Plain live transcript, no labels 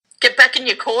in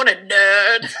your corner,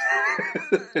 nerd.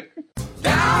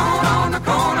 Down on the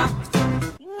corner.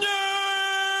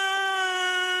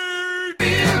 Nerd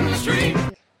in the street.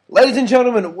 Ladies and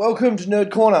gentlemen, welcome to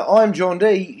Nerd Corner. I'm John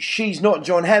D. She's not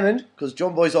John Hammond, because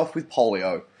John Boy's off with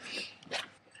polio.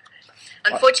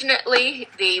 Unfortunately,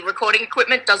 the recording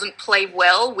equipment doesn't play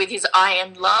well with his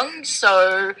iron lungs,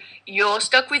 so you're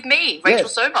stuck with me, Rachel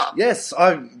Soma. Yes,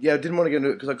 I didn't want to go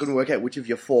into it because I couldn't work out which of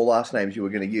your 4 last names you were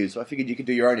going to use, so I figured you could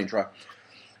do your own intro.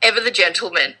 Ever the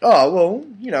gentleman. Oh,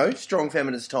 well, strong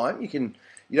feminist time. You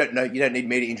don't need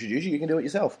me to introduce you, you can do it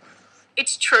yourself.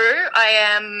 It's true, I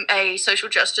am a social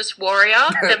justice warrior,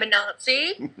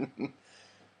 feminazi.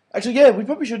 Actually, yeah, we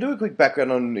probably should do a quick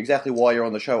background on exactly why you're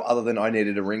on the show, other than I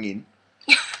needed a ring in.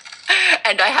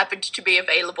 And I happened to be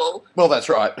available. Well, that's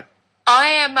right. I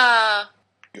am a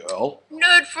girl.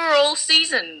 Nerd for all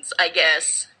seasons, I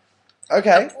guess.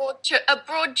 Okay. A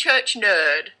broad church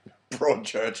nerd. Broad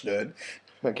church nerd.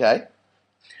 Okay.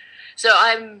 So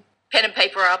I'm pen and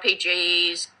paper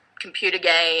RPGs, computer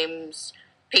games,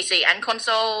 PC and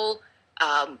console,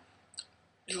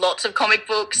 lots of comic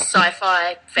books,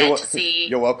 sci-fi, fantasy.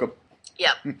 You're welcome.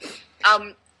 Yep.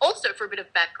 Also, for a bit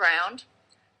of background,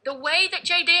 the way that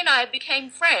JD and I became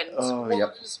friends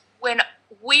was when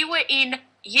we were in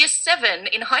year 7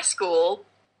 in high school.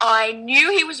 I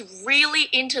knew he was really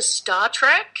into Star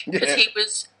Trek because he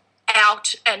was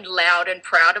out and loud and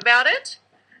proud about it.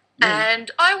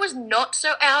 And I was not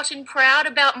so out and proud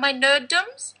about my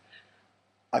nerddoms.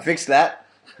 I fixed that.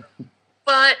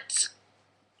 But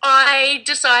I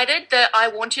decided that I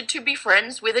wanted to be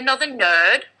friends with another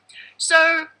nerd.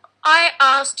 So I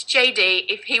asked JD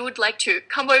if he would like to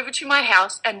come over to my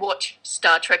house and watch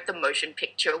Star Trek the Motion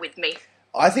Picture with me.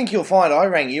 I think you'll find I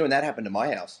rang you and that happened at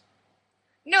my house.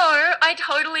 No, I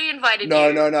totally invited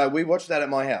you. No. We watched that at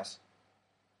my house.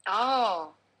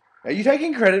 Oh. Are you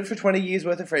taking credit for 20 years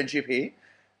worth of friendship here?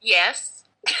 Yes.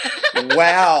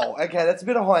 Wow. Okay, that's a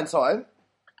bit of hindsight.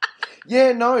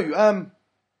 Yeah, no.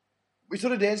 We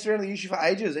sort of danced around the issue for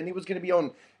ages, and it was going to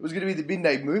be the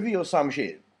midday movie or some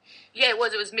shit. Yeah, it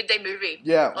was midday movie.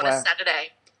 Yeah, on a Saturday.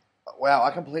 Wow,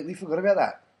 I completely forgot about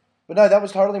that. But no, that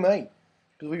was totally me.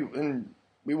 Because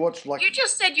we watched like... You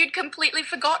just said you'd completely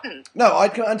forgotten. No,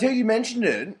 until you mentioned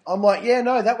it, I'm like, yeah,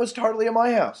 no, that was totally at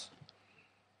my house.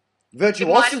 It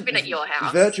might have been at your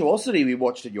house. Virtuosity we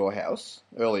watched at your house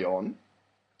early on.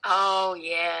 Oh,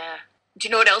 yeah. Do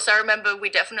you know what else I remember we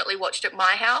definitely watched at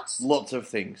my house? Lots of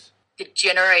things. The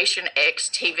Generation X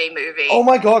TV movie. Oh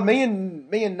my god, me and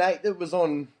Nate, that was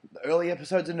on early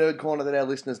episodes of Nerd Corner that our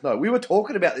listeners know. We were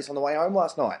talking about this on the way home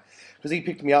last night because he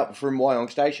picked me up from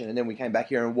Wyong Station and then we came back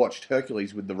here and watched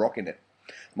Hercules with The Rock in it.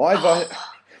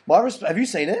 Have you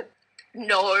seen it?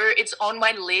 No, it's on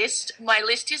my list. My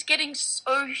list is getting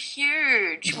so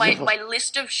huge. My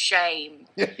list of shame,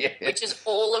 which is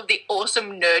all of the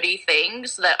awesome nerdy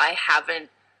things that I haven't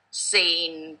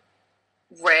seen,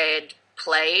 read,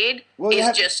 played.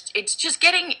 It's just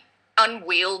getting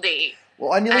unwieldy.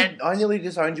 Well, I nearly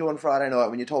disowned you on Friday night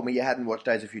when you told me you hadn't watched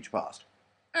Days of Future Past.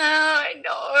 I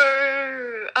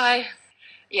know.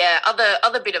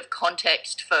 Other bit of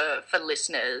context for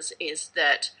listeners is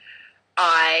that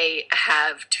I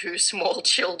have 2 small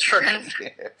children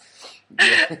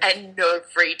and no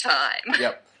free time.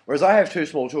 Yep. Whereas I have 2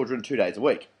 small children 2 days a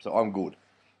week, so I'm good.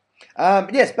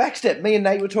 Yes, Backstep. Me and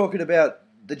Nate were talking about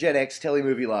the Gen X telly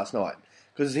movie last night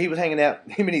because he was hanging out.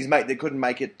 Him and his mate that couldn't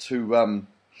make it to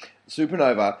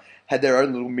Supernova had their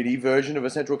own little mini version of a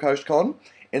Central Coast Con,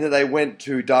 and then they went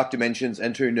to Dark Dimensions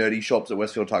and 2 nerdy shops at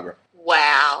Westfield Tuggerah.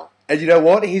 Wow. And you know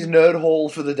what? His nerd haul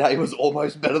for the day was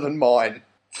almost better than mine.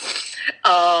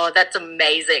 Oh, that's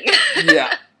amazing.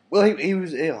 Yeah. Well,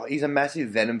 he's a massive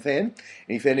Venom fan, and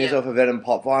he found himself a Venom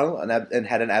pop vinyl and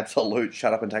had an absolute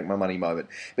shut up and take my money moment.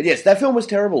 But yes, that film was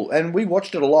terrible, and we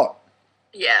watched it a lot.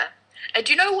 Yeah. And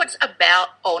do you know what's about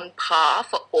on par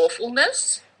for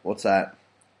awfulness? What's that?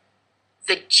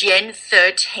 The Gen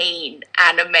 13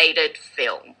 animated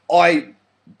film. I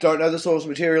don't know the source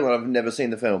material, and I've never seen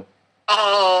the film.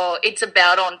 Oh, it's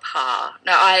about on par.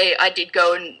 Now, I did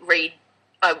go and read...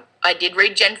 I did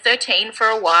read Gen 13 for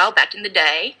a while back in the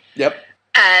day. Yep.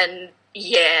 And,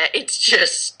 yeah, it's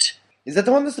just... Is that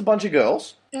the one that's a bunch of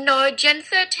girls? No, Gen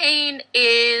 13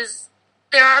 is...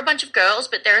 There are a bunch of girls,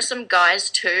 but there are some guys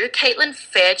too. Caitlin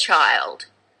Fairchild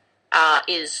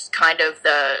is kind of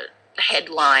the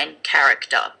headline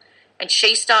character. And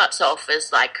she starts off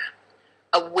as, like,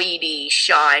 a weedy,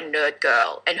 shy nerd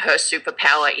girl. And her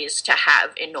superpower is to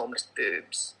have enormous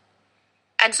boobs.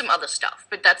 And some other stuff,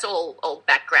 but that's all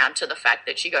background to the fact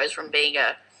that she goes from being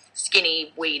a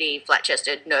skinny, weedy,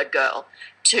 flat-chested nerd girl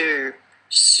to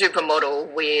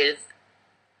supermodel with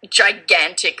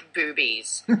gigantic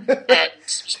boobies. And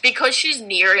because she's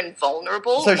near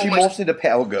invulnerable... So she morphs into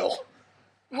Power Girl.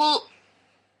 Well,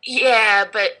 yeah,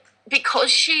 but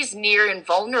because she's near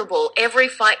invulnerable, every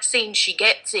fight scene she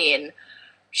gets in,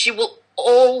 she will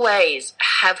always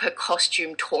have her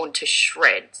costume torn to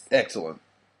shreds. Excellent.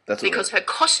 That's because her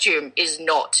costume is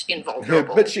not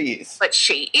invulnerable. But she is. But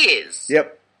she is.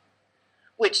 Yep.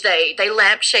 Which they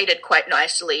lampshaded quite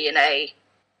nicely in a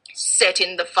set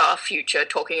in the far future,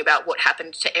 talking about what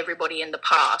happened to everybody in the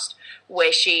past,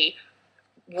 where she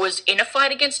was in a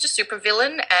fight against a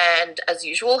supervillain, and as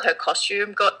usual, her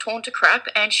costume got torn to crap,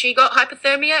 and she got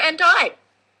hypothermia and died.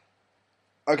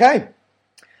 Okay.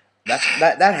 That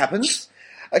happens.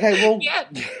 Okay, well... Yeah,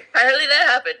 apparently that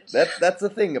happened. That's the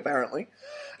thing, apparently.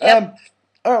 Yep.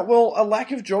 All right, well, a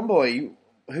lack of John Boy,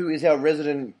 who is our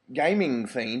resident gaming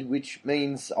fiend, which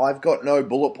means I've got no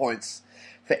bullet points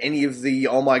for any of the,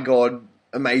 oh my god,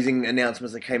 amazing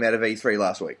announcements that came out of E3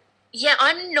 last week. Yeah,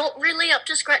 I'm not really up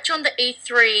to scratch on the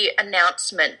E3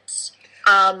 announcements.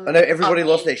 I know everybody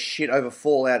lost their shit over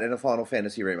Fallout and a Final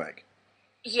Fantasy remake.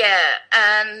 Yeah,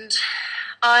 and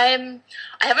I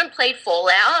haven't played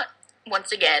Fallout,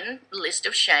 once again, list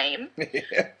of shame.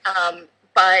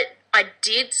 But I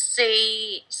did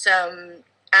see some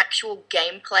actual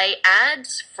gameplay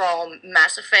ads from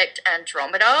Mass Effect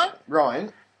Andromeda.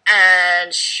 Ryan?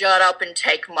 And shut up and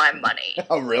take my money.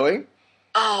 Oh, really?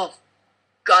 Oh,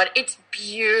 God, it's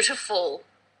beautiful.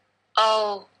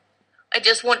 Oh, I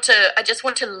just want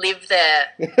to live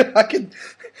there. I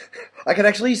can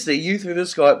actually see you through the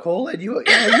Skype call, and you're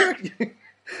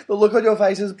the look on your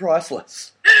face is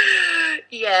priceless.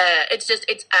 Yeah,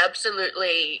 it's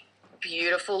absolutely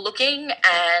beautiful looking,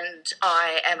 and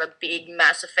I am a big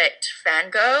Mass Effect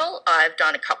fangirl. I've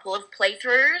done a couple of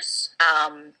playthroughs,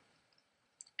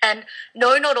 and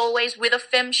no, not always with a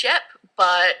femshep,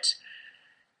 but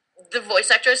the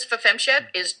voice actress for femshep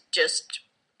is just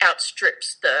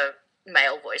outstrips the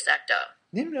male voice actor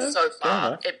so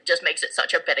far. It just makes it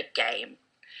such a better game.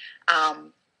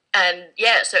 And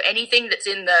yeah, so anything that's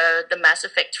in the Mass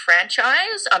Effect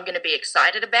franchise, I'm going to be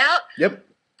excited about. Yep.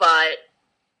 But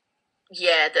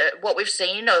yeah, what we've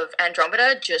seen of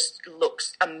Andromeda just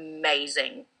looks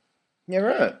amazing. Yeah,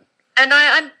 right. And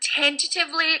I'm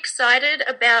tentatively excited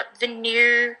about the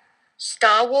new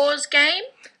Star Wars game.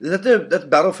 Is that that's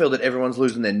Battlefield that everyone's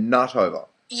losing their nut over?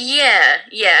 Yeah.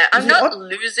 I'm not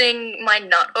losing my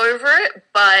nut over it,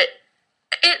 but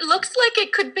it looks like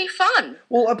it could be fun.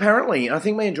 Well, apparently, I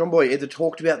think me and John Boy either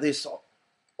talked about this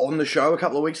on the show a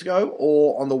couple of weeks ago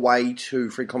or on the way to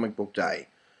Free Comic Book Day.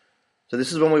 So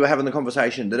this is when we were having the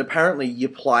conversation that apparently you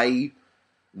play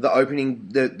the opening,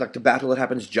 the battle that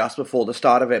happens just before the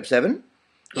start of Ep 7.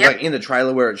 Yep. Like in the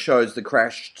trailer where it shows the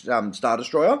crashed Star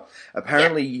Destroyer.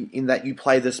 Apparently in that you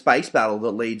play the space battle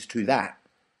that leads to that.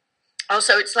 Oh,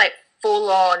 so it's like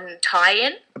full-on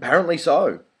tie-in? Apparently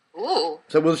so. Ooh.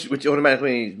 So which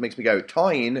automatically makes me go,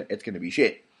 tie-in, it's going to be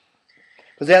shit.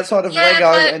 Because outside of yeah,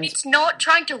 Lego but and... it's not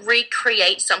trying to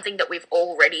recreate something that we've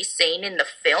already seen in the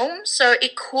film, so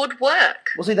it could work.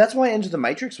 Well, see, that's why Enter the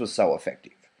Matrix was so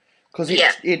effective. Because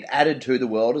it added to the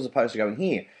world as opposed to going,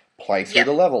 here, play through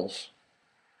the levels.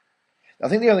 I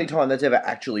think the only time that's ever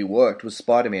actually worked was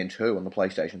Spider-Man 2 on the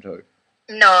PlayStation 2.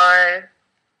 No.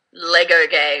 Lego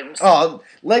games. Oh,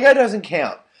 Lego doesn't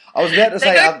count. I was about to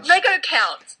say... Lego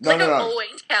counts. No, Lego no.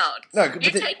 always counts. No, you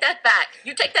take that back.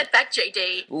 You take that back,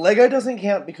 JD. Lego doesn't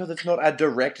count because it's not a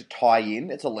direct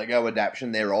tie-in. It's a Lego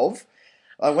adaptation thereof.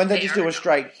 When they just do a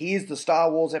straight, here's the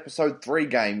Star Wars Episode 3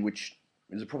 game, which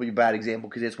is probably a bad example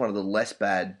because it's one of the less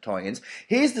bad tie-ins.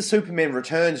 Here's the Superman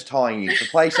Returns tie-in for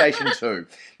PlayStation 2.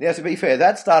 Now, to be fair,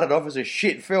 that started off as a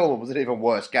shit film and was an even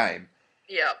worse game.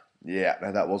 Yep. Yeah,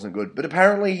 no, that wasn't good. But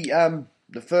apparently,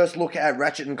 the first look at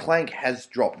Ratchet and Clank has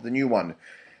dropped, the new one.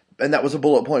 And that was a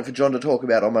bullet point for John to talk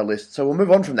about on my list. So we'll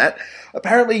move on from that.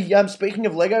 Apparently, speaking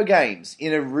of Lego games,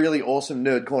 in a really awesome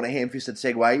Nerd Corner ham-fisted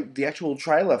segue, the actual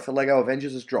trailer for Lego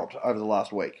Avengers has dropped over the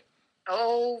last week.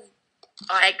 Oh,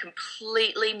 I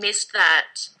completely missed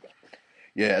that.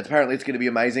 Yeah, apparently it's going to be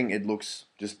amazing. It looks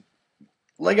just...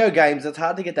 Lego games, it's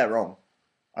hard to get that wrong.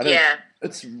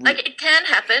 It's... it can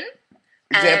happen.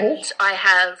 Example? And I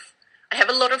have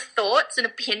a lot of thoughts and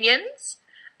opinions,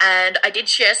 and I did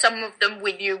share some of them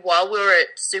with you while we were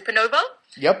at Supernova.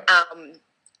 Yep.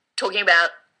 Talking about,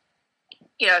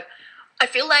 I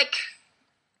feel like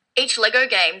each Lego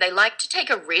game, they like to take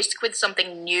a risk with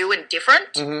something new and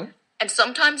different, and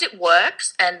sometimes it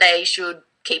works, and they should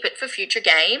keep it for future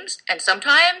games, and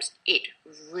sometimes it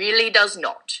really does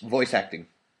not. Voice acting.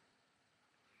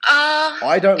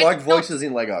 I don't like voices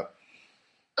in Lego.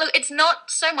 look, it's not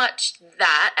so much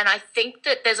that, and I think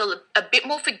that there's a bit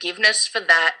more forgiveness for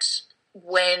that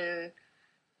when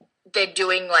they're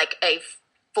doing like a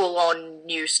full-on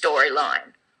new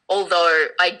storyline. Although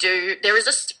there is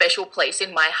a special place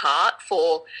in my heart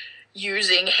for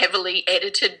using heavily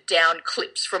edited down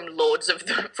clips from Lord of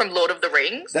the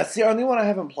Rings. That's the only one I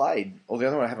haven't played, or the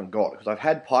only one I haven't got, because I've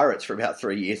had Pirates for about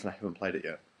 3 years and I haven't played it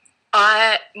yet.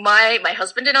 My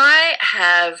husband and I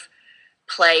have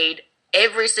played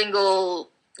every single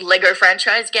Lego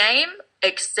franchise game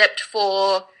except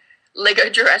for Lego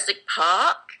Jurassic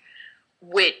Park,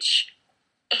 which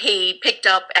he picked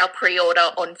up our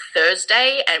pre-order on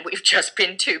Thursday, and we've just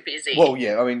been too busy. Well,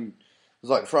 yeah, I mean, it was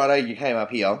like Friday you came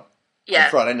up here. Yeah.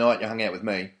 And Friday night you hung out with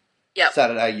me. Yep.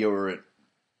 Saturday you were at...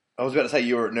 I was about to say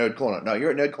you were at Nerd Corner. No, you're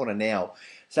at Nerd Corner now.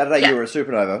 Saturday you were at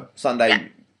Supernova.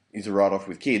 Sunday is a write-off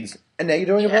with kids. And now you're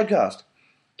doing a podcast.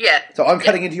 Yeah. So I'm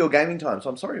cutting into your gaming time, so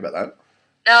I'm sorry about that.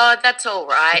 No, that's all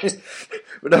right.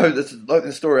 But no, this is like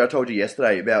the story I told you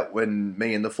yesterday about when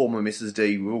me and the former Mrs.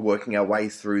 D were working our way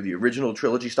through the original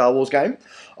trilogy Star Wars game.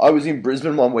 I was in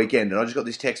Brisbane one weekend and I just got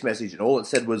this text message and all it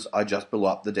said was, I just blew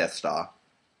up the Death Star.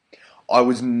 I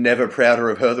was never prouder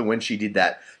of her than when she did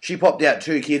that. She popped out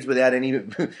 2 kids without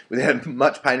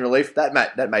much pain relief.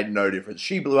 That made no difference.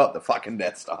 She blew up the fucking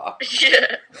Death Star.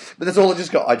 Yeah. But that's all it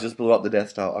just got. I just blew up the Death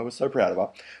Star. I was so proud of her.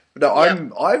 But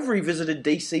no, I've revisited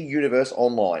DC Universe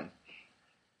Online,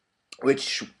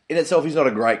 which in itself is not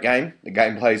a great game. The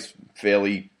gameplay's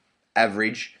fairly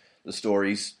average. The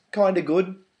story's kind of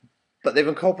good. But they've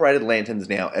incorporated lanterns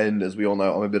now, and as we all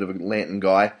know, I'm a bit of a lantern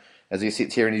guy, as he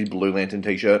sits here in his Blue Lantern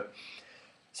t-shirt.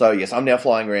 So yes, I'm now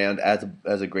flying around as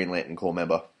a Green Lantern Corps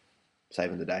member,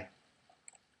 saving the day.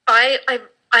 I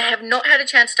have not had a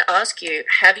chance to ask you,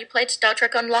 have you played Star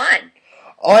Trek Online?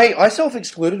 I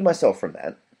self-excluded myself from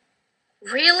that.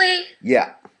 Really?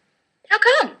 Yeah. How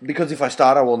come? Because if I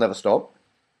start, I will never stop.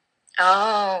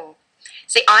 Oh.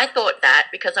 See, I thought that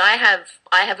because I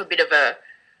have a bit of a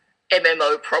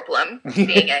MMO problem,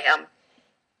 being a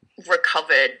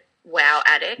recovered WoW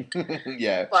addict.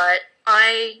 Yeah. But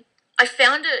I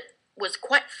found it was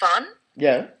quite fun.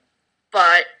 Yeah.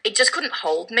 But it just couldn't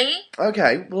hold me.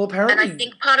 Okay. Well, apparently... And I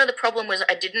think part of the problem was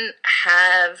I didn't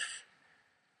have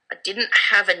a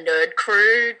nerd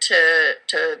crew to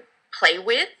play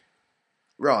with.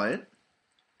 Right.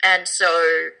 And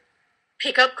so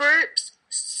pickup groups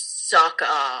suck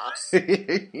ass.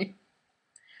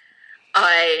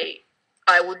 I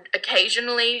would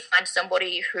occasionally find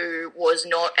somebody who was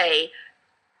not a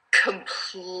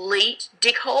complete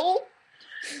dickhole,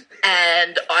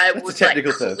 and I would like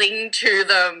cling to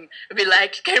them and be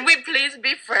like, "Can we please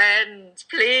be friends,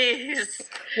 please?"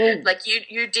 Well, like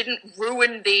you didn't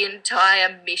ruin the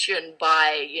entire mission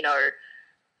by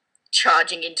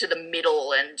charging into the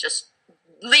middle and just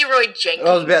Leroy Jenkins.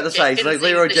 I was about to say, it's like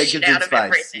Leroy Jenkins in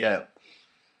space. Yeah.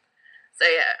 So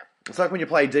yeah. It's like when you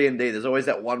play D&D, there's always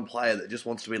that one player that just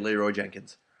wants to be Leroy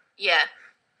Jenkins. Yeah.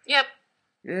 Yep.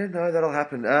 Yeah, no, that'll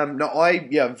happen. No, I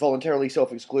voluntarily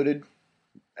self-excluded,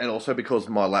 and also because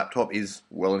my laptop is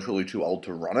well and truly too old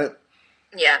to run it.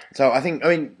 Yeah. So I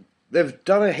mean, they've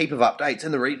done a heap of updates,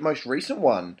 and the most recent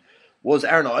one was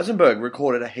Aaron Eisenberg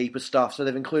recorded a heap of stuff, so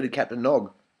they've included Captain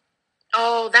Nog.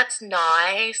 Oh, that's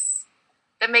nice.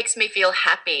 That makes me feel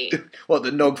happy. What,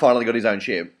 that Nog finally got his own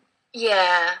ship?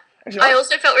 Yeah. Actually, I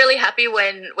also felt really happy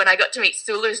when I got to meet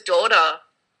Sulu's daughter.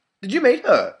 Did you meet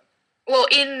her? Well,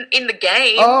 in the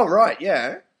game. Oh, right,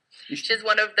 yeah. She's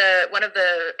one of the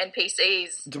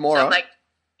NPCs. Demora. So I'm like,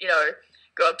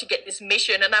 go up to get this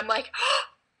mission, and I'm like, oh,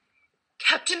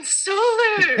 Captain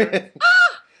Sulu!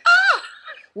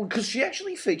 Well, because she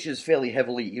actually features fairly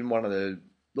heavily in one of the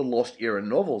Lost Era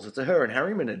novels. It's a her and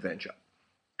Harryman adventure.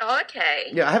 Oh, okay.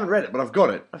 Yeah, I haven't read it, but I've got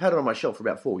it. I've had it on my shelf for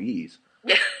about 4 years.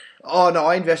 Yeah. Oh, no,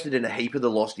 I invested in a heap of the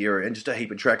Lost Era and just a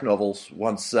heap of Trek novels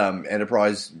once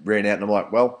Enterprise ran out, and I'm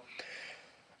like, well,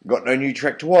 got no new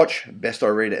Trek to watch. Best I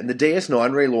read it. And the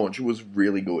DS9 relaunch was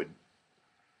really good.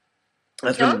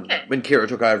 That's when Kira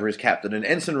took over as captain, and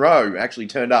Ensign Rowe actually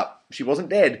turned up. She wasn't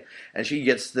dead, and she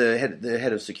gets the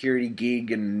head of security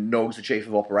gig, and Nog's the chief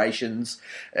of operations,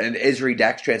 and Ezri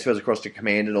Dax transfers across to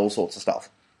command and all sorts of stuff.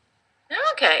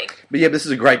 Okay. But yeah, this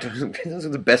is this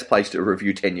is the best place to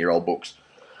review 10-year-old books.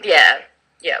 Yeah.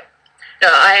 No,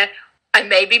 I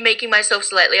may be making myself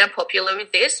slightly unpopular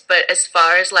with this, but as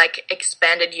far as like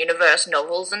expanded universe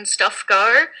novels and stuff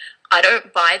go, I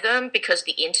don't buy them because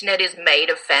the internet is made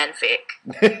of fanfic.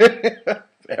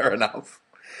 Fair enough.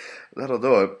 That'll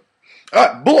do it.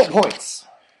 Alright, bullet points.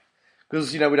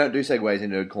 Because, we don't do segues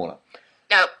in Nerd Corner.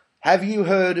 No. Have you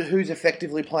heard who's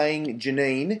effectively playing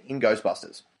Janine in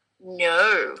Ghostbusters?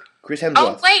 No. Chris Hemsworth.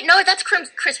 Oh, wait, no, that's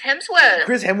Chris Hemsworth.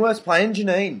 Chris Hemsworth's playing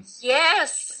Janine.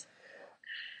 Yes.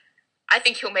 I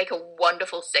think he'll make a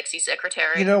wonderful sexy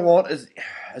secretary. You know what?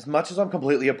 As much as I'm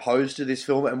completely opposed to this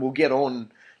film, and we'll get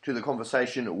on to the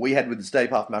conversation we had with the Stay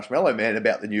Puft Marshmallow Man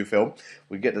about the new film,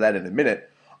 we'll get to that in a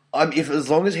minute. As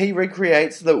long as he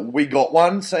recreates the "we got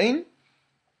one" scene,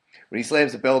 when he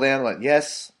slams the bell down, like,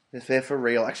 yes, it's there for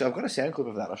real. Actually, I've got a sound clip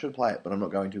of that. I should play it, but I'm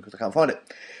not going to because I can't find it.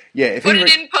 Yeah, if Put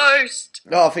it in post.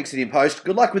 Oh, I'll fix it in post.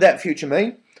 Good luck with that, future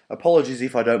me. Apologies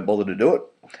if I don't bother to do it.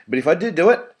 But if I did do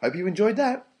it, hope you enjoyed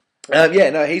that.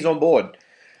 He's on board.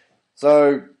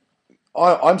 So,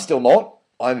 I'm still not.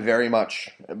 I'm very much,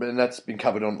 and that's been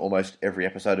covered on almost every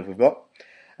episode we've got.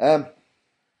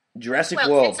 Jurassic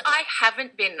World. Since I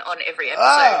haven't been on every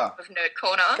episode of Nerd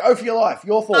Corner, go for your life,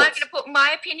 your thoughts. I'm going to put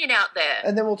my opinion out there.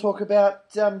 And then we'll talk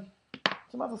about some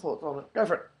other thoughts on it. Go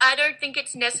for it. I don't think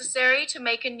it's necessary to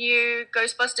make a new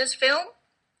Ghostbusters film,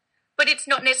 but it's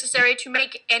not necessary to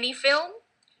make any film,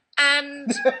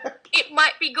 and it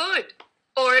might be good,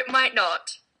 or it might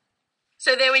not.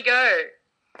 So there we go.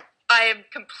 I am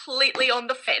completely on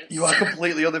the fence. You are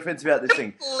completely on the fence about this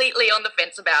thing. Completely on the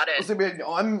fence about it. Listen,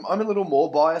 I'm a little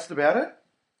more biased about it.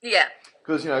 Yeah.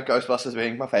 Because, Ghostbusters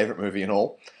being my favourite movie and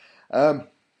all.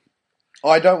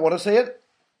 I don't want to see it.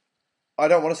 I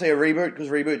don't want to see a reboot, because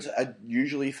reboots are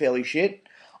usually fairly shit.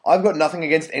 I've got nothing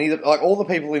against any of the, all the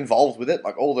people involved with it,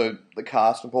 like all the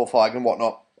cast and Paul Feig and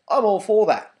whatnot. I'm all for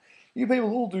that. You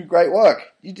people all do great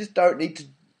work. You just don't need to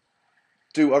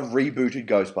do a rebooted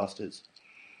Ghostbusters.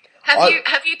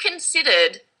 Have you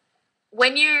considered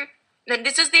and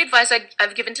this is the advice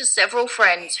I've given to several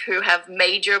friends who have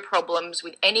major problems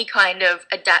with any kind of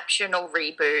adaptation or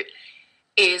reboot,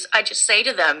 is I just say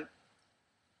to them,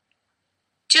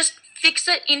 just fix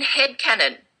it in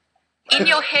headcanon. In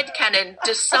your headcanon,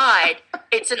 decide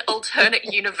it's an alternate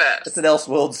universe. It's an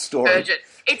Elseworlds story. Version.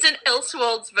 It's an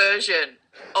Elseworlds version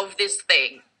of this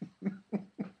thing.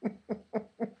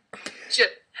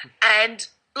 And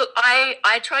look,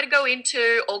 I try to go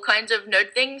into all kinds of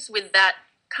nerd things with that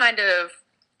kind of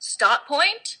start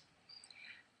point,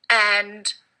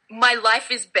 and my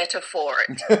life is better for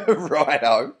it.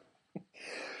 Righto.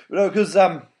 No, because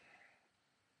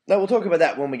we'll talk about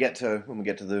that when we get to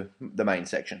the main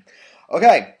section.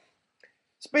 Okay.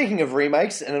 Speaking of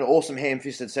remakes and an awesome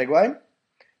ham-fisted segue,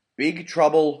 Big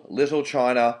Trouble, Little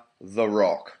China, The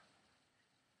Rock.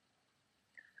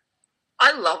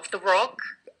 I love The Rock.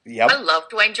 Yep. I love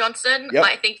Dwayne Johnson. Yep.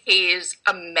 I think he is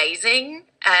amazing,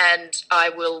 and I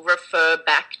will refer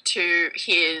back to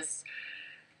his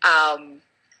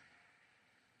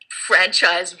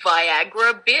franchise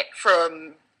Viagra bit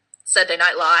from Saturday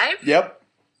Night Live. Yep.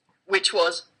 Which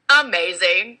was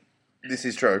amazing. This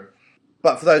is true.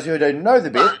 But for those who don't know the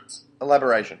bit,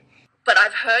 elaboration. But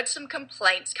I've heard some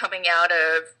complaints coming out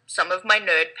of some of my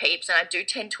nerd peeps, and I do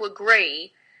tend to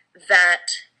agree that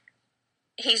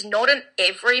he's not an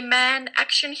everyman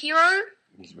action hero.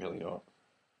 He's really not.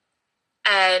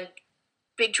 And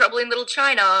Big Trouble in Little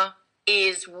China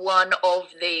is one of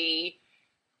the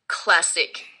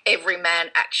classic everyman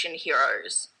action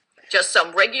heroes. Just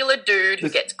some regular dude who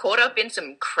gets caught up in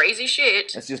some crazy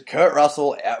shit. It's just Kurt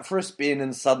Russell out for a spin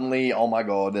and suddenly, oh my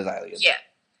god, there's aliens. Yeah.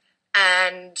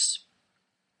 And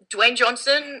Dwayne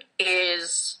Johnson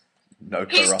is...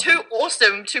 He's too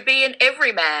awesome to be an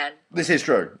everyman. This is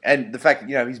true. And the fact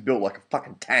that, he's built like a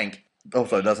fucking tank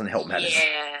also doesn't help matters.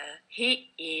 Yeah, he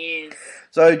is.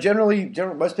 So generally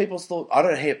most people still... I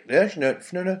don't hear...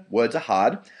 No, words are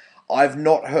hard. I've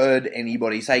not heard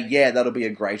anybody say, yeah, that'll be a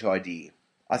great idea.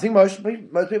 I think most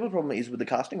people's problem is with the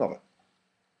casting of it.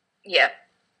 Yeah.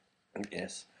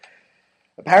 Yes.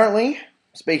 Apparently,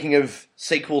 speaking of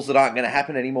sequels that aren't going to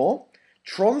happen anymore,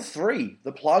 Tron 3,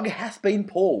 the plug hath been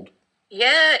pulled.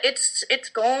 Yeah, it's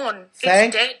gone.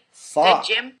 Thank it's dead. fuck.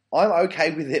 Dead, Jim. I'm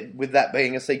okay with that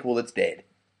being a sequel that's dead.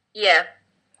 Yeah.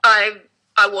 I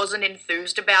wasn't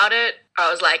enthused about it.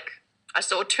 I was like, I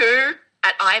saw 2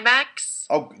 at IMAX.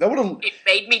 Oh, that would have... It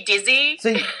made me dizzy.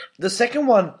 See, the second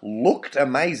one looked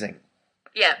amazing.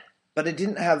 Yeah. But it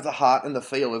didn't have the heart and the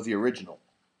feel of the original.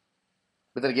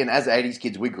 But then again, as 80s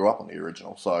kids, we grew up on the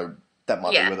original, so that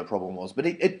might be where the problem was. But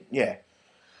yeah.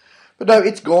 But no,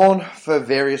 it's gone for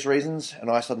various reasons,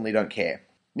 and I suddenly don't care.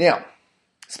 Now,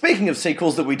 speaking of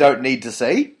sequels that we don't need to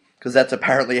see, because that's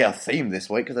apparently our theme this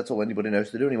week, because that's all anybody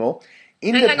knows to do anymore.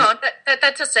 Hang on,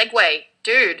 that's a segue.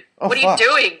 Dude, what are you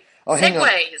doing? Oh, hang on.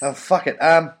 Oh, fuck it.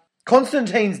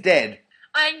 Constantine's dead.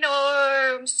 I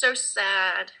know, I'm so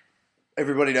sad.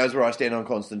 Everybody knows where I stand on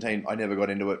Constantine. I never got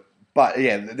into it. But,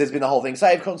 yeah, there's been the whole thing.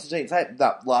 Save Constantine.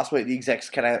 Last week, the execs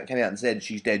came out and said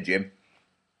she's dead, Jim.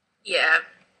 Yeah.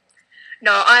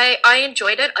 No, I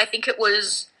enjoyed it. I think it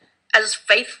was as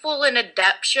faithful an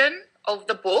adaptation of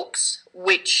the books,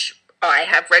 which I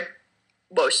have read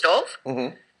most of,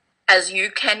 as you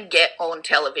can get on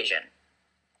television.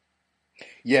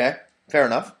 Yeah, fair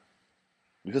enough.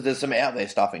 Because there's some out there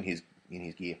stuff in his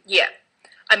gear. Yeah.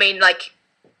 I mean, like,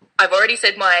 I've already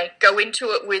said my go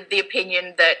into it with the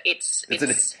opinion that it's an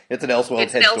Elseworlds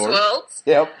it's head an story. Elseworlds.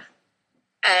 Yep.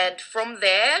 And from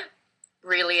there,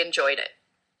 really enjoyed it.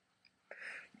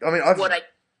 I mean, What I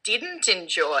didn't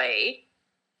enjoy,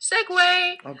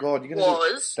 segue, oh god, you're gonna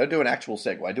was don't do an actual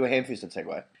segue. Do a ham-fisted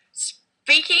segue.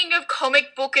 speaking of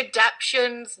comic book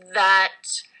adaptions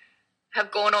that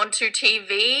have gone on to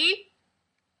TV.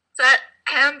 Is that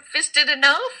ham-fisted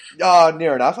enough? Oh,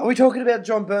 near enough. Are we talking about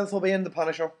John Bernthal being the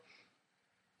Punisher?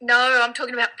 No, I'm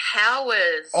talking about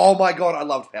Powers. Oh my god, I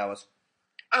loved Powers.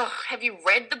 Oh, have you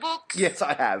read the books? Yes,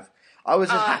 I have. I was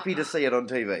just happy to see it on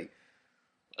TV.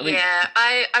 I mean, yeah,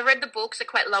 I read the books. I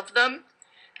quite loved them.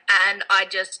 And I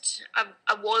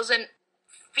wasn't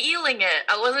feeling it.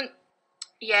 I wasn't,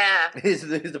 yeah. Here's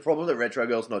the problem that Retro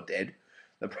Girl's not dead.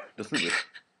 Doesn't it?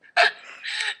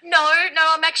 No,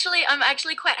 I'm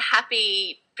actually quite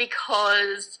happy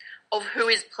because of who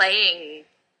is playing.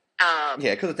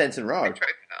 Yeah, because it's Ensign Rowe. Retro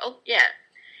Girl, yeah,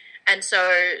 and so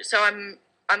I'm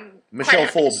Michelle quite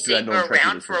happy Forbes to see dragged on her Trekkie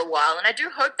around this for a while, and I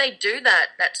do hope they do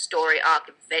that story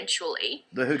arc eventually.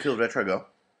 The Who Killed Retro Girl.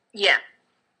 Yeah,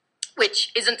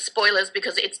 which isn't spoilers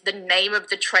because it's the name of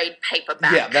the trade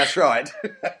paperback. Yeah, that's right.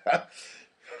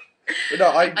 No,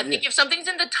 I think if something's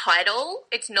in the title,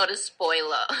 it's not a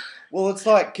spoiler. Well, it's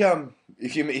like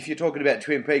if you're talking about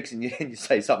Twin Peaks and you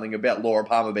say something about Laura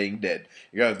Palmer being dead,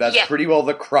 you go, that's pretty well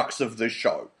the crux of the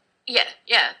show. Yeah.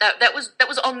 That was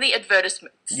on the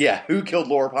advertisements. Yeah, Who Killed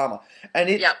Laura Palmer? And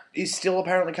it is still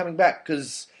apparently coming back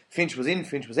because Finch was in,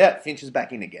 Finch was out, Finch is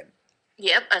back in again.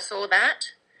 Yep, I saw that.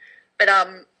 But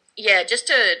yeah, just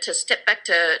to step back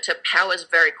to Powers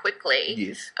very quickly.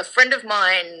 Yes. A friend of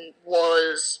mine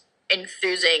was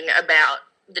enthusing about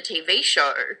the TV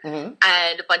show,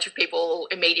 and a bunch of people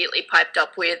immediately piped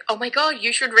up with, "Oh my god,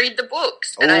 you should read the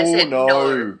books!" And I said,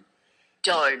 "No,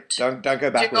 don't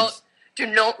go backwards. Do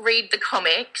not read the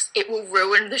comics. It will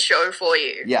ruin the show for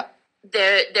you." Yeah,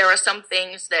 there are some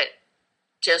things that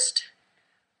just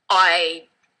I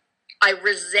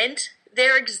resent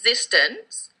their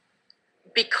existence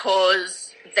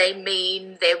because they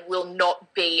mean there will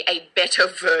not be a better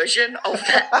version of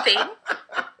that thing.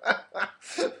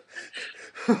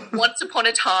 Once Upon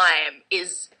a Time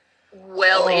is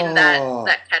well in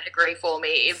that category for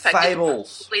me. In fact,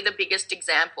 Fables. probably the biggest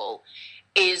example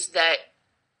is that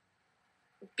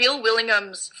Bill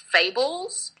Willingham's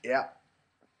Fables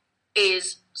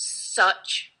is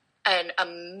such an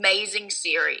amazing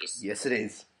series. Yes, it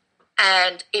is.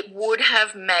 And it would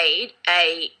have made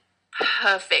a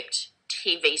perfect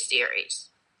TV series.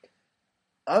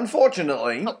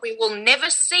 Unfortunately. But we will never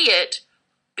see it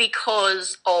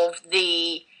because of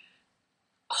the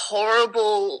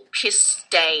horrible piss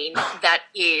stain that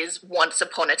is Once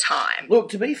Upon a Time. Look,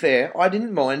 to be fair, I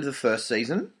didn't mind the first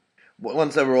season.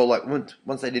 Once they were all like,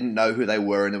 once they didn't know who they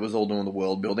were and it was all doing the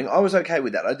world building, I was okay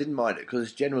with that. I didn't mind it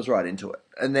because Jen was right into it.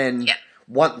 And then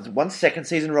once second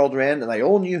season rolled around and they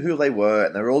all knew who they were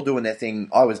and they were all doing their thing,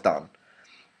 I was done.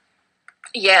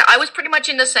 Yeah, I was pretty much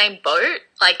in the same boat.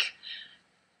 Like,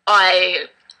 I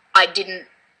didn't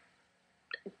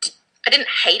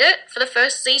hate it for the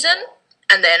first season,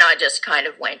 and then I just kind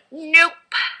of went, nope.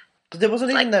 Because there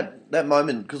wasn't even that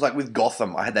moment, because like with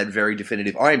Gotham, I had that very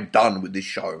definitive, I am done with this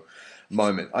show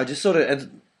moment. I just sort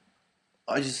of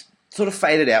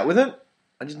faded out with it.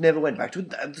 I just never went back to it.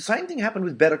 The same thing happened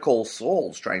with Better Call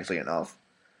Saul, strangely enough.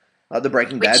 The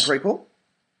Breaking Bad prequel.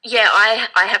 Yeah,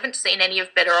 I haven't seen any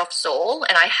of Better Off Saul,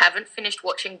 and I haven't finished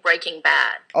watching Breaking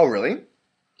Bad. Oh, really?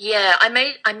 Yeah, I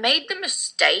made the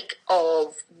mistake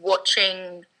of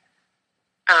watching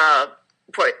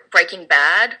Breaking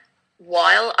Bad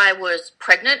while I was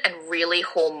pregnant and really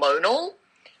hormonal.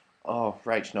 Oh,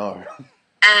 Rach, no.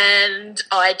 And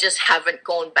I just haven't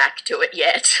gone back to it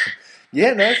yet.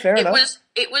 Yeah, no, fair enough.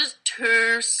 It was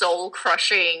too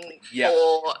soul-crushing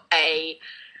for a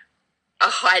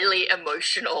highly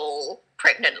emotional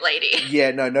pregnant lady. Yeah,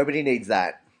 no, nobody needs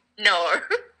that. No.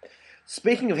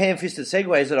 Speaking of ham-fisted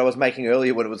segues that I was making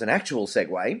earlier when it was an actual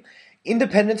segue,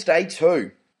 Independence Day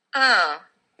 2. Ah.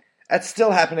 That's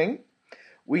still happening.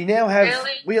 We now have...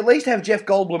 Really? We at least have Jeff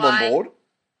Goldblum on board.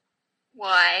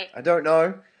 Why? I don't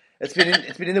know. It's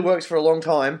been in the works for a long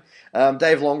time.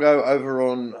 Dave Longo over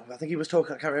on... I think he was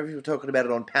talking... I can't remember if he was talking about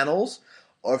it on Panels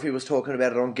or if he was talking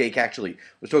about it on Geek, actually. He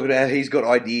was talking about how he's got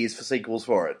ideas for sequels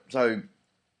for it. So,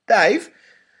 Dave,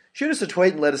 shoot us a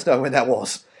tweet and let us know when that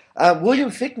was. William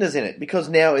Fichtner's in it, because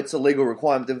now it's a legal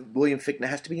requirement that William Fichtner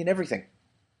has to be in everything.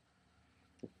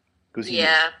 Because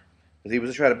he was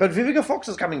a shredder. But Vivica Fox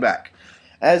is coming back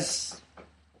as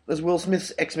Will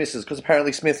Smith's ex-missus, because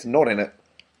apparently Smith's not in it.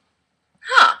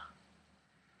 Huh.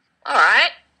 All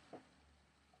right.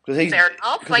 Fair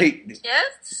enough.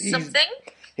 Something.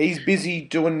 He's busy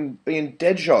being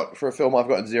Deadshot for a film I've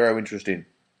got zero interest in.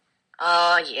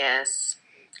 Oh, yes.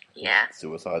 Yeah.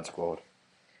 Suicide Squad.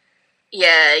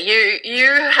 Yeah, you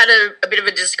had a bit of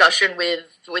a discussion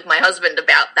with my husband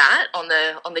about that on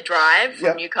the drive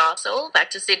from Newcastle back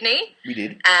to Sydney. We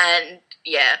did. And,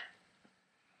 yeah.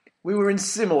 We were in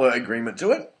similar agreement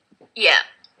to it. Yeah.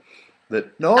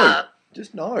 That, no.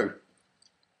 Just no.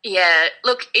 Yeah,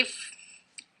 look, if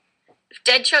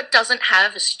Deadshot doesn't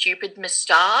have a stupid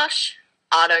moustache,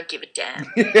 I don't give a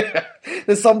damn. Yeah.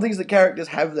 There's some things that characters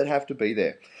have that have to be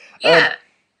there. Yeah.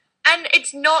 And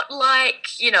it's not like,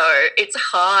 it's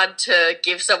hard to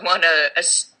give someone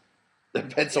a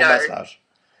pencil moustache.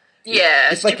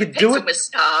 Yeah, if they could do it,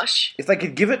 moustache. If they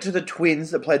could give it to the twins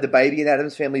that played the baby in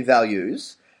Addams Family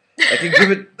Values, they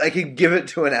could give it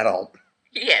to an adult.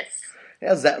 Yes.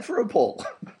 How's that for a pull?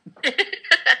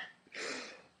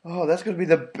 Oh, that's going to be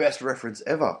the best reference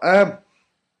ever.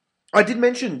 I did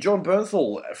mention John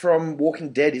Bernthal from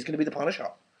Walking Dead is going to be the Punisher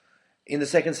in the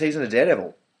second season of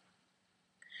Daredevil.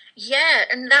 Yeah,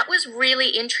 and that was really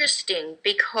interesting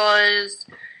because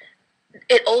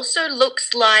it also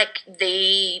looks like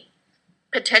the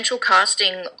potential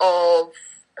casting of...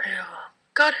 Oh,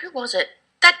 God, who was it?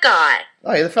 That guy.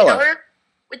 Oh, yeah, the fellow.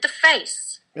 With the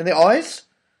face. And the eyes?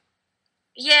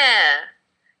 Yeah.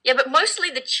 Yeah, but mostly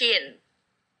the chin.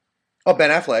 Oh,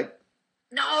 Ben Affleck.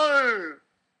 No.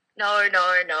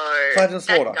 Sergeant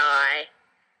Slaughter. That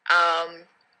guy.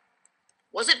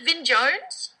 Was it Vin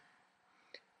Jones?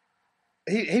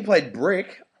 He played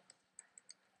Brick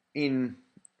in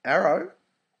Arrow.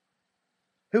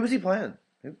 Who was he playing?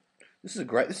 This is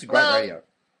great radio.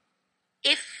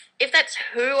 If that's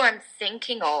who I'm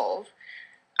thinking of,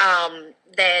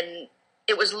 then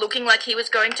it was looking like he was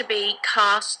going to be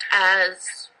cast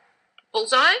as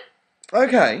Bullseye.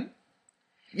 Okay.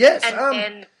 Yes. And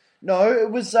then no, it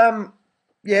was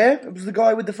it was the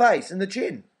guy with the face and the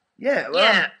chin. Yeah.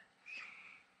 Yeah.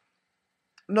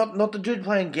 Not the dude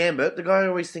playing Gambit. The guy I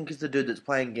always think is the dude that's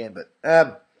playing Gambit.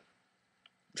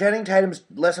 Channing Tatum's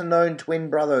lesser-known twin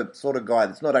brother sort of guy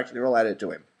that's not actually related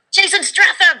to him. Jason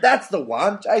Statham! That's the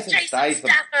one. Jason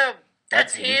Statham.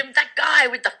 That's him. That guy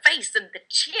with the face and the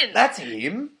chin. That's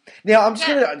him. Now, I'm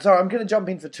going to jump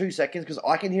in for 2 seconds because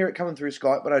I can hear it coming through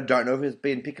Skype, but I don't know if it's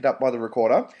been picked up by the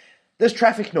recorder. There's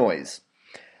traffic noise.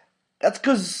 That's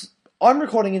because I'm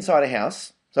recording inside a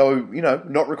house, so,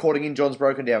 not recording in John's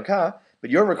broken down car, but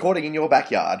you're recording in your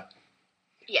backyard.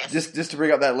 Yes. Just to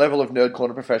bring up that level of nerd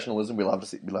corner professionalism we love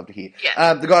to hear.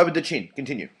 Yeah. The guy with the chin.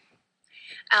 Continue.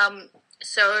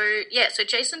 So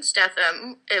Jason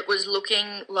Statham, it was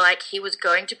looking like he was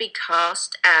going to be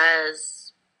cast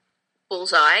as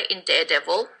Bullseye in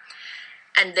Daredevil.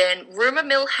 And then rumor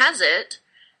mill has it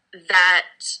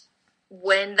that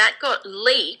when that got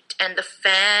leaked and the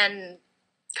fan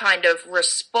kind of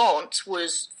response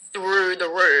was through the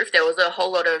roof, there was a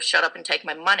whole lot of shut up and take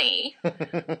my money.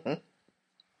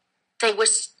 They were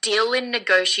still in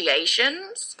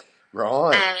negotiations.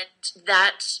 Right. And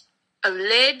that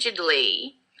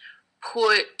allegedly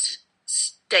put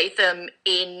Statham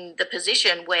in the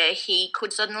position where he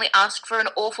could suddenly ask for an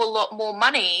awful lot more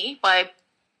money by,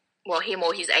 him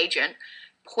or his agent,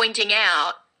 pointing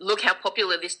out, look how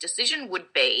popular this decision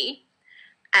would be.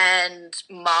 And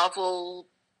Marvel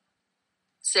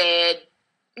said,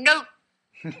 nope.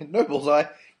 No, Bullseye.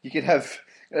 You could have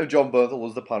John Bernthal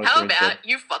as the Punisher How instead. about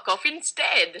you fuck off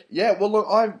instead? Yeah, well, look,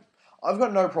 I've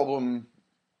got no problem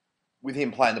with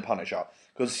him playing the Punisher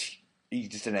because he's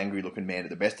just an angry-looking man at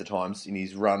the best of times in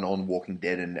his run on Walking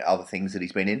Dead and other things that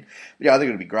he's been in. But yeah, I think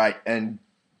it'll be great. And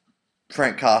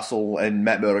Frank Castle and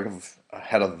Matt Murdock have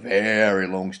had a very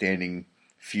long-standing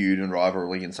feud and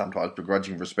rivalry and sometimes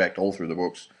begrudging respect all through the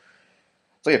books.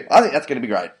 So yeah, I think that's going to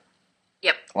be great.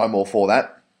 Yep. I'm all for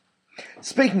that.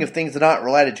 Speaking of things that aren't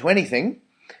related to anything,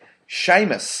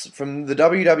 Sheamus from the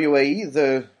WWE,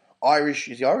 the Irish,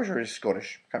 is he Irish or is he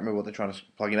Scottish? Can't remember what they're trying to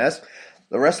plug him as.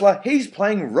 The wrestler, he's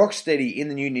playing Rocksteady in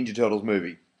the new Ninja Turtles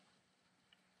movie.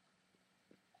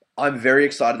 I'm very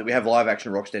excited that we have live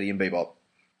action Rocksteady in Bebop.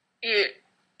 You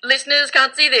listeners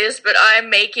can't see this, but I'm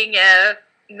making a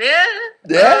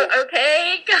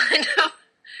okay kind of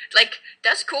like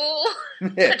that's cool.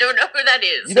 Yeah. I don't know who that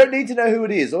is. You don't need to know who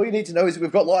it is. All you need to know is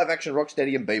we've got live action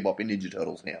Rocksteady and Bebop in Ninja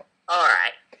Turtles now. All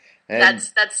right, And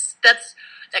that's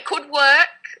That could work.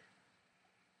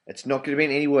 It's not going to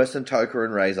be any worse than Toka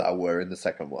and Razor were in the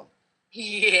second one.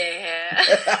 Yeah.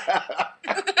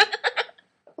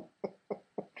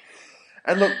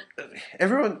 And look,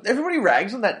 everybody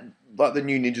rags on that, like the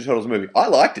new Ninja Turtles movie. I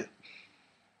liked it.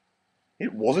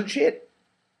 It wasn't shit.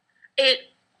 It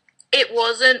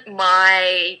wasn't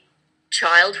my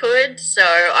childhood, so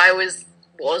I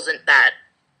wasn't that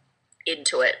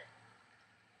into it.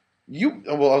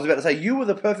 I was about to say, you were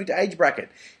the perfect age bracket.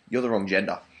 You're the wrong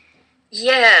gender.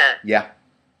 Yeah. Yeah.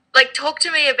 Like, talk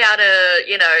to me about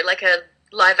like a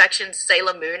live-action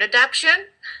Sailor Moon adaptation,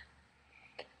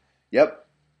 Yep.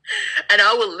 and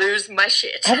I will lose my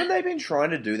shit. Haven't they been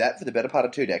trying to do that for the better part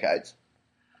of 2 decades?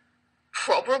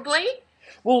 Probably.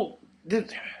 Well,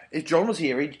 if John was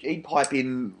here, he'd pipe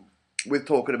in with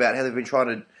talking about how there's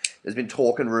been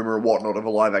talk and rumour and whatnot of a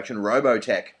live-action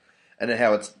Robotech, and then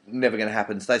how it's never going to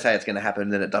happen. So they say it's going to happen,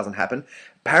 and then it doesn't happen.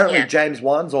 Apparently, Yeah. James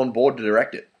Wan's on board to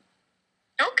direct it.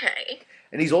 Okay.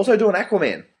 And he's also doing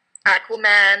Aquaman.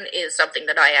 Aquaman is something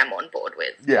that I am on board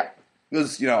with. Yeah.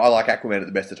 Because, I like Aquaman at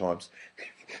the best of times.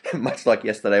 Much like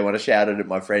yesterday when I shouted at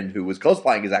my friend who was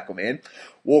cosplaying as Aquaman,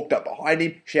 walked up behind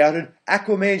him, shouted,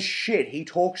 "Aquaman's shit, he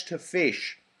talks to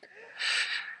fish."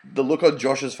 The look on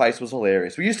Josh's face was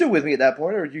hilarious. Were you still with me at that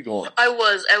point, or had you gone? I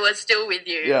was still with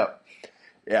you. Yeah.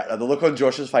 Yeah, the look on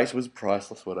Josh's face was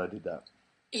priceless when I did that.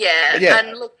 Yeah. Yeah.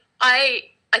 And look,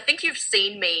 I think you've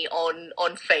seen me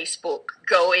on Facebook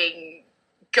going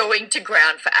to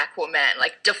ground for Aquaman,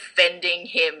 like defending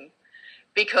him,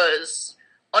 because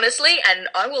honestly, and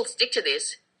I will stick to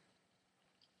this,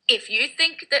 if you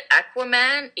think that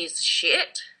Aquaman is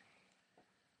shit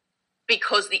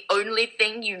because the only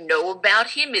thing you know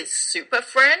about him is Super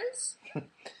Friends,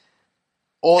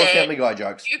 All the then Family Guy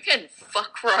jokes. you can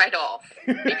fuck right off,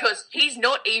 because he's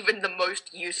not even the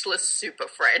most useless super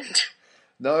friend.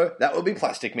 No, that would be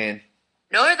Plastic Man.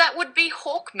 No, that would be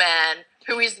Hawkman,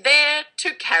 who is there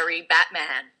to carry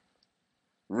Batman.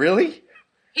 Really?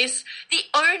 The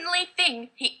only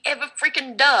thing he ever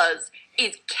freaking does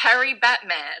is carry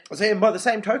Batman. I say, and by the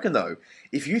same token, though,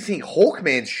 if you think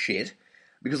Hawkman's shit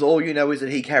because all you know is that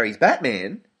he carries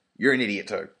Batman, you're an idiot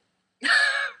too.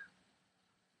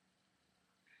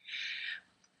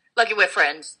 Lucky we're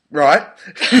friends. Right?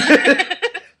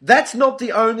 That's not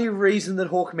the only reason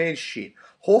that Hawkman's shit.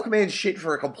 Hawkman's shit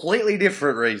for a completely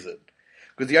different reason.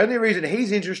 Because the only reason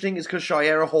he's interesting is because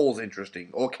Shira Hall's interesting,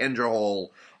 or Kendra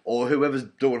Hall, or whoever's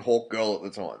doing Hawk Girl at the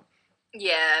time.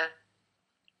 Yeah.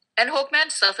 And Hawkman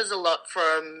suffers a lot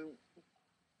from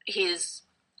his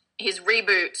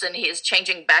reboots and his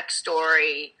changing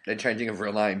backstory. And changing of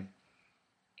real name.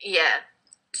 Yeah.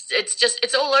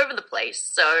 It's all over the place.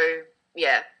 So,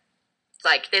 yeah. It's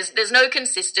like, there's no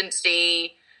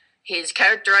consistency. His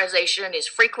characterization is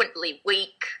frequently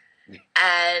weak.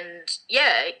 And,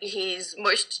 yeah, his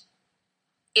most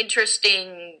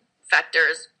interesting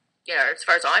factors, as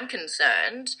far as I'm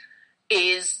concerned,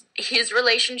 is his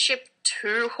relationship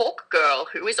to Hawkgirl,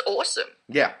 who is awesome.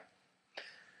 Yeah.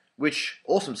 Which,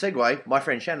 awesome segue, my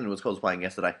friend Shannon was cosplaying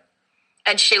yesterday.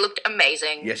 And she looked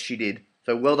amazing. Yes, she did.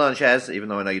 So well done, Shaz, even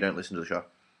though I know you don't listen to the show.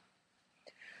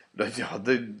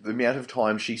 The amount of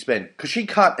time she spent, because she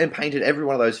cut and painted every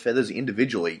one of those feathers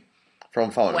individually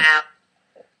from foam. Wow.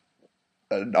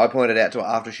 And I pointed out to her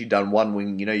after she'd done one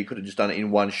wing, you could have just done it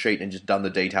in one sheet and just done the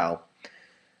detail.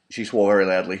 She swore very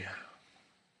loudly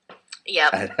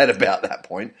Yep. at about that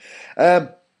point.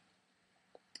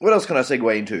 What else can I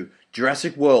segue into?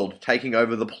 Jurassic World taking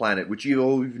over the planet, which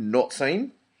you've not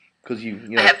seen, because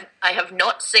I have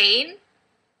not seen.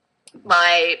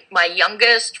 My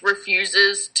youngest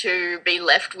refuses to be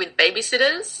left with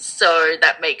babysitters, so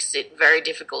that makes it very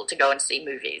difficult to go and see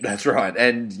movies. That's right.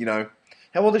 And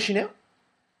how old is she now?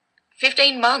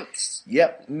 15 months.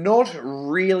 Yep, not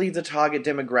really the target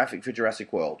demographic for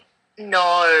Jurassic World.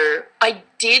 No. I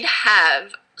did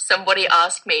have somebody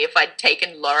ask me if I'd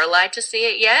taken Lorelai to see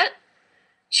it yet.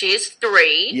 She is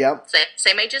 3. Yep.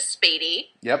 Same age as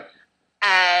Speedy. Yep.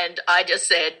 And I just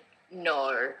said,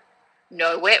 no,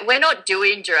 we're not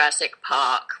doing Jurassic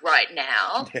Park right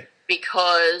now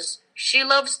because she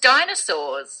loves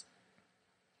dinosaurs.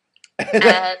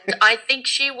 And I think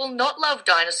she will not love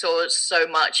dinosaurs so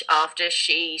much after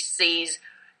she sees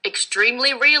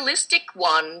extremely realistic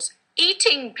ones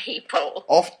eating people.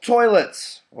 Off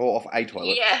toilets. Or off a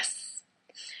toilet. Yes.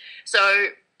 So,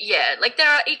 yeah, there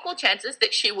are equal chances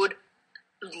that she would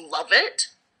love it,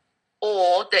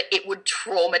 or that it would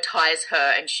traumatize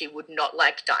her and she would not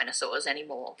like dinosaurs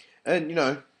anymore. And,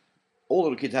 all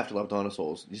little kids have to love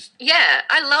dinosaurs. Yeah,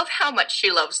 I love how much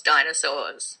she loves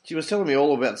dinosaurs. She was telling me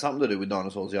all about something to do with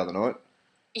dinosaurs the other night.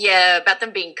 Yeah, about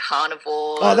them being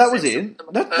carnivores. Oh, that was and it. some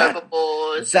of them are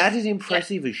herbivores. That is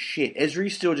impressive as shit.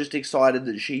 Esri's still just excited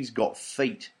that she's got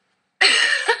feet.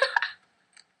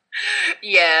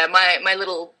 Yeah, my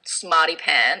little smarty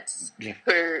pants Yeah.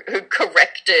 who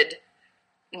corrected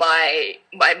my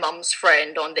mum's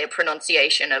friend on their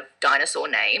pronunciation of dinosaur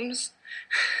names.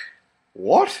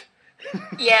 What?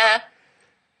 Yeah.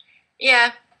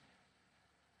 Yeah.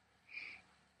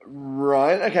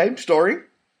 Right, okay, story.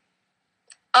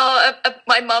 Oh,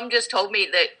 my mum just told me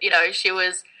that, she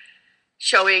was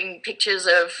showing pictures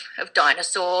of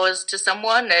dinosaurs to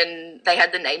someone and they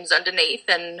had the names underneath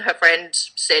and her friend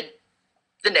said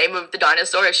the name of the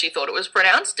dinosaur as she thought it was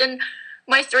pronounced and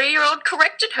my 3-year-old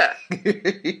corrected her.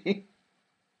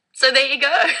 So there you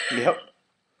go. Yep.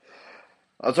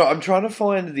 So I'm trying to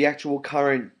find the actual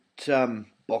current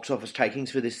box office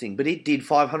takings for this thing, but it did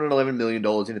 $511 million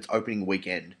in its opening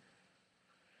weekend.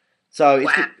 So,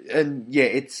 Wow.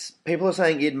 it's people are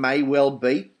saying it may well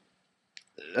beat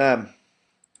the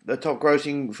top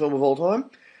grossing film of all time.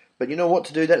 But you know what?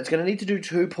 To do that, it's going to need to do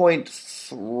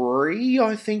 2.3,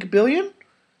 I think, billion,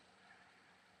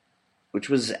 which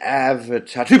was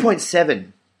Avatar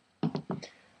 2.7.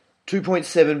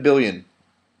 2.7 billion.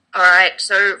 All right,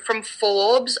 so from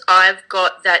Forbes, I've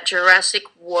got that Jurassic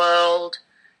World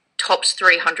tops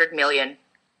 300 million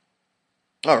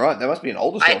All right, that must be an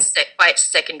older by song. by its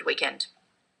second weekend.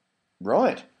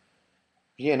 Right.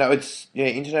 Yeah, no,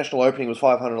 international opening was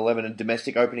 511 and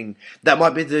domestic opening, that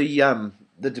might be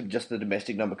just the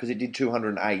domestic number because it did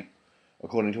 208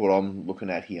 according to what I'm looking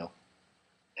at here.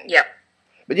 Yep.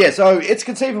 But yeah, so it's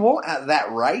conceivable at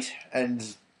that rate and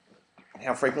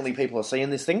how frequently people are seeing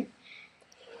this thing.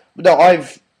 But no,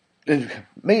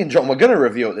 me and John were going to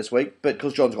review it this week, but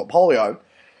because John's got polio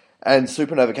and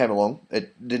Supernova came along,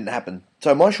 it didn't happen.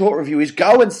 So my short review is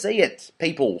go and see it,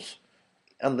 peoples.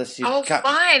 Unless you can't.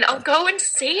 Fine, I'll go and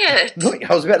see it.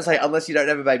 I was about to say, unless you don't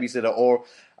have a babysitter or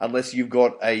unless you've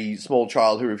got a small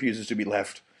child who refuses to be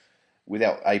left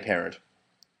without a parent.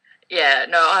 Yeah,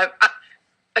 no,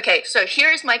 okay, so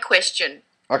here's my question.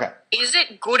 Okay. Is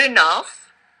it good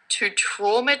enough to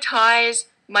traumatize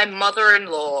my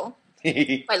mother-in-law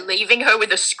by leaving her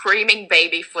with a screaming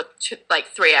baby for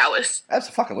 3 hours?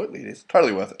 Absolutely, it is.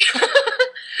 Totally worth it.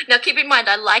 Now, keep in mind,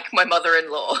 I like my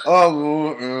mother-in-law.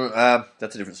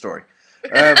 That's a different story.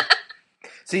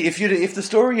 See, if the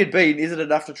story had been, is it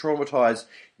enough to traumatise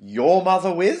your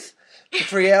mother with for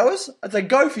 3 hours? I'd say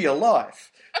go for your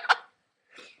life.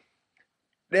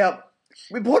 Now,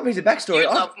 important piece of backstory. You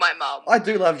love my mum. I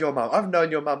do love your mum. I've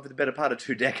known your mum for the better part of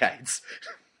 2 decades.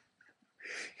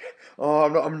 Oh,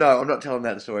 I'm not telling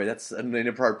that story. That's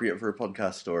inappropriate for a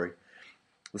podcast story.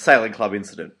 The sailing club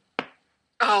incident.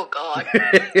 Oh, God.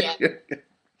 Yeah.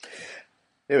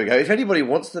 There we go. If anybody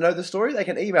wants to know the story, they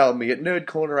can email me at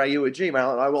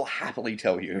nerdcornerau@gmail.com and I will happily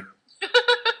tell you.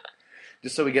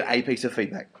 Just so we get a piece of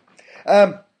feedback.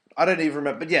 I don't even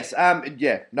remember. But yes,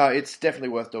 no, it's definitely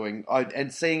worth doing.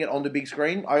 And seeing it on the big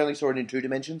screen, I only saw it in 2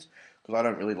 dimensions because I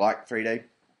don't really like 3D.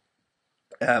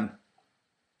 Yeah,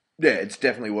 it's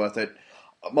definitely worth it.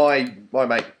 My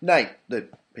mate, Nate,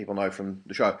 that people know from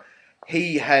the show,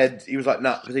 he was like,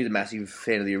 nah, because he's a massive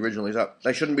fan of the original. He's like,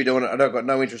 they shouldn't be doing it. I don't got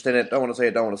no interest in it. Don't want to see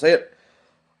it.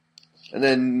 And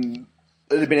then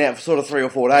it had been out for sort of 3 or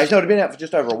 4 days. No, it had been out for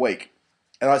just over a week.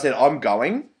 And I said, I'm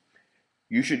going.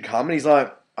 You should come. And he's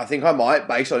like, I think I might,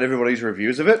 based on everybody's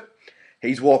reviews of it.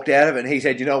 He's walked out of it and he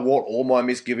said, you know what? All my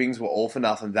misgivings were all for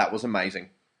nothing. That was amazing.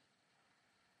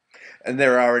 And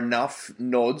there are enough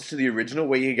nods to the original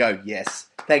where you go, yes,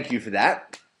 thank you for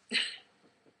that.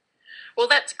 Well,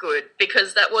 that's good,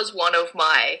 because that was one of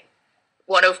my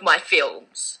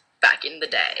films back in the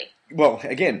day. Well,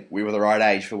 again, we were the right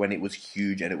age for when it was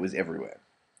huge and it was everywhere.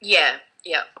 Yeah.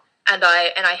 And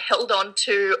I held on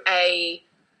to a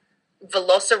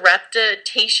Velociraptor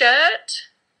t-shirt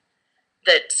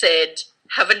that said,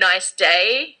 "Have a nice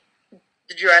day,"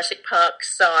 the Jurassic Park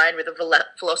sign with a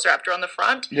Velociraptor on the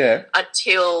front. Yeah.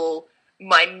 Until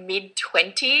my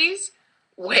mid-20s,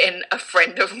 when a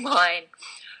friend of mine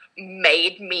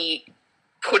made me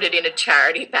put it in a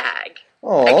charity bag.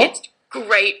 Aww. Against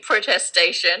great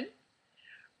protestation,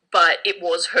 but it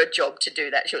was her job to do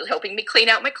that. She was helping me clean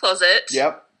out my closet.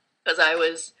 Yep.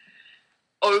 Because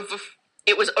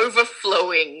it was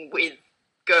overflowing with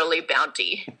girly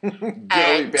bounty.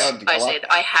 And bounty. I said,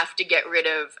 I have to get rid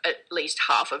of at least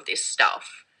half of this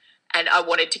stuff. And I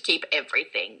wanted to keep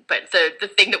everything. But the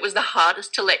thing that was the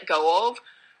hardest to let go of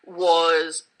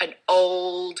was an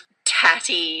old,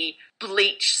 tatty,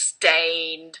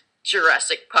 bleach-stained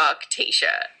Jurassic Park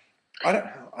t-shirt.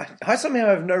 I somehow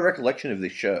have no recollection of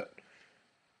this shirt.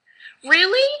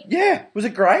 Really? Yeah. Was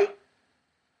it great?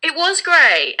 It was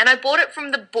great, and I bought it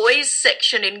from the boys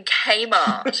section in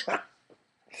Kmart.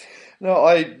 No,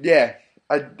 I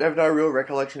have no real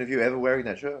recollection of you ever wearing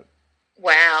that shirt.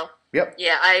 Wow. Yep.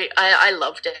 Yeah, I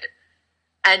loved it.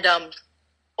 And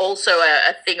also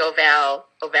a thing of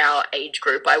our age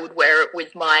group, I would wear it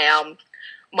with my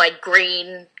my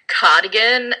green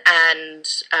cardigan and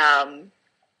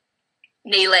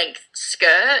knee-length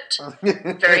skirt.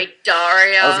 Very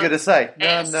Daria. I was going to say,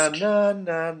 esque.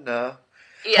 no.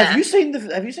 Yeah. Have you seen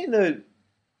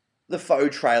the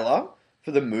faux trailer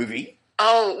for the movie?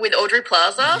 Oh, with Audrey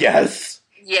Plaza? Yes.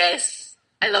 Yes.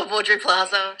 I love Audrey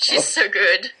Plaza. She's so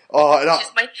good. Oh,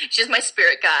 and She's my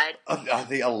spirit guide. I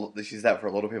think she's that for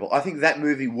a lot of people. I think that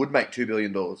movie would make $2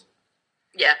 billion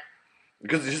Yeah.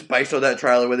 because it's just based on that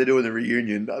trailer where they're doing the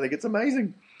reunion. I think it's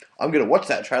amazing. I'm going to watch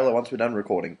that trailer once we're done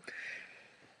recording.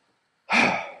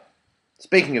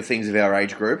 Speaking of things of our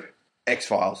age group,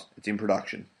 X-Files. It's in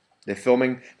production. They're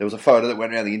filming. There was a photo that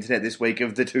went around the internet this week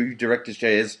of the two director's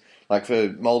chairs, like for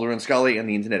Mulder and Scully, and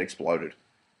the internet exploded.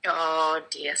 Oh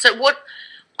dear. So what?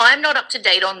 I'm not up to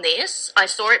date on this. I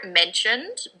saw it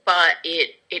mentioned, but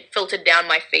it filtered down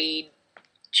my feed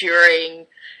during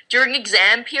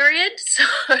exam period. So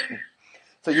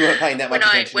So you weren't paying that much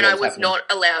attention when to I what's was happening. not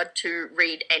allowed to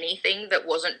read anything that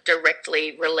wasn't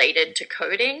directly related to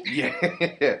coding.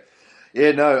 Yeah.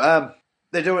 Yeah, no.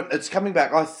 They're doing. It's coming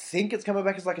back. I think it's coming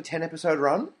back as like a 10-episode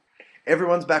run.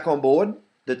 Everyone's back on board.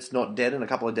 That's not dead, and a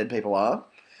couple of dead people are.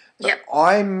 But Yep.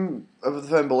 I'm a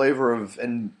firm believer of,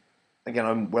 and again,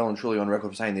 I'm well and truly on record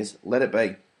for saying this. Let it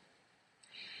be.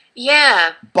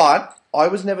 Yeah. But I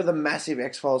was never the massive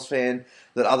X-Files fan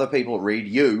that other people at Read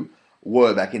U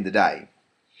were back in the day.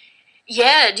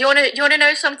 Yeah. Do you want to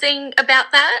know something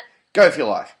about that? Go for your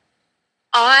life.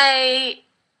 I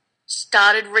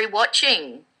started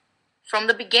rewatching from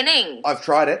the beginning. I've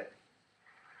tried it.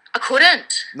 I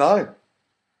couldn't. No.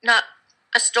 No,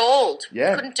 I stalled.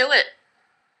 Yeah. Couldn't do it.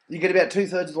 You get about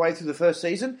 2/3 of the way through the first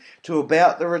season to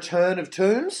about the return of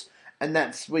Tooms, and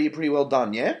that's where you're pretty well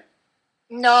done, yeah?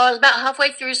 No, I was about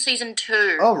halfway through season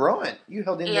 2. Oh, right. You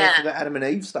held in there Yeah. for the Adam and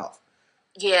Eve stuff.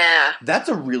 Yeah. That's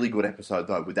a really good episode,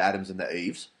 though, with the Adams and the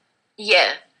Eves.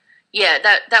 Yeah. Yeah,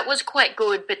 that was quite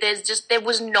good, but there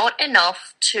was not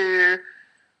enough to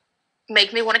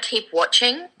make me want to keep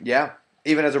watching. Yeah.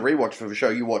 Even as a rewatch for the show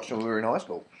you watched when we were in high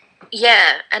school.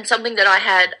 Yeah, and something that I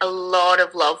had a lot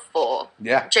of love for.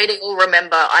 Yeah. JD will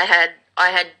remember I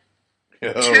had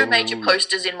 2 major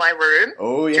posters in my room.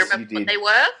 Oh, Do you yes, remember you what did. they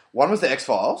were? One was the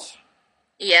X-Files,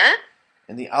 Yeah.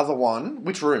 and the other one...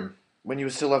 Which room? When you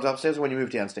were still lived upstairs or when you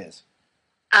moved downstairs?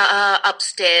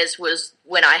 Upstairs was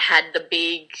when I had the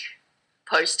big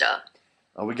poster.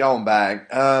 Oh, we're going back.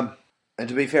 And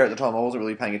to be fair, at the time, I wasn't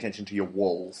really paying attention to your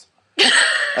walls.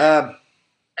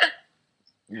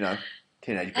 You know,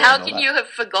 teenage boy How and all can that. you have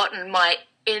forgotten my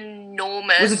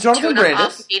enormous Was it Jonathan 2.5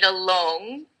 Brandis? meter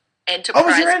long Oh, Enterprise it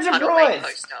was your cutaway Enterprise!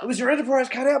 poster? It was your Enterprise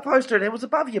cutout poster, and it was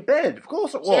above your bed. Of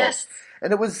course it was. Yes.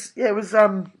 And it was,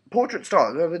 portrait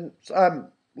style,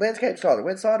 landscape style. It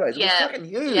went sideways. It was Yeah. fucking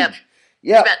huge. Yep.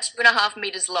 Yeah. About 2.5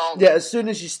 meters long. Yeah, as soon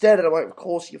as you stared at it, I'm like, of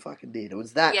course you fucking did. It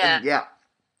was that. Yeah. And yeah.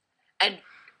 And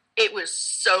it was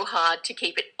so hard to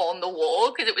keep it on the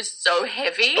wall because it was so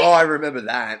heavy. Oh, I remember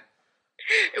that.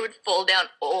 It would fall down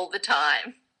all the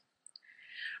time.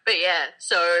 But yeah,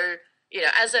 so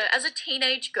as a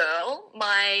teenage girl,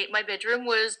 my bedroom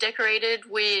was decorated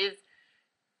with.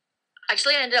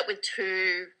 Actually, I ended up with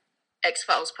 2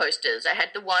 X-Files posters. I had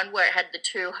the one where it had the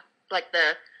 2, like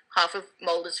the half of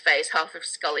Mulder's face, half of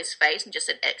Scully's face, and just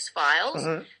said X-Files.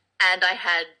 Mhm. And I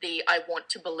had the I Want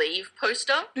to Believe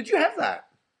poster. Did you have that?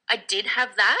 I did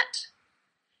have that.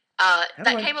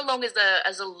 That came along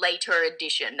as a later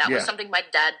edition. That was Yeah. something my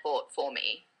dad bought for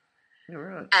me. You're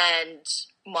right. And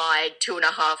my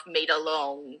 2.5 meter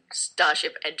long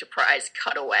Starship Enterprise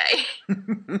cutaway.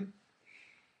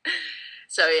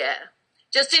 So yeah,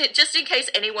 just in case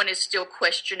anyone is still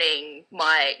questioning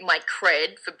my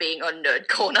cred for being on Nerd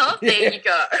Corner, there you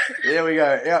go. There we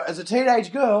go. Now, as a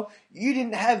teenage girl, you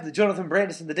didn't have the Jonathan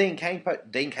Brandis and the Dean Cain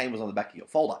Dean Cain was on the back of your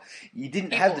folder. You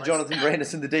didn't He have the was. Jonathan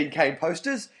Brandis and the Dean Cain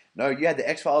posters. No, you had the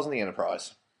X-Files and the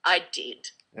Enterprise. I did.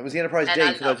 It was the Enterprise And D, I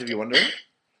for those loved of you it. wondering.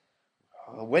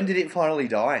 When did it finally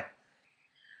die?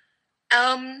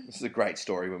 This is a great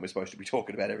story when we're supposed to be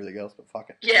talking about everything else, but fuck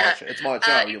it. Yeah. It's my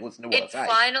show. You listen to what I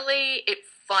say. It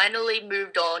finally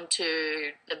moved on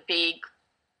to the big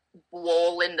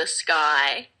wall in the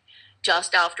sky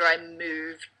just after I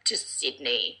moved to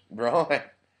Sydney. Right.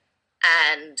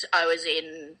 And I was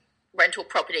in rental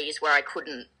properties where I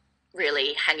couldn't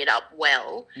really hang it up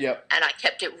well. Yep. And I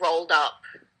kept it rolled up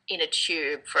in a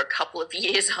tube for a couple of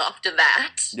years after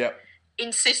that, Yep.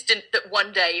 insistent that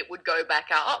one day it would go back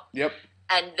up. Yep.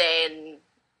 And then,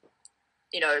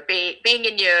 being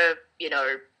in your,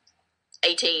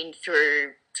 18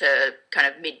 through to kind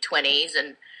of mid-20s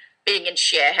and being in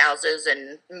share houses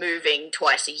and moving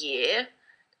twice a year,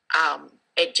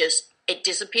 it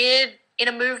disappeared in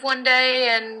a move one day,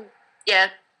 and yeah,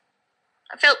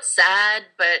 I felt sad,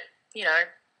 but,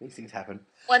 These things happen.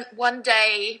 one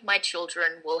day my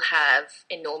children will have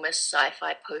enormous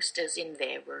sci-fi posters in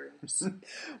their rooms.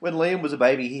 When Liam was a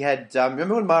baby, he had...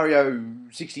 remember when Mario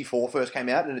 64 first came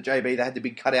out, and at JB they had the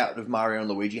big cutout of Mario and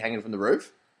Luigi hanging from the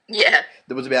roof? Yeah.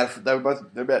 They were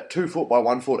about 2 foot by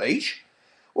 1 foot each.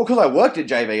 Well, because I worked at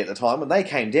JB at the time, when they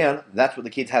came down, that's what the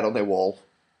kids had on their wall.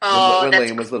 Oh, when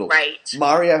that's Liam was little. great.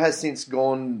 Mario has since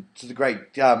gone to the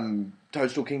great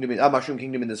Toadstool Kingdom, Mushroom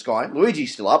Kingdom in the sky.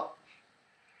 Luigi's still up.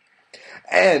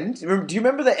 And do you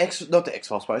remember not the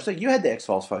X-Files poster? You had the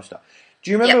X-Files poster.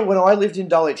 Do you remember when I lived in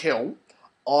Dulwich Hill,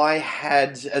 I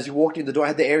had, as you walked in the door, I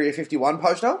had the Area 51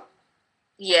 poster?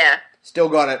 Yeah. Still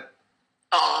got it.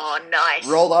 Oh, nice.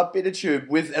 Rolled up in a tube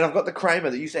and I've got the Kramer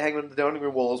that used to hang on the dining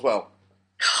room wall as well.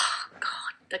 Oh,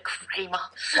 God, the Kramer.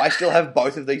 I still have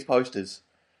both of these posters.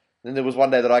 Then there was one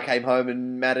day that I came home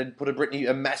and Matt had put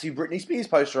a massive Britney Spears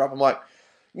poster up. I'm like,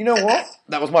 you know what?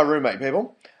 That was my roommate,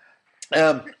 people.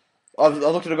 I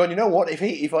looked at it going, you know what? If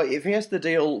he has to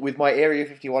deal with my Area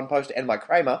 51 poster and my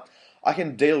Kramer, I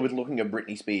can deal with looking at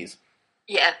Britney Spears.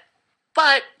 Yeah.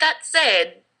 But that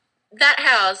said, that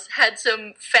house had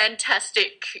some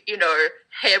fantastic,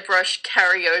 hairbrush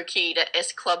karaoke to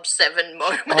S Club 7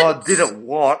 moments. Oh, did it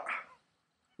what?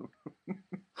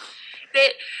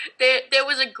 There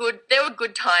were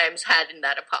good times had in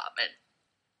that apartment.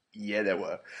 Yeah, there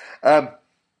were.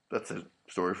 That's a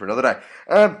story for another day.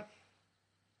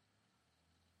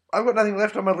 I've got nothing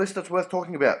left on my list that's worth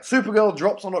talking about. Supergirl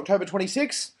drops on October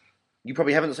 26th. You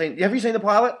probably haven't seen... Have you seen the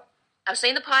pilot? I've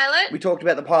seen the pilot. We talked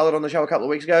about the pilot on the show a couple of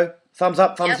weeks ago. Thumbs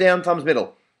up, thumbs down, thumbs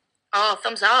middle. Oh,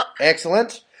 thumbs up.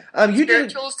 Excellent. You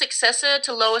Spiritual successor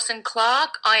to Lois and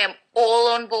Clark. I am all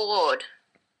on board.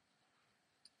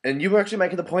 And you were actually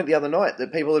making the point the other night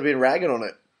that people have been ragging on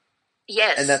it.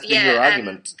 Yes. And that's been your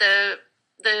argument.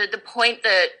 And the point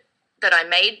that I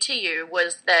made to you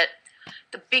was that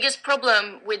the biggest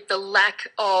problem with the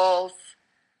lack of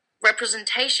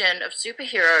representation of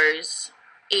superheroes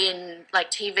in like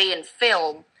TV and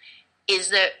film is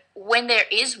that when there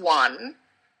is one,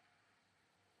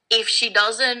 if she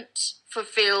doesn't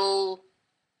fulfill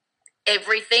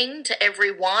everything to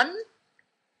everyone,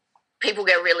 people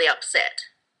get really upset.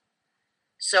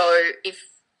 So if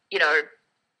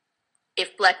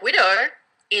Black Widow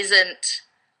isn't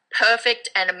perfect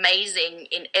and amazing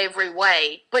in every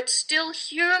way, but still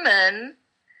human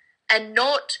and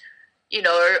not,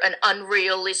 an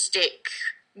unrealistic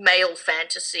male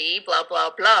fantasy, blah,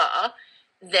 blah, blah,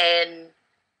 then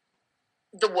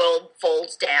the world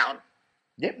falls down.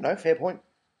 Yep, no, fair point.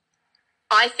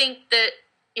 I think that,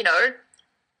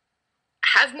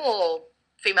 have more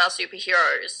female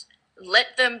superheroes.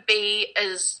 Let them be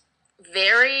as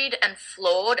varied and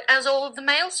flawed as all of the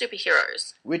male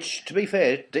superheroes. Which, to be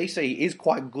fair, DC is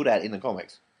quite good at in the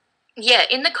comics. Yeah,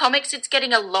 in the comics it's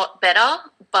getting a lot better,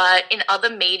 but in other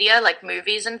media, like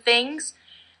movies and things,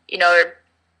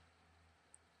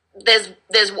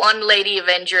 there's one Lady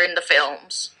Avenger in the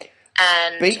films.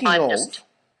 And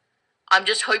I'm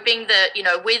just hoping that,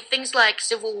 with things like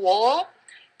Civil War,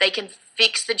 they can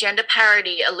fix the gender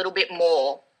parity a little bit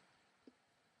more.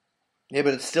 Yeah,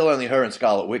 but it's still only her and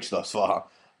Scarlet Witch thus far.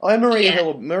 Maria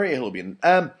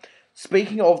Hillebien.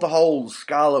 Speaking of the whole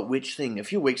Scarlet Witch thing, a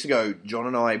few weeks ago, John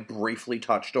and I briefly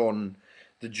touched on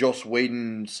the Joss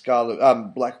Whedon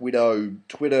Black Widow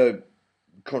Twitter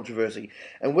controversy,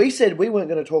 and we said we weren't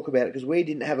going to talk about it because we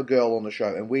didn't have a girl on the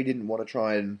show, and we didn't want to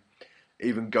try and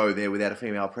even go there without a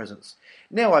female presence.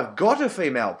 Now I've got a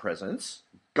female presence.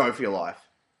 Go for your life.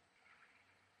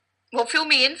 Well, fill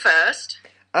me in first.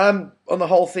 On the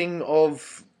whole thing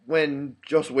of when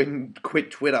Joss Whedon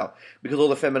quit Twitter because all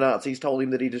the feminazis told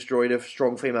him that he destroyed a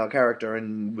strong female character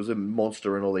and was a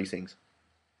monster and all these things.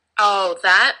 Oh,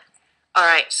 that?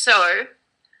 Alright, so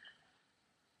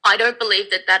I don't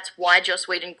believe that that's why Joss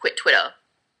Whedon quit Twitter.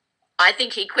 I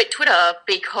think he quit Twitter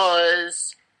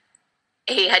because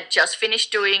he had just finished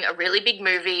doing a really big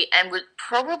movie and would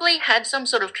probably had some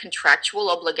sort of contractual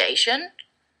obligation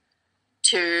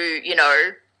to,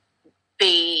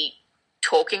 be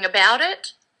talking about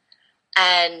it.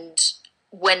 And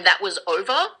when that was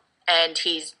over and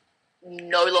he's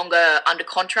no longer under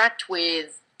contract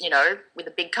with a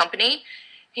big company,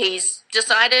 he's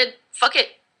decided, fuck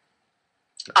it.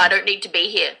 I don't need to be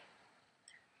here.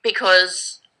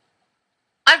 Because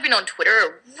I've been on Twitter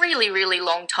a really, really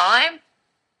long time,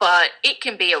 but it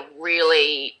can be a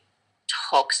really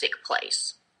toxic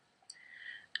place.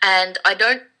 And I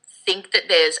don't think that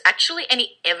there's actually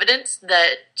any evidence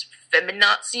that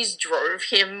feminazis drove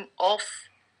him off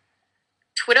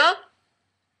Twitter,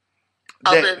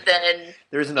 other than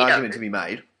there is an argument to be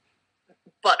made.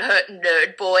 butthurt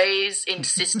nerd boys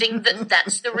insisting that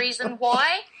that's the reason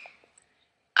why.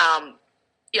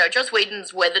 Joss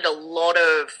Whedon's weathered a lot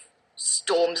of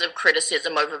storms of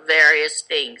criticism over various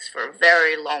things for a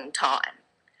very long time.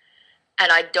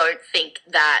 And I don't think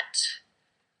that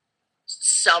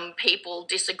some people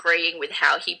disagreeing with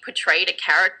how he portrayed a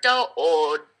character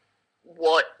or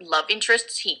what love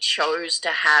interests he chose to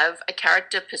have a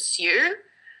character pursue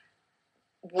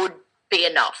would be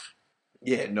enough.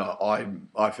 Yeah, no,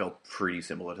 I felt pretty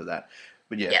similar to that.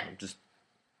 But yeah. Just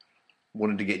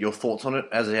wanted to get your thoughts on it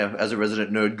as a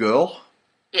resident nerd girl.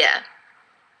 Yeah.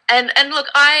 And look,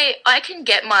 I can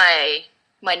get my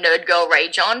nerd girl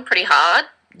rage on pretty hard.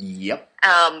 Yep.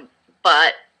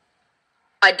 But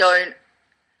I don't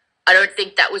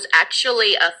think that was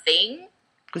actually a thing.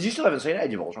 Because you still haven't seen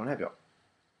Age of Ultron, have you?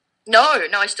 No,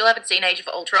 I still haven't seen Age of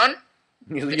Ultron.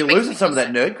 You're losing some of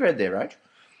that nerd cred there, right?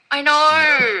 I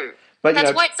know. But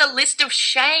that's why it's a list of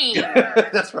shame.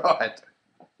 That's right.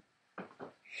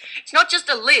 It's not just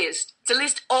a list; it's a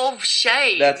list of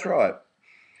shame. That's right.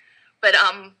 But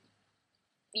I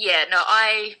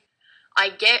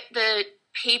get that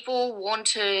people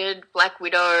wanted Black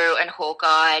Widow and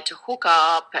Hawkeye to hook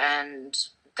up, and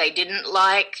they didn't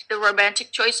like the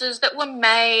romantic choices that were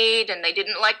made, and they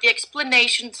didn't like the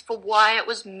explanations for why it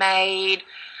was made.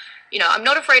 I'm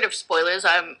not afraid of spoilers.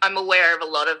 I'm aware of a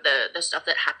lot of the stuff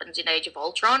that happens in Age of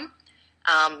Ultron.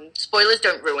 Spoilers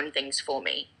don't ruin things for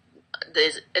me.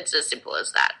 It's as simple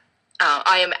as that.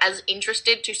 I am as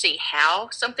interested to see how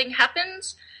something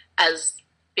happens as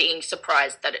being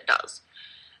surprised that it does.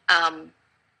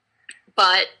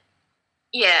 But,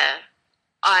 yeah,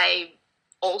 I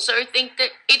also think that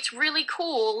it's really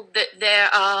cool that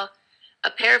there are a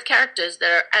pair of characters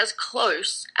that are as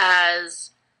close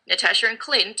as Natasha and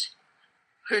Clint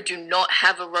who do not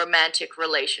have a romantic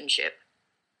relationship.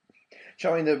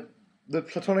 Showing the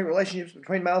platonic relationships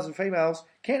between males and females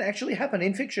can actually happen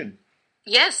in fiction.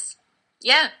 Yes.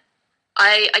 Yeah.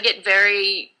 I get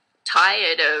very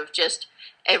tired of just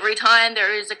every time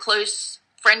there is a close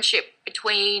friendship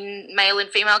between male and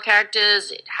female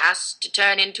characters, it has to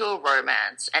turn into a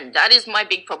romance. And that is my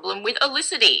big problem with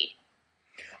Olicity.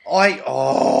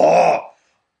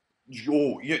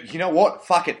 You know what?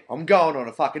 Fuck it. I'm going on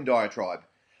a fucking diatribe.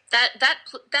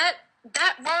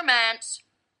 That romance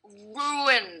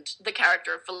ruined the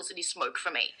character of Felicity Smoke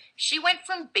for me. She went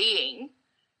from being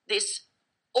this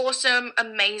awesome,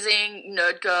 amazing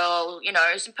nerd girl,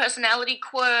 some personality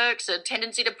quirks, a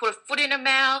tendency to put a foot in her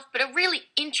mouth, but a really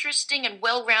interesting and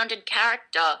well-rounded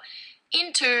character,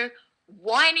 into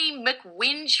whiny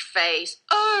McWhinge face.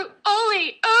 Oh,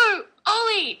 Ollie,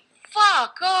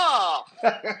 fuck off.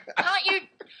 Can't you,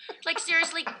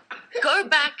 seriously, go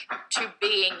back to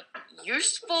being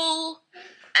useful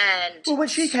and well, when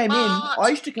she came in, I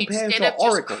used to compare her to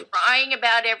Oracle. Just crying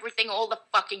about everything all the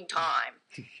fucking time.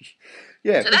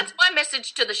 Yeah. So that's my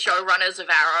message to the showrunners of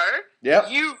Arrow. Yep.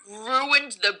 You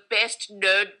ruined the best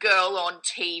nerd girl on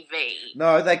TV.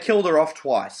 No, they killed her off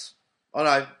twice. Oh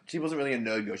no, she wasn't really a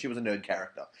nerd girl. She was a nerd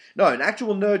character. No, an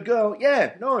actual nerd girl,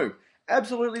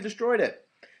 absolutely destroyed it.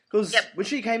 Because when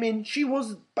she came in, she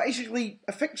was basically...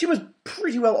 She was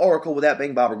pretty well Oracle without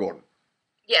being Barbara Gordon.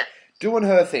 Yeah. Doing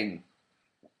her thing.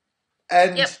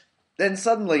 And then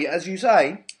suddenly, as you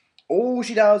say, all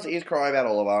she does is cry about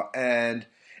Oliver. And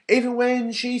even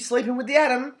when she's sleeping with the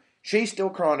Atom, she's still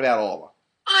crying about Oliver.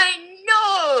 I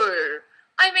know!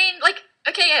 I mean,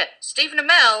 Stephen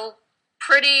Amell,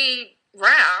 pretty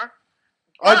rare.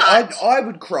 I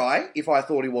would cry if I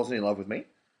thought he wasn't in love with me.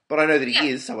 But I know that he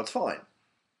is, so it's fine.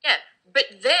 Yeah, but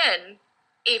then,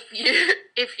 if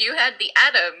you had the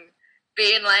Atom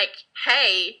being like,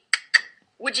 hey,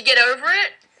 would you get over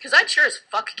it? Because I'd sure as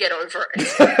fuck get over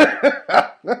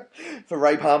it. For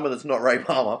Ray Palmer that's not Ray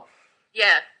Palmer.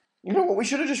 Yeah. You know what, we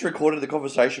should have just recorded the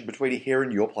conversation between here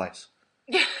and your place.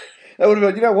 Yeah. That would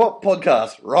have been,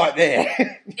 podcast, right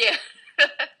there. Yeah.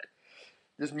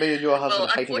 Just me and your husband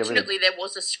hating everything. Unfortunately, there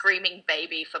was a screaming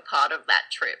baby for part of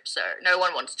that trip, so no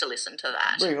one wants to listen to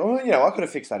that. Well, I could have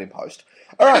fixed that in post.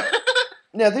 All right.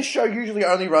 Now, this show usually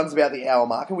only runs about the hour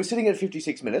mark, and we're sitting at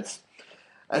 56 minutes,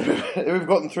 and we've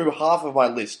gotten through half of my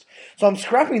list. So I'm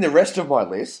scrapping the rest of my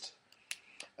list,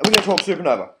 and we're going to talk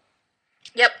Supernova.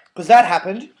 Yep. Because that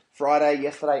happened Friday,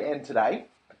 yesterday, and today.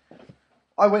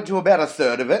 I went to about a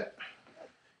third of it.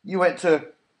 You went to,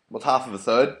 half of a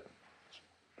third.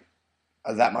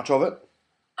 That much of it.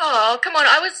 Oh, come on.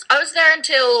 I was there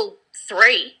until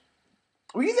 3.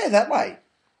 Were you there that late?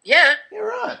 Yeah. You're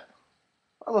right.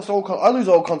 I lose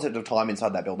all concept of time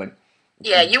inside that building.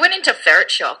 Yeah, you went into Ferret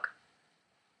Shock.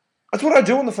 That's what I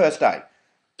do on the first day.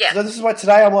 Yeah. So this is why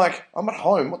today I'm like, I'm at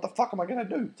home. What the fuck am I going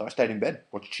to do? So I stayed in bed,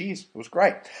 watched Cheers. It was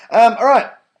great. All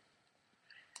right.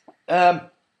 How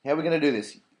are we going to do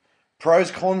this?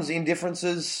 Pros, cons,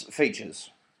 indifferences, features.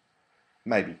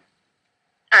 Maybe.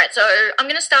 All right, so I'm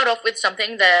going to start off with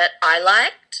something that I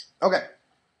liked. Okay.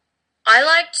 I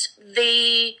liked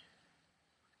the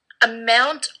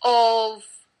amount of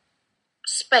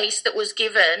space that was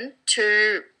given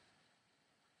to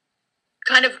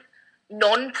kind of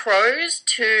non-pros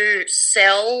to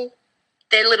sell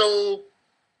their little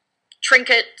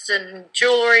trinkets and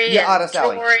jewelry and Artist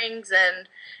Alley. drawings, and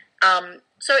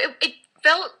so it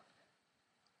felt,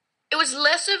 it was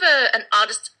less of an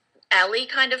artist alley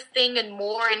kind of thing and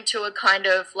more into a kind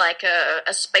of like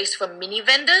a space for mini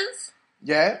vendors.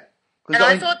 Yeah. And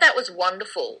I thought that was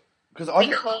wonderful because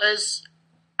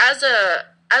as a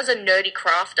nerdy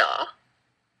crafter,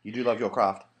 you do love your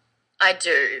craft. I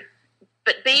do.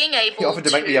 But being able He offered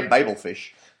to make me a Babel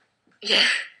fish. Yeah,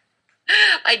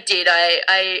 I did.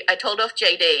 I told off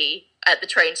JD at the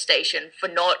train station for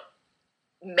not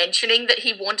mentioning that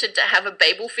he wanted to have a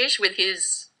Babel fish with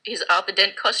his Arthur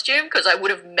Dent costume, because I would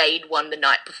have made one the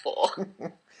night before.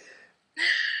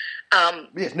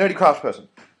 Yes, nerdy craft person.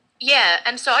 Yeah,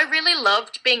 and so I really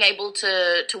loved being able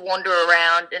to wander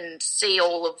around and see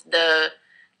all of the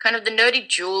kind of the nerdy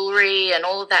jewelry and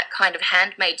all of that kind of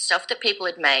handmade stuff that people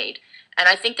had made. And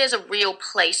I think there's a real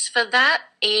place for that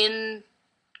in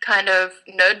kind of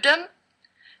nerddom,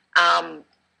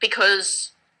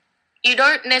 because you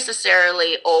don't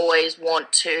necessarily always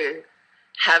want to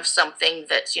have something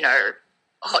that's, you know,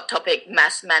 Hot Topic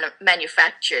mass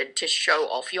manufactured to show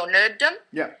off your nerddom.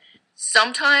 Yeah.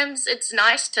 Sometimes it's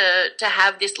nice to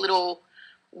have this little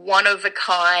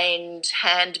one-of-a-kind,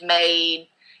 handmade,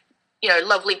 you know,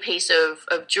 lovely piece of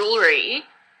jewelry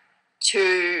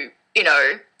to, you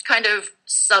know, kind of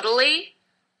subtly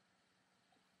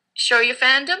show your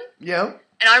fandom. Yeah.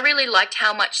 And I really liked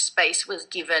how much space was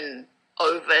given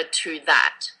over to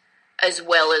that, as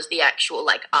well as the actual,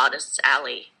 like, artist's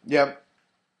alley. Yeah.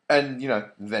 And, you know,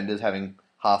 vendors having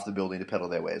half the building to peddle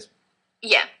their wares.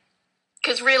 Yeah.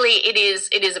 Because really, it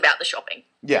is about the shopping.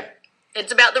 Yeah.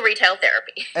 It's about the retail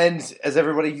therapy. And as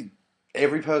every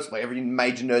person, like every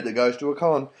major nerd that goes to a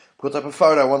con, puts up a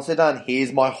photo once they're done,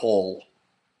 here's my haul.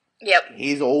 Yep.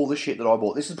 Here's all the shit that I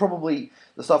bought. This is probably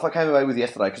the stuff I came away with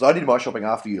yesterday, because I did my shopping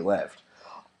after you left.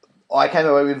 I came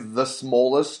away with the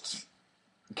smallest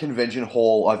convention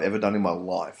haul I've ever done in my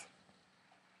life.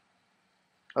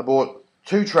 I bought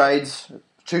 2 trades,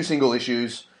 2 single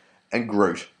issues, and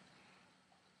Groot.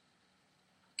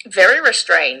 Very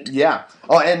restrained. Yeah.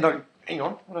 Oh, and hang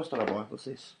on. What else did I buy? What's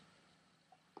this?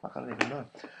 I can't even know.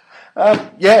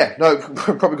 Yeah. No,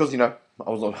 probably because, you know,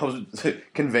 I was at a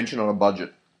convention on a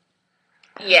budget.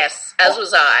 Yes, as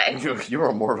was I. You were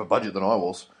on more of a budget than I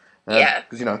was. Yeah.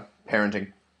 Because, you know,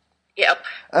 parenting. Yep.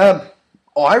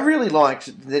 I really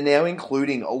liked they're now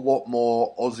including a lot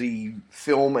more Aussie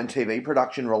film and TV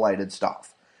production related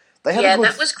stuff. Yeah,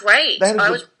 that was great.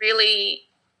 I was really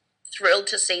thrilled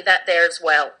to see that there as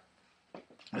well.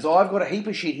 So I've got a heap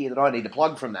of shit here that I need to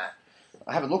plug from that.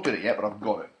 I haven't looked at it yet, but I've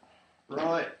got it.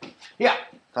 Right. Yeah.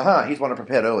 Here's one I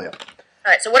prepared earlier.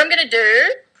 Alright, so what I'm going to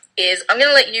do is I'm going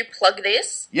to let you plug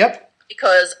this. Yep.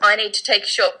 Because I need to take a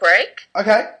short break.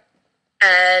 Okay.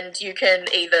 And you can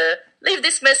either leave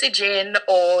this message in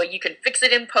or you can fix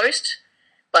it in post.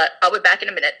 But I'll be back in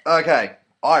a minute. Okay.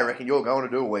 I reckon you're going to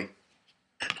do a wee.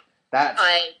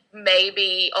 I may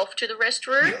be off to the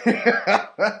restroom.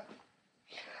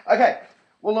 Okay.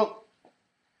 Well, look.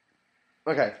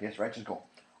 Okay. Yes, Rachel's gone.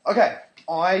 Okay.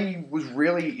 I was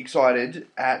really excited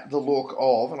at the look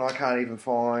of, and I can't even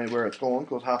find where it's gone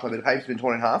because half my bit of paper's been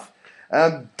torn in half.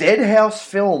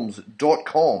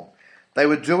 Deadhousefilms.com.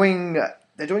 They're doing a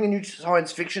new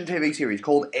science fiction TV series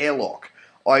called Airlock.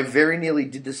 I very nearly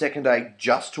did the second day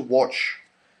just to watch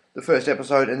the first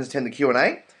episode and attend the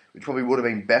Q&A, which probably would have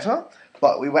been better.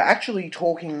 But we were actually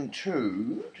talking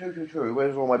to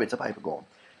where's all my bits of paper gone?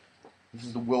 This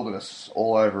is the wilderness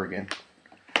all over again.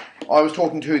 I was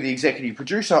talking to the executive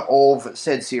producer of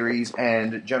said series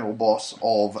and general boss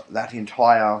of that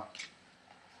entire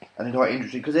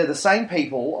industry, because they're the same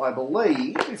people, I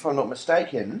believe, if I'm not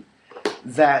mistaken,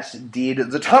 that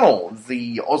did The Tunnel,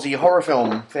 the Aussie horror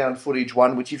film found footage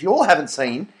one, which if you all haven't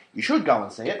seen, You should go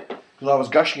and see it, because I was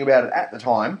gushing about it at the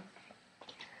time.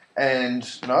 And,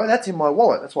 no, that's in my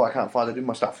wallet. That's why I can't find it in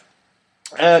my stuff.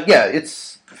 Yeah,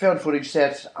 it's found footage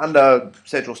set under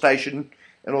Central Station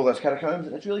and all those catacombs,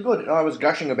 and it's really good. And I was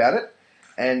gushing about it,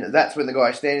 and that's when the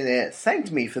guy standing there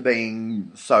thanked me for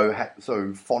being so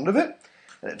fond of it.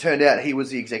 And it turned out he was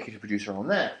the executive producer on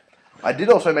that. I did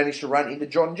also manage to run into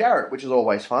John Jarrett, which is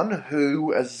always fun,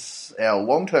 who, as our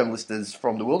long-term listeners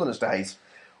from the Wilderness days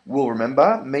will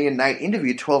remember, me and Nate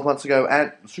interviewed 12 months ago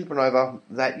at Supernova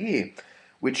that year,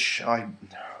 which I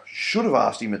should have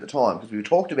asked him at the time, because we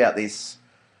talked about this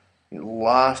in the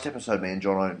last episode me and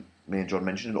John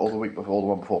mentioned it, or the week before, the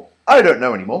one before. I don't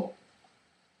know anymore.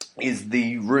 Is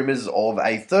the rumours of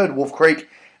a third Wolf Creek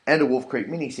and a Wolf Creek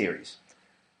miniseries.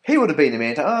 He would have been the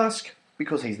man to ask,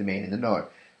 because he's the man in the know.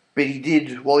 But he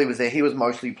did, while he was there, he was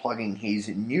mostly plugging his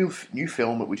new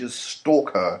film, which is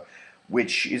Stalker,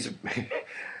 which is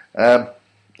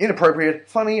inappropriate,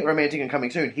 funny, romantic, and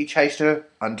coming soon. He chased her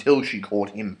until she caught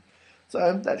him.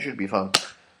 So that should be fun.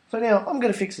 So now I'm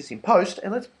going to fix this in post,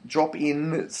 and let's drop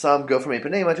in some Girl from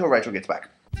Ipanema until Rachel gets back.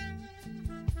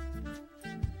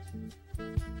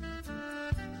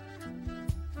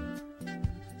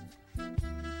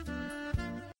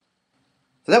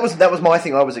 So that was my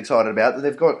thing I was excited about, that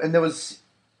they've got, and there was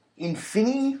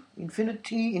Infinity,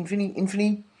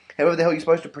 however the hell you're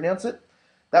supposed to pronounce it.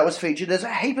 That was featured. There's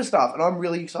a heap of stuff, and I'm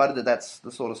really excited that that's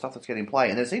the sort of stuff that's getting play.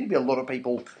 And there seem to be a lot of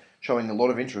people showing a lot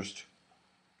of interest.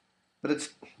 But it's,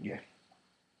 yeah.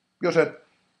 Your turn.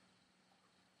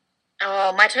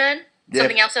 Oh, my turn? Yeah.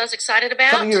 Something else I was excited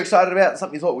about? Something you're excited about,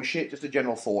 something you thought was shit, just a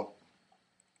general thought.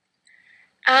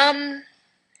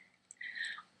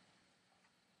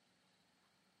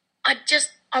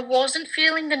 I wasn't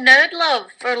feeling the nerd love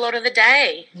for a lot of the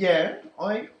day. Yeah,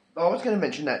 I was going to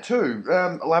mention that too.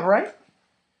 Elaborate?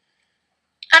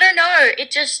 I don't know.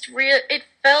 It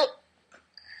felt...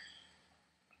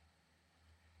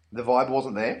 The vibe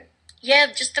wasn't there?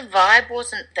 Yeah, just the vibe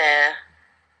wasn't there.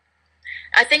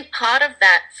 I think part of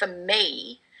that for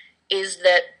me is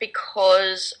that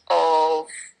because of...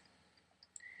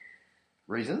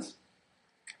 Reasons?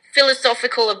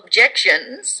 Philosophical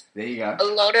objections. There you go. A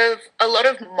lot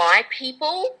of my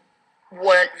people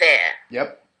weren't there.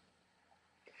 Yep.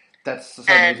 That's the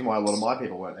same reason why a lot of my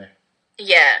people weren't there.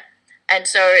 Yeah. And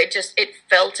so it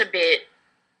felt a bit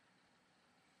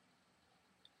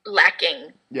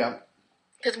lacking. Yeah.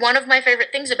 Because one of my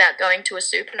favourite things about going to a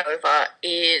supernova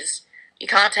is you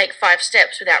can't take 5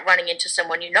 steps without running into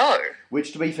someone you know.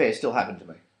 Which, to be fair, still happened to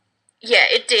me. Yeah,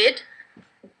 it did.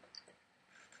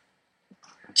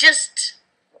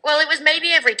 It was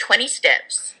maybe every 20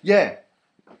 steps. Yeah.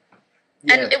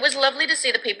 And it was lovely to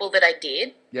see the people that I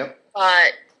did. Yep.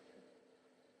 But,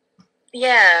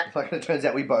 yeah. Like it turns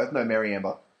out we both know Mary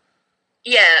Amber.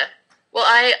 Yeah. Well,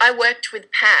 I worked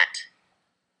with Pat.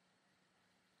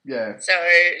 Yeah. So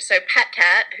Pat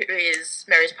Cat, who is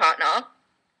Mary's partner,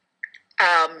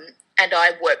 and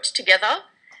I worked together,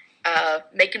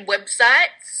 making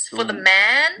websites for the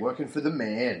man. Working for the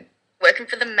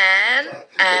man.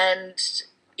 And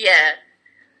yeah.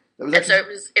 And so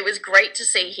it was great to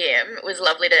see him. It was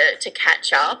lovely to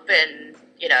catch up, and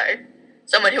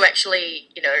someone who actually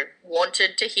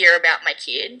wanted to hear about my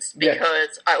kids,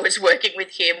 because I was working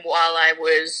with him while I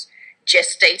was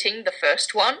gestating the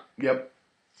first one. Yep.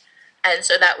 And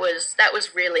so that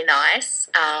was really nice.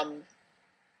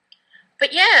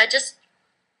 But yeah, just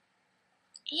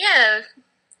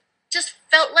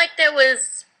felt like there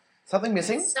was something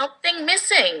missing.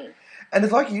 And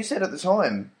it's like you said at the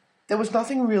time, there was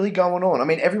nothing really going on. I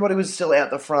mean, everybody was still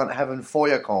out the front having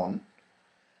FoyaCon.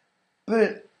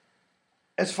 But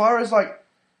as far as and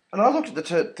I looked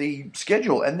at the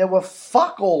schedule, and there were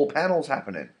fuck all panels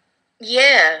happening.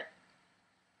 Yeah.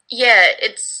 Yeah,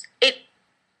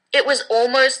 it was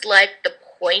almost like the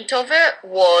point of it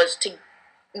was to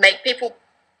make people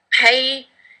pay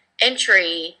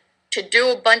entry to do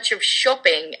a bunch of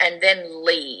shopping and then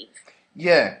leave.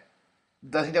 Yeah.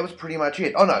 I think that was pretty much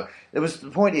it. Oh, no.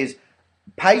 The point is,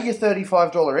 pay your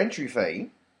 $35 entry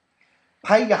fee,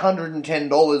 pay your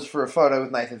 $110 for a photo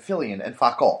with Nathan Fillion, and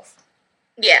fuck off.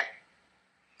 Yeah.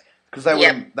 Because they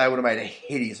would have made a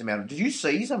hideous amount of... Did you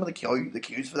see some of the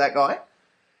queues for that guy?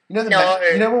 No.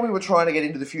 You know when we were trying to get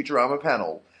into the Futurama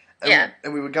panel?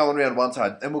 And we were going around one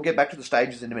side, and we'll get back to the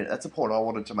stages in a minute. That's a point I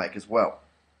wanted to make as well.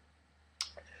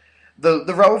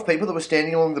 The row of people that were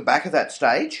standing along the back of that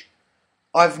stage,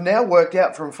 I've now worked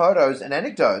out from photos and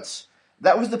anecdotes,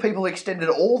 that was the people extended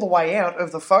all the way out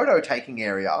of the photo-taking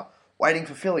area waiting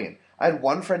for Fillion. I had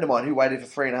one friend of mine who waited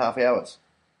for 3.5 hours.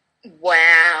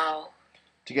 Wow.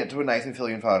 To get to a Nathan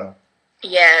Fillion photo.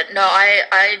 Yeah, no,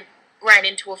 I ran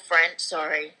into a friend,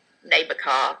 sorry, neighbor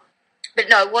car. But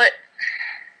no, what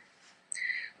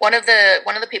one of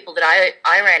the people that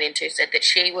I ran into said that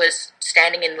she was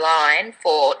standing in line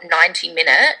for 90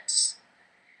 minutes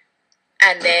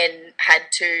and then had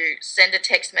to send a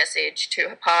text message to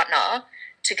her partner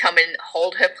to come and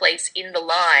hold her place in the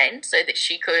line so that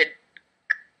she could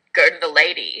go to the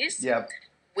ladies, Yeah.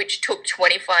 which took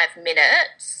 25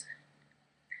 minutes,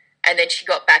 and then she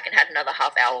got back and had another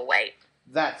half-hour wait.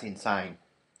 That's insane.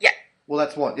 Yeah, Well,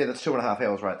 that's what? Yeah, that's 2.5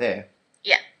 hours right there.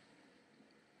 yeah.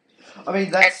 I mean,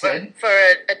 And that said... for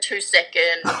a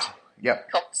 2-second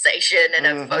Yep. conversation and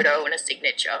a Mhm. photo and a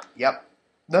signature. Yep.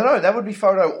 No, that would be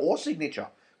photo or signature,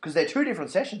 because they're two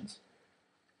different sessions.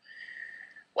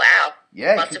 Wow.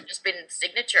 Yeah. Must have just been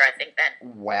signature, I think,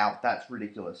 then. Wow, that's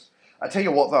ridiculous. I tell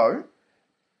you what, though,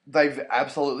 they've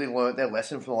absolutely learnt their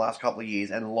lesson from the last couple of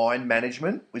years, and line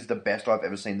management was the best I've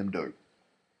ever seen them do.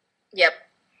 Yep.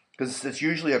 Because it's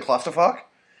usually a clusterfuck,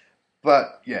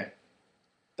 but yeah,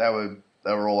 they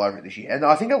were all over it this year. And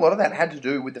I think a lot of that had to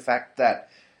do with the fact that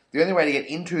the only way to get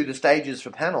into the stages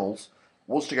for panels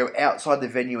was to go outside the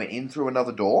venue and in through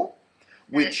another door,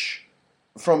 which,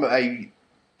 from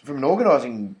an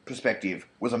organising perspective,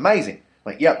 was amazing.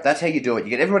 Like, yep, that's how you do it.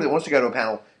 You get everybody that wants to go to a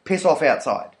panel, piss off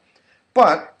outside.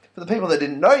 But for the people that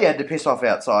didn't know you had to piss off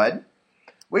outside,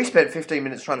 we spent 15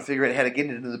 minutes trying to figure out how to get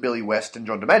into the Billy West and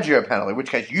John DiMaggio panel, in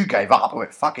which case you gave up. I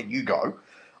went, fuck it, you go.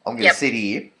 I'm going to sit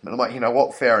here. And I'm like, you know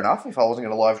what, fair enough. If I wasn't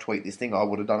going to live tweet this thing, I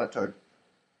would have done it too.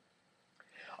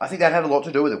 I think that had a lot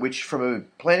to do with it, which from a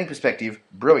planning perspective,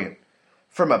 brilliant.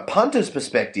 From a punter's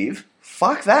perspective,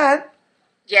 fuck that.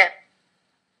 Yeah.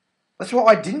 That's why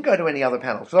I didn't go to any other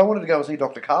panels, because I wanted to go and see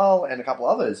Dr. Carl and a couple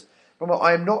others. But I'm like,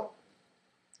 I am not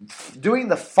doing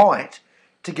the fight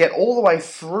to get all the way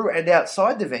through and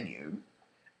outside the venue,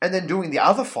 and then doing the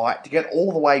other fight to get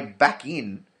all the way back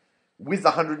in with the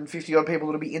 150 odd people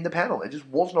that'll be in the panel. It just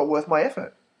was not worth my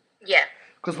effort. Yeah.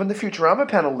 Because when the Futurama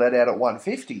panel let out at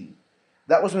 150,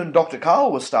 that was when Dr.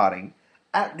 Carl was starting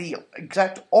at the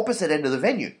exact opposite end of the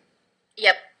venue.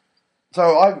 Yep.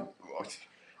 So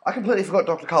I completely forgot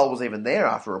Dr. Carl was even there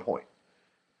after a point.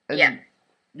 And, Yeah.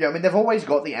 Yeah, I mean, they've always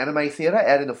got the anime theatre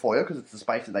out in the foyer because it's the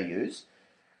space that they use.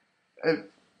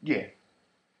 Yeah.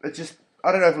 It's just,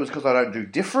 I don't know if it was because I don't do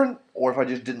different, or if I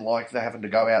just didn't like the having to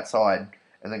go outside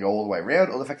and then go all the way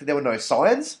around, or the fact that there were no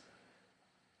signs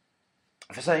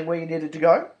for saying where you needed to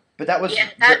go. But that was... Yeah,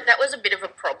 that was a bit of a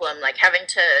problem, like having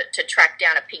to track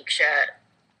down a pink shirt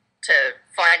to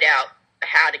find out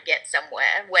how to get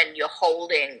somewhere when you're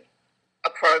holding a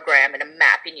program and a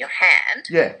map in your hand.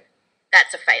 Yeah.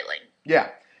 That's a failing.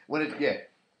 Yeah. I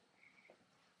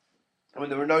mean,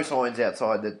 there were no signs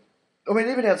outside that... I mean,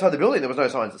 even outside the building, there was no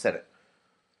signs that said it.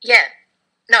 Yeah.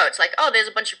 No, it's like, oh, there's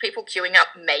a bunch of people queuing up.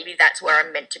 Maybe that's where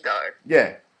I'm meant to go.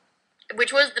 Yeah.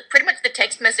 Which was pretty much the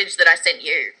text message that I sent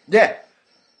you. Yeah.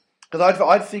 Because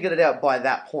I'd figured it out by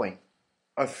that point.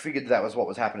 I figured that was what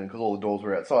was happening because all the doors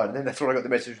were outside. And then that's when I got the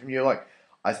message from you, like,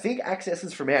 I think access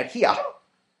is from out here.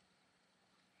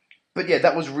 But yeah,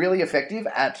 that was really effective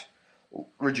at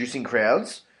reducing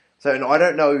crowds. So, and I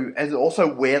don't know, and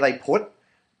also where they put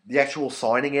the actual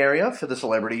signing area for the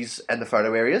celebrities and the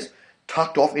photo areas,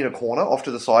 tucked off in a corner, off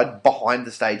to the side, behind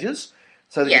the stages,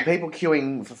 so that the people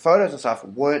queuing for photos and stuff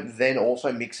weren't then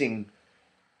also mixing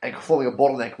and forming a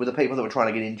bottleneck with the people that were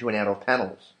trying to get into and out of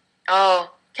panels.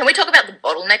 Oh, can we talk about the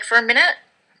bottleneck for a minute?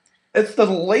 It's the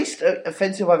least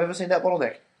offensive I've ever seen, that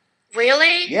bottleneck.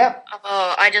 Really? Yeah.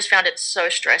 Oh, I just found it so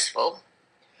stressful.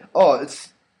 Oh,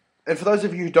 and for those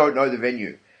of you who don't know the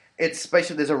venue, it's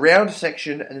basically, there's a round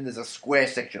section and then there's a square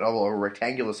section, or a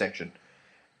rectangular section.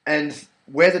 And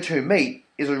where the two meet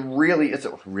is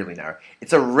it's really narrow.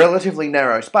 It's a relatively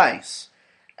narrow space.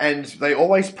 And they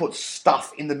always put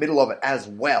stuff in the middle of it as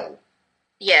well.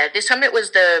 Yeah, this time it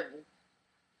was the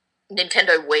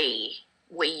Nintendo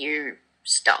Wii U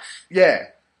stuff. Yeah.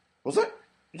 Was it?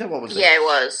 You know what was it? Yeah, it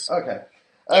was. Okay.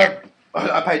 Yeah.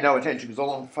 I paid no attention because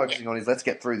all I'm focusing on is let's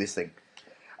get through this thing.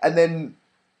 And then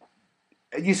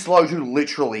you slow to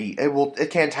literally,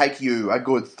 it can take you a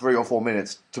good 3 or 4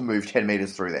 minutes to move 10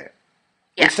 metres through there.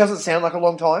 Yeah. Which doesn't sound like a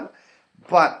long time,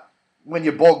 but when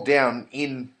you're bogged down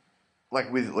in, like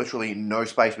with literally no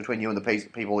space between you and the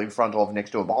people in front of, next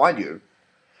to, and behind you,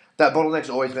 that bottleneck's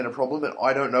always been a problem, and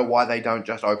I don't know why they don't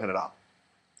just open it up.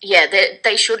 Yeah,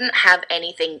 they shouldn't have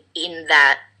anything in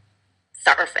that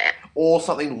thoroughfare. Or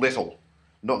something little,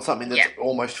 not something that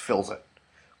almost fills it.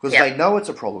 Because they know it's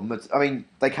a problem.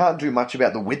 They can't do much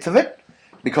about the width of it,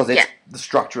 because it's the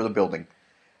structure of the building.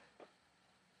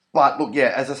 But look,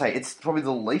 as I say, it's probably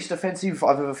the least offensive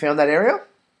I've ever found that area.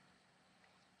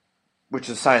 which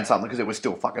is saying something because it was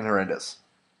still fucking horrendous.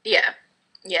 Yeah,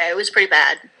 it was pretty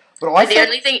bad. But I The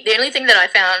only thing that I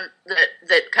found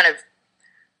that kind of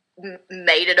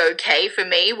made it okay for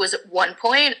me was at one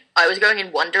point I was going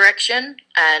in one direction,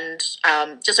 and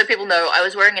just so people know, I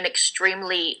was wearing an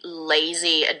extremely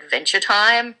lazy Adventure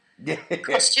Time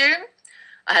costume.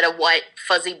 I had a white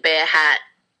fuzzy bear hat,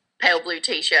 pale blue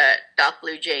t-shirt, dark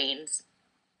blue jeans,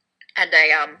 and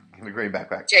the green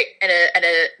backpack.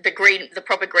 the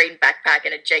proper green backpack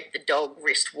and a Jake the Dog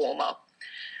wrist warmer.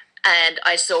 And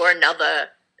I saw another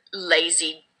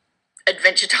lazy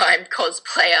Adventure Time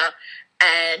cosplayer,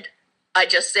 and I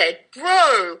just said,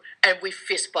 "Bro," and we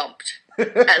fist bumped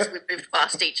as we moved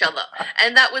past each other,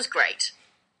 and that was great.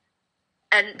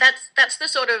 And that's the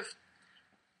sort of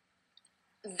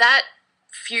that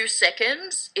few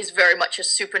seconds is very much a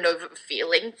Supernova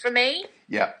feeling for me.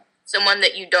 Yeah. Someone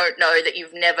that you don't know, that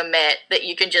you've never met, that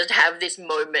you can just have this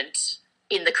moment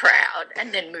in the crowd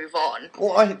and then move on.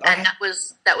 Well, that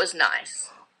was nice.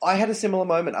 I had a similar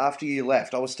moment after you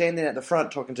left. I was standing at the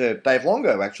front talking to Dave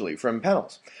Longo, actually, from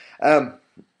Panels. And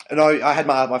I had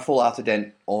my full Arthur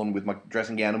Dent on with my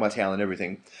dressing gown and my towel and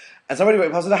everything. And somebody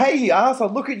went past and said, "Hey, Arthur,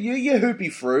 look at you hoopy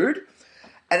frood."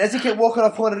 And as he kept walking, I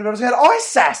pointed at him and I said, "I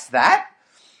sassed that."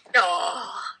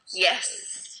 Oh,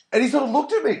 yes. And he sort of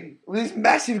looked at me with this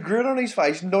massive grin on his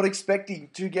face, not expecting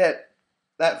to get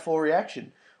that full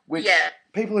reaction. Which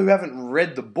people who haven't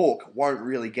read the book won't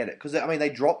really get it. Because, I mean, they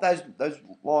drop those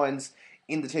lines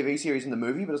in the TV series in the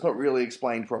movie, but it's not really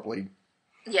explained properly.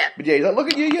 Yeah. But yeah, he's like,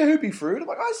 "Look at you hoopy fruit." I'm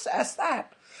like, "I sassed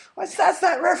that. I sassed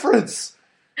that reference."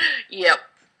 Yep.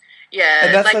 Yeah.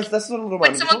 And that's the little moment.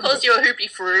 When someone calls you a hoopy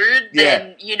fruit,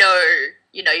 then you know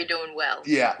you're doing well.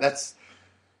 Yeah,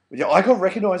 I got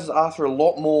recognised as Arthur a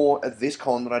lot more at this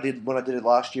con than I did when I did it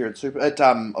last year at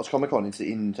Oz Comic Con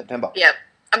in September. Yeah.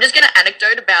 I'm just going to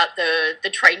anecdote about the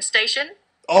train station.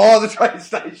 Oh, the train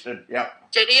station. Yeah.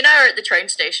 JD and I are at the train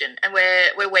station, and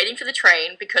we're waiting for the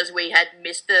train because we had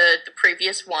missed the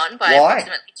previous one by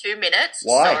approximately 2 minutes.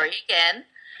 Why? Sorry again.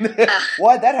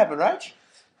 Why'd that happen, Rach?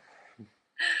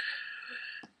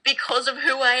 Because of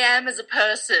who I am as a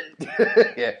person.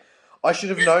 Yeah. I should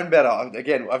have known better.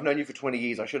 Again, I've known you for 20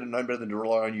 years. I should have known better than to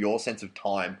rely on your sense of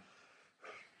time.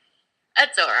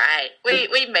 That's all right.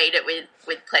 We made it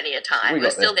with plenty of time. We're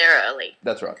still there early.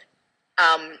 That's right.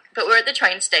 But we're at the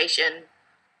train station.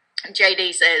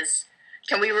 JD says,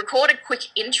 "Can we record a quick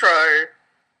intro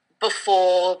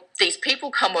before these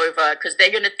people come over? Because they're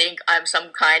going to think I'm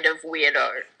some kind of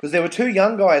weirdo." Because there were two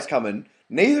young guys coming,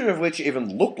 neither of which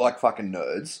even looked like fucking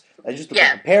nerds. They just looked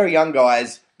like a pair of young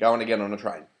guys going to get on a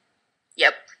train.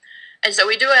 Yep. And so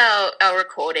we do our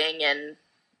recording, and,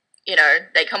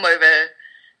 they come over.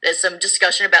 There's some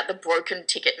discussion about the broken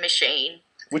ticket machine.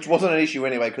 Which wasn't an issue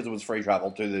anyway, because it was free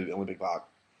travel to the Olympic Park.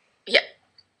 Yep.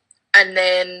 And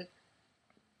then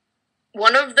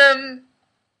one of them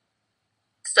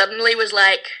suddenly was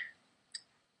like,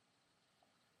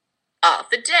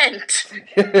 "Arthur Dent."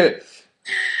 And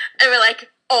we're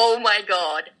like, "Oh my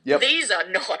god, these are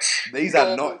not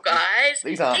normal guys.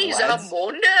 These are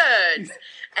more nerds."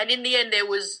 And in the end,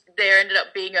 there ended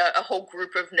up being a whole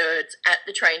group of nerds at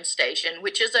the train station,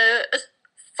 which is a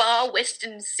far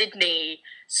western Sydney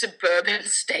suburban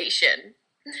station.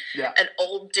 Yeah. An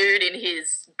old dude in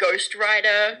his Ghost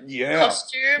Rider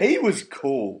costume. He was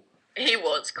cool. He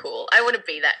was cool. I want to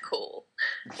be that cool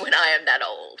when I am that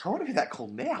old. I want to be that cool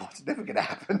now. It's never going to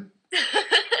happen.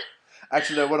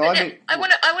 Actually, no, I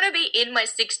want to be in my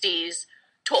 60s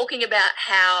talking about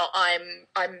how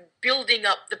I'm building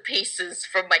up the pieces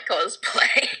from my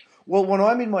cosplay. Well, when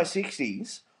I'm in my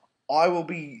 60s, I will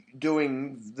be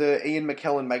doing the Ian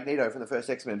McKellen Magneto from the first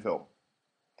X-Men film.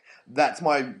 That's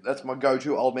my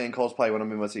go-to old man cosplay when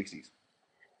I'm in my 60s.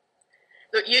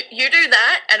 Look, you do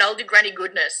that, and I'll do Granny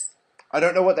Goodness. I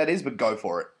don't know what that is, but go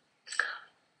for it.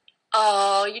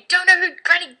 Oh, you don't know who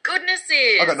Granny Goodness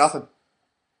is? I got nothing.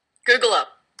 Google her.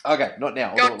 Okay, not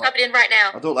now. Go and type it in right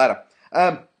now. I'll do it later.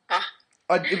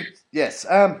 Yes.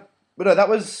 But no,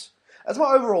 that's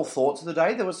my overall thoughts of the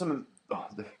day. There was some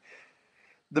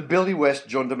the Billy West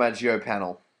John DiMaggio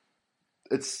panel.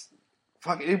 It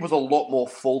was a lot more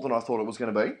full than I thought it was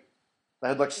going to be. They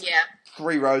had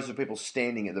 3 rows of people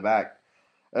standing at the back.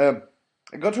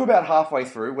 It got to about halfway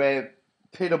through where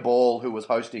Peter Ball, who was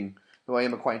hosting, who I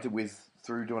am acquainted with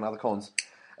through doing other cons,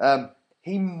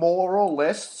 he more or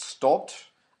less stopped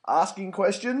asking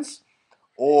questions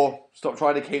or stopped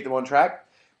trying to keep them on track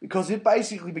because it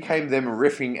basically became them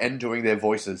riffing and doing their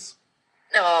voices.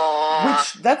 Aww.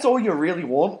 Which, that's all you really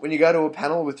want when you go to a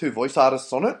panel with 2 voice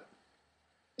artists on it.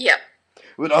 Yep.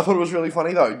 But I thought it was really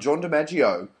funny though. John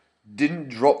DiMaggio didn't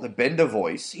drop the Bender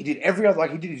voice. He did every other,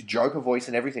 like he did his Joker voice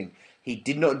and everything. He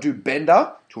did not do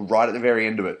Bender till right at the very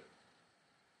end of it.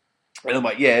 And I'm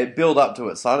like, yeah, build up to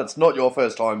it, son. It's not your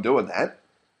first time doing that.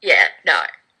 Yeah, no.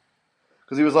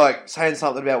 Because he was like saying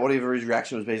something about whatever his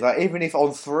reaction was. He's like, even if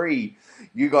on 3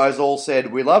 you guys all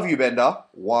said, we love you, Bender.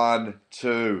 1,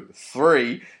 2,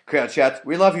 3. Crowd shouts,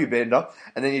 we love you, Bender.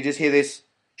 And then you just hear this,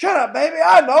 shut up, baby,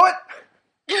 I know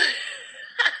it.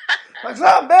 Like,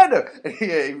 son, Bender. And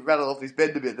he rattled off this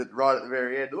Bender bit right at the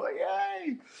very end. Like,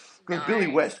 yay. Because Billy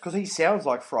West, because he sounds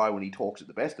like Fry when he talks at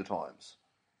the best of times.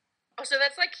 Oh, so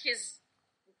that's like his,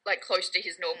 like close to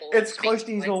his normal. It's close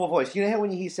to his normal voice. You know how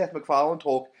when you hear Seth MacFarlane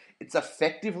talk, it's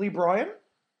effectively Brian?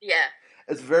 Yeah.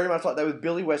 It's very much like that with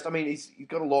Billy West. I mean, he's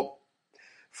got a lot.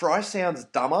 Fry sounds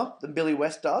dumber than Billy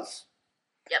West does.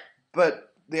 Yep.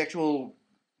 But the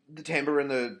timbre and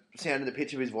the sound and the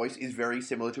pitch of his voice is very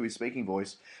similar to his speaking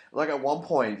voice. Like at one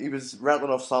point, he was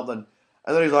rattling off something,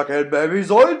 and then he's like, "Hey, baby,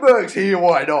 Zoidberg's here,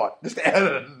 why not?" Just out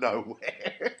of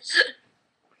nowhere.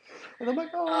 And I'm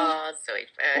like, oh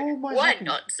Zoidberg. Oh, my Why fucking-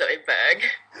 not Zoidberg?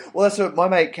 Well, that's what my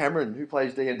mate Cameron, who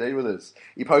plays D&D with us,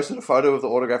 he posted a photo of the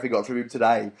autograph he got from him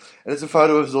today. And it's a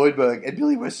photo of Zoidberg, and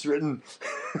Billy West's written,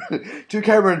 to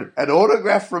Cameron, an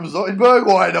autograph from Zoidberg,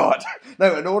 why not?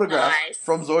 No, an autograph Nice.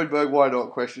 from Zoidberg, why not?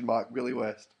 Question mark, Billy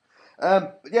West.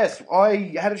 Yes,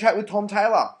 I had a chat with Tom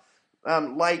Taylor,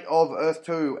 late of Earth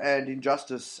 2 and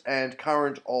Injustice, and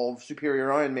current of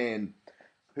Superior Iron Man,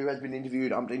 who has been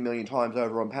interviewed umpteen million times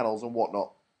over on panels and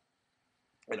whatnot.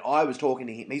 And I was talking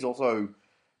to him. He's also,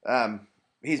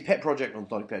 his pet project, well,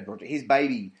 it's not a pet project, his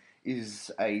baby is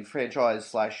a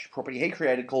franchise / property he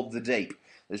created called The Deep.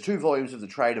 There's 2 volumes of the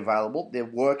trade available. They're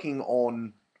working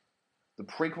on the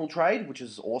prequel trade, which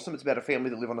is awesome. It's about a family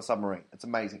that live on a submarine. It's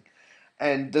amazing.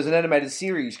 And there's an animated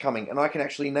series coming, and I can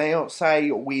actually now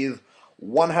say with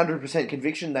 100%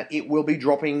 conviction that it will be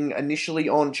dropping initially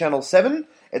on Channel 7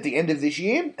 at the end of this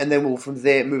year, and then we'll from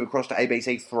there move across to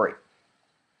ABC 3.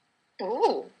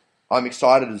 Ooh. I'm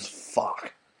excited as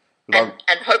fuck. And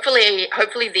hopefully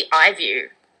the iView.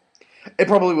 It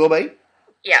probably will be.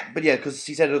 Yeah. But yeah, because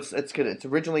he said it's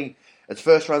originally, its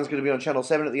first run's going to be on Channel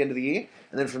 7 at the end of the year,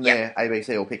 and then from there,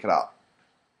 ABC will pick it up.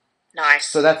 Nice.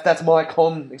 So that's my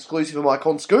exclusive of my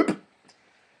con scoop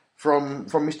from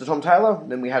Mr. Tom Taylor.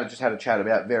 Then we just had a chat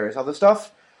about various other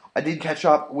stuff. I did catch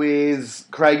up with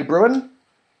Craig Bruin,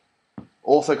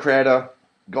 also creator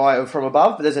guy of From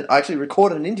Above, but I actually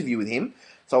recorded an interview with him,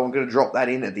 so I'm going to drop that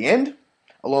in at the end,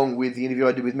 along with the interview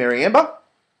I did with Mary Amber,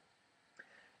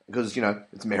 because, you know,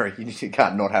 it's Mary, you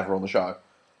can't not have her on the show.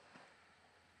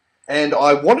 And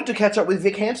I wanted to catch up with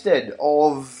Vic Hampstead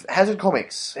of Hazard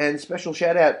Comics, and special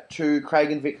shout out to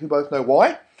Craig and Vic, who both know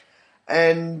why.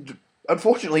 And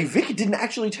unfortunately, Vic didn't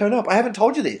actually turn up. I haven't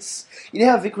told you this. You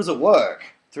know how Vic was at work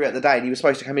throughout the day, and he was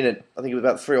supposed to come in at, I think it was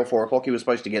about 3 or 4 o'clock, he was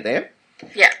supposed to get there.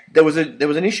 Yeah. There was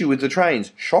an issue with the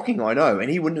trains. Shocking, I know,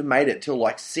 and he wouldn't have made it till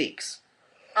like 6.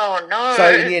 Oh no.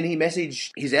 So in the end, he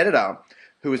messaged his editor,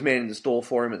 who was manning the store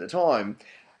for him at the time,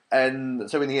 and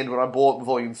so in the end, when I bought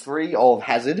Volume 3 of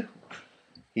Hazard,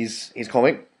 his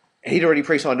comic, he'd already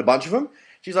pre-signed a bunch of them.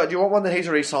 She's like, do you want one that he's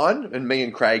already signed? And me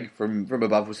and Craig from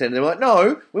Above were sending them like,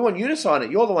 no, we want you to sign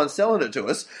it. You're the one selling it to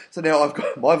us. So now I've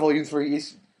got my Volume 3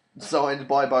 is signed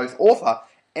by both author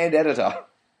and editor.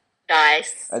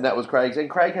 Nice. And that was Craig's. And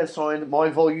Craig has signed my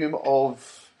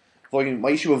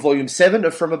issue of Volume 7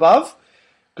 of From Above.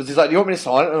 Because he's like, do you want me to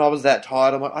sign it? And I was that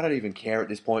tired. I'm like, I don't even care at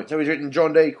this point. So he's written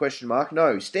John D, ?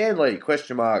 No. Stanley, ?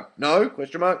 No, ?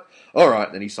 All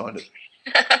right, then he signed it.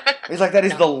 He's like, that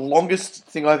is the longest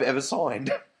thing I've ever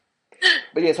signed.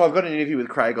 But yeah, so I've got an interview with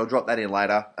Craig. I'll drop that in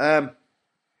later.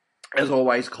 As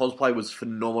always, cosplay was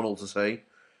phenomenal to see.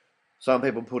 Some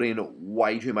people put in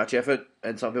way too much effort,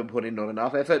 and some people put in not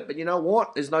enough effort. But you know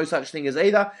what? There's no such thing as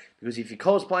either, because if you're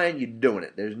cosplaying, you're doing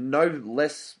it. There's no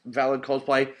less valid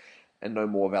cosplay and no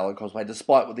more valid cosplay,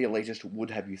 despite what the elitist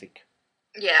would have you think.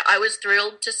 Yeah, I was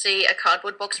thrilled to see a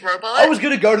cardboard box robot. I was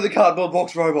going to go to the cardboard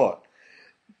box robot.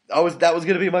 That was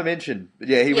going to be my mention. But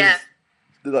yeah, he was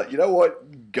like, you know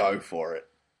what? Go for it.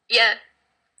 Yeah.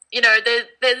 You know,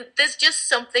 there's just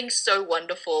something so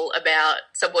wonderful about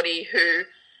somebody who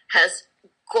has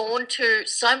gone to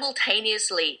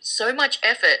simultaneously so much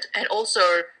effort and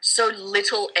also so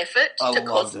little effort to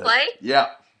cosplay. It. Yeah.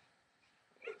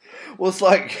 Well, it's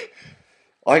like,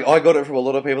 I got it from a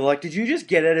lot of people, like, did you just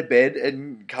get out of bed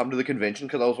and come to the convention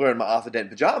because I was wearing my Arthur Dent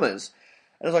pyjamas?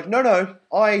 And I was like, no,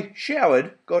 I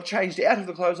showered, got changed out of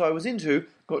the clothes I was into,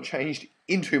 got changed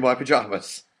into my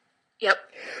pyjamas. Yep.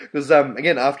 Because,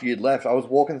 again, after you'd left, I was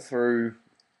walking through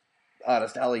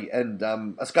Artist Alley and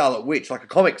a Scarlet Witch, like a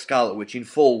comic Scarlet Witch in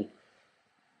full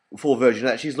full version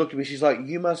of that. She's looked at me, she's like,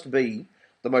 you must be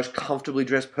the most comfortably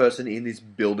dressed person in this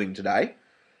building today.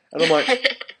 And I'm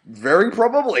like, very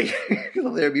probably.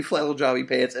 There'd be flannel jammy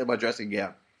pants and my dressing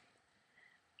gown.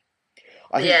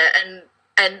 Yeah,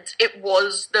 and it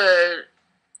was the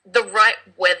right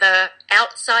weather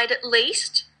outside at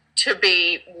least to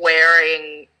be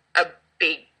wearing a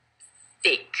big,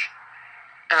 thick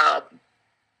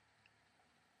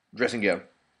dressing gown.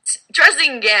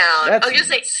 Dressing gown. That's- I was going to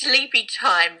say sleepy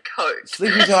time coat.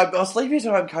 Sleepy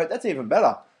time coat, that's even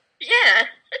better. Yeah.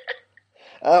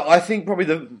 I think probably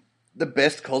the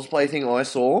best cosplay thing I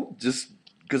saw, just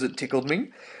because it tickled me,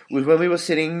 was when we were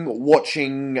sitting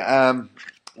watching.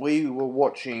 We were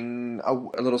watching a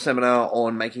little seminar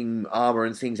on making armor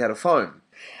and things out of foam.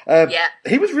 Yeah.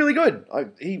 He was really good.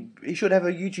 He should have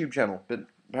a YouTube channel, but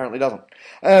apparently doesn't.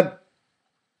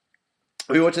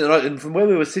 We were watching it, and from where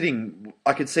we were sitting,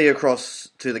 I could see across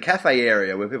to the cafe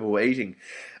area where people were eating.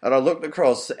 And I looked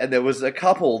across, and there was a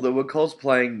couple that were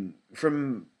cosplaying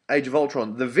from Age of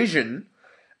Ultron, the Vision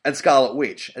and Scarlet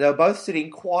Witch. And they were both sitting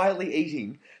quietly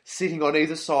eating, sitting on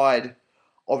either side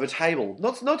of a table.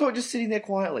 Not just sitting there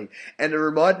quietly. And it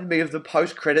reminded me of the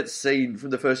post-credits scene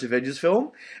from the first Avengers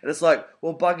film. And it's like,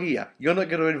 well, bugger you. You're not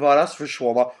going to invite us for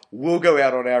shawarma. We'll go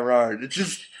out on our own. It's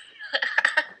just...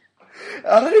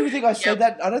 I don't even think I said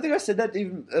that. I don't think I said that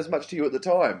even as much to you at the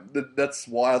time. That's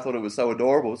why I thought it was so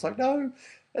adorable. It's like, no,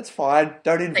 that's fine.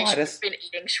 Don't invite us. They've been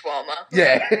eating shawarma.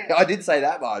 Yeah, I did say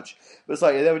that much. But it's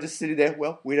like, they were just sitting there,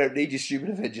 well, we don't need your stupid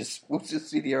Avengers. We'll just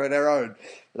sit here on our own.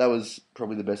 That was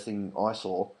probably the best thing I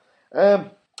saw. I'm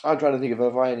trying to think if I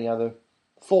have any other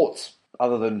thoughts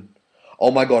other than, oh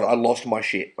my god, I lost my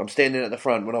shit. I'm standing at the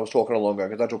front when I was talking a longer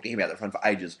because I talked to him out the front for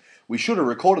ages. We should have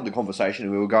recorded the conversation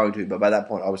and we were going to, but by that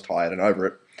point I was tired and over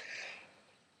it.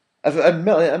 A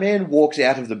man walks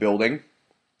out of the building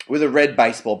with a red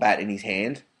baseball bat in his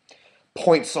hand,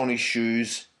 points on his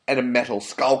shoes, and a metal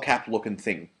skull cap looking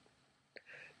thing.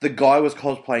 The guy was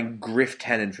cosplaying Griff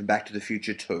Tannen from Back to the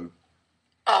Future 2.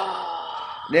 Oh.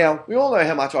 Now, we all know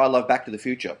how much I love Back to the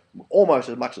Future, almost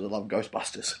as much as I love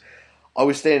Ghostbusters. I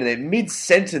was standing there,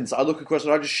 mid-sentence, I look across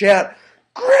and I just shout,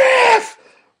 Griff!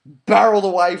 Barreled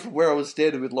away from where I was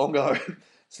standing with Longo.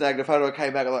 Snagged a photo, I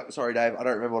came back, I'm like, sorry Dave, I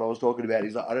don't remember what I was talking about.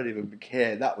 He's like, I don't even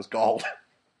care, that was gold.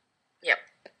 Yep.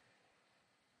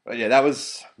 But yeah,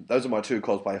 those are my two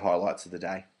cosplay highlights of the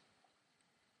day.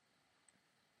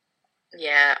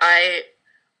 Yeah, I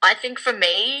think for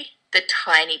me, the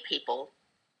tiny people.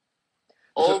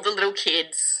 All the little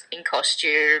kids in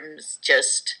costumes,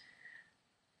 just...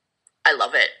 I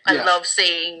love it. Yeah. I love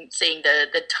seeing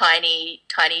the tiny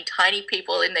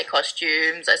people in their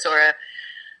costumes. I saw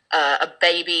a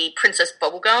baby Princess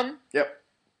Bubblegum. Yep.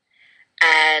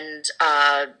 And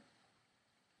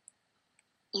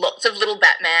lots of little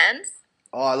Batmans.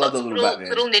 Oh, I love the little Batman.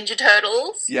 Little Ninja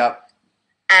Turtles. Yep.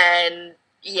 And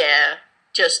yeah,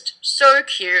 just so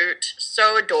cute,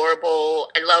 so adorable.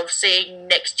 I love seeing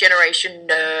next generation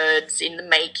nerds in the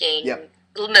making. Yep.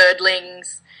 Little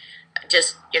nerdlings.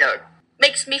 Just,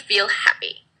 makes me feel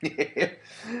happy.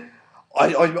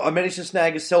 I managed to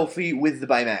snag a selfie with the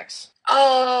Baymax.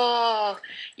 Oh,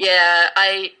 yeah.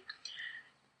 I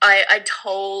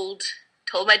told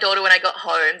my daughter when I got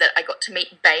home that I got to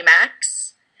meet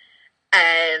Baymax,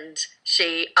 and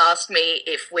she asked me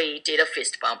if we did a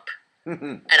fist bump,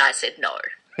 and I said no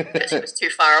because he was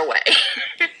too far away.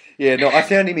 Yeah, no, I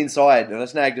found him inside, and I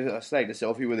snagged a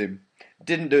selfie with him.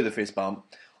 Didn't do the fist bump.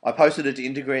 I posted it to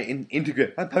Instagram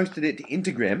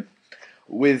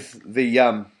with the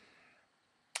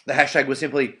hashtag was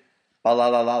simply ba la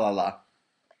la la la la.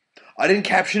 I didn't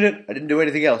caption it. I didn't do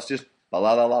anything else. Just ba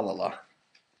la la la la la.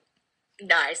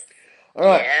 Nice. All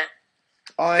right. Yeah.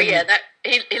 But yeah,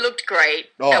 he looked great.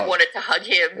 Oh. I wanted to hug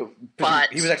him,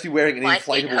 but he was actually wearing an my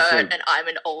feet inflatable hurt, suit. and I'm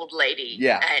an old lady.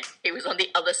 Yeah. And he was on the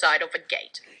other side of a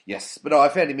gate. Yes, but no, I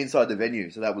found him inside the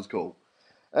venue, so that was cool.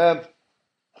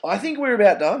 I think we're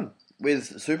about done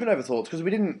with Supernova Thoughts because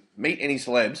we didn't meet any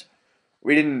celebs.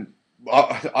 We didn't.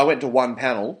 I went to one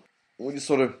panel. We just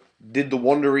sort of did the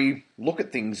wandery look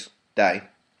at things day.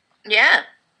 Yeah.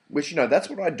 Which, that's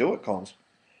what I do at cons.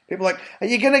 People are like, are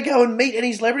you going to go and meet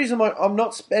any celebrities? I'm like, I'm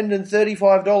not spending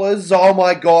 $35. Oh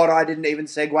my God, I didn't even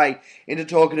segue into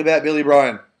talking about Billy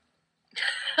Bryan.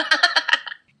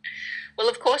 Well,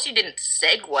 of course you didn't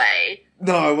segue.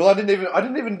 No, well, I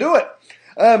didn't even do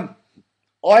it.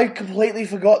 I completely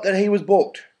forgot that he was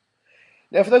booked.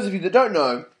 Now, for those of you that don't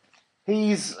know,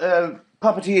 he's a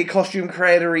puppeteer, costume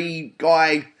creator-y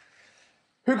guy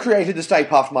who created the Stay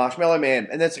Puft Marshmallow Man,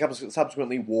 and then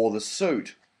subsequently wore the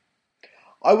suit.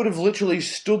 I would have literally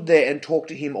stood there and talked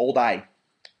to him all day.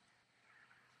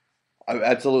 I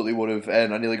absolutely would have,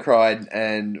 and I nearly cried,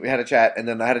 and we had a chat, and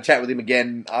then I had a chat with him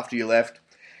again after you left,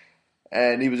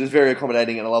 and he was just very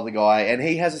accommodating and a lovely guy, and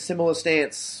he has a similar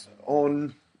stance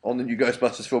on the new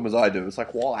Ghostbusters film as I do. It's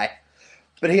like, why?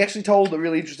 But he actually told a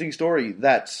really interesting story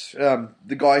that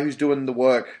the guy who's doing the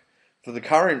work for the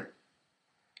current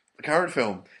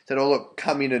film said, oh, look,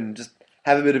 come in and just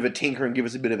have a bit of a tinker and give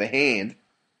us a bit of a hand.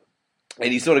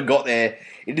 And he sort of got there,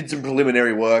 he did some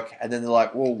preliminary work, and then they're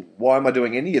like, well, why am I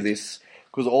doing any of this?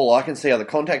 Because all I can see are the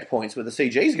contact points where the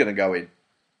CG is going to go in.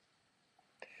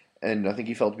 And I think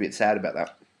he felt a bit sad about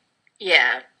that.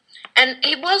 Yeah. And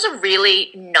he was a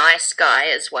really nice guy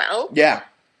as well. Yeah.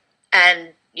 And,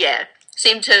 yeah,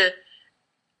 seemed to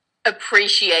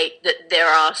appreciate that there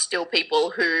are still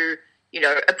people who,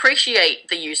 appreciate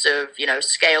the use of,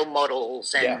 scale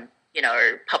models and,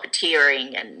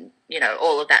 puppeteering and,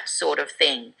 all of that sort of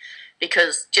thing.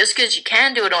 Because just because you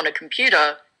can do it on a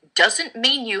computer doesn't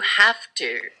mean you have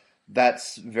to.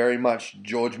 That's very much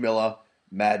George Miller,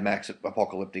 Mad Max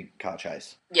apocalyptic car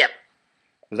chase. Yep.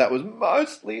 Because that was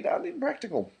mostly done in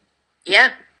practical.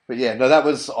 Yeah. But yeah, no, that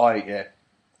was, I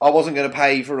wasn't going to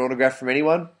pay for an autograph from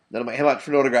anyone. Then I'm like, how much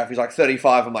for an autograph? He's like,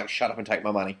 35. I'm like, shut up and take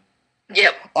my money.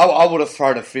 Yep. I would have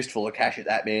thrown a fistful of cash at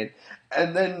that man.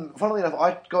 And then, funnily enough,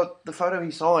 I got the photo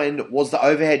he signed was the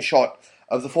overhead shot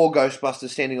of the 4 Ghostbusters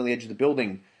standing on the edge of the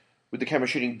building with the camera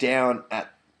shooting down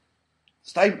at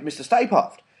Mr. Stay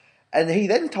Puft. And he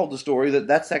then told the story that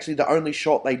that's actually the only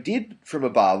shot they did from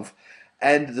above,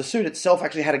 and the suit itself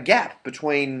actually had a gap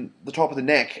between the top of the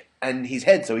neck and his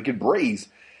head so he could breathe.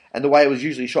 And the way it was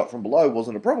usually shot from below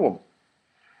wasn't a problem.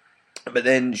 But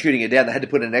then shooting it down, they had to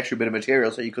put in an extra bit of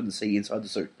material so you couldn't see inside the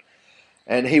suit.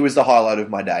 And he was the highlight of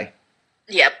my day.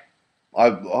 Yep. I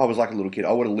was like a little kid.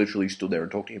 I would have literally stood there and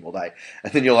talked to him all day.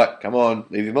 And then you're like, come on,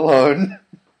 leave him alone.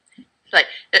 Like,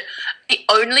 the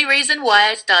only reason why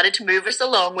I started to move us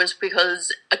along was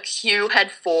because a queue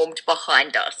had formed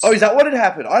behind us. Oh, is that what had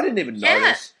happened? I didn't even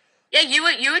notice. Yeah, you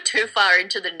were too far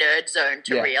into the nerd zone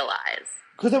to Yeah. realise.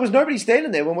 Because there was nobody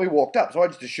standing there when we walked up, so I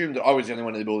just assumed that I was the only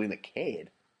one in the building that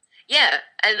cared. Yeah,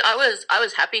 and I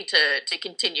was happy to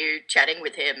continue chatting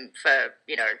with him for,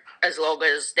 as long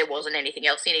as there wasn't anything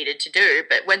else he needed to do.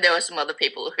 But when there were some other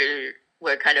people who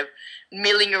were kind of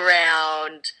milling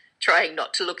around, trying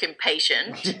not to look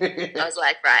impatient, I was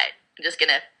like, right, I'm just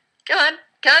gonna, come on,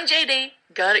 JD,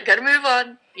 gotta move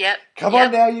on. Yep. Come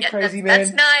on now, you crazy man.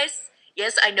 That's nice.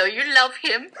 Yes, I know you love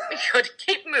him. We gotta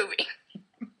keep moving.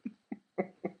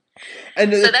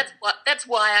 And So that's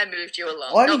why I moved you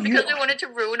along. Not because I wanted to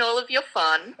ruin all of your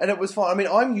fun. And it was fine. I mean,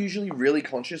 I'm usually really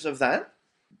conscious of that.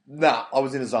 Nah, I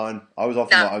was in a zone. I was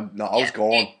off. I was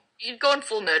gone. You'd gone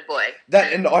full nerd boy.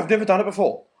 And I've never done it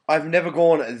before. I've never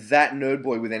gone that nerd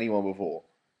boy with anyone before.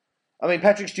 I mean,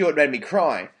 Patrick Stewart made me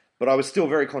cry, but I was still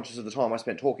very conscious of the time I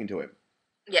spent talking to him.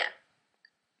 Yeah.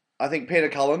 I think Peter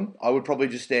Cullen, I would probably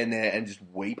just stand there and just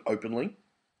weep openly.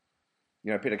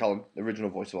 Peter Cullen, the original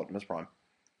voice of Optimus Prime.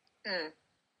 Mm.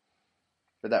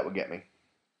 But that would get me.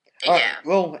 Yeah. Right,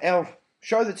 well, our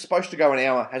show that's supposed to go an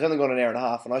hour has only gone an hour and a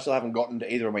half, and I still haven't gotten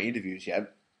to either of my interviews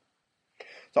yet.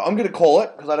 So I'm going to call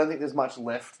it, because I don't think there's much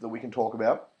left that we can talk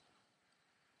about.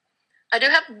 I do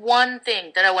have one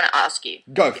thing that I want to ask you.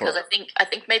 Go for it. Because I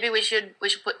think maybe we should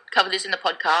cover this in the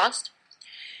podcast.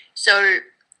 So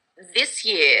this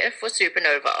year for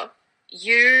Supernova,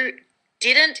 you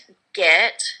didn't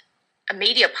get a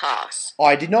media pass.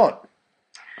 I did not.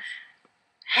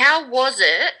 How was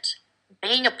it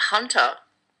being a punter?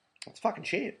 That's fucking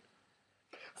shit.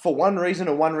 For one reason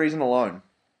and one reason alone.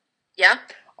 Yeah?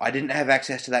 I didn't have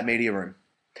access to that media room.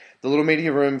 The little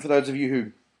media room, for those of you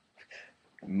who...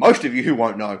 Most of you who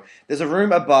won't know, there's a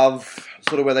room above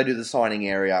sort of where they do the signing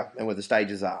area and where the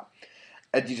stages are.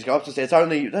 And you just go up the stairs. It's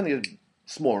only a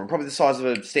small room, probably the size of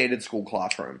a standard school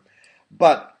classroom.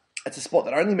 But it's a spot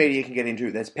that only media can get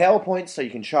into. There's PowerPoints, so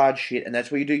you can charge shit, and that's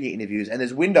where you do your interviews. And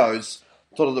there's windows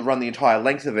sort of that run the entire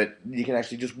length of it. You can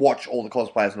actually just watch all the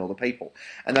cosplayers and all the people.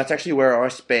 And that's actually where I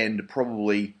spend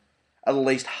probably at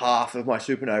least half of my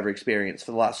Supernova experience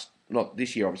for the last, not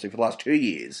this year obviously, for the last 2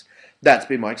 years. That's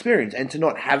been my experience. And to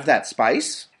not have that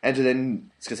space, and to then,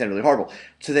 it's going to sound really horrible,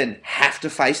 to then have to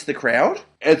face the crowd,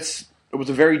 it was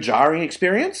a very jarring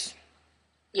experience.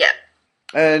 Yeah.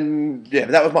 And yeah,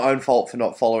 but that was my own fault for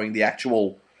not following the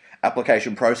actual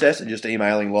application process and just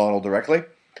emailing Lionel directly.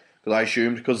 Because I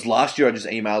assumed, because last year I just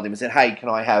emailed him and said, hey, can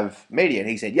I have media? And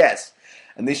he said, yes.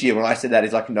 And this year when I said that,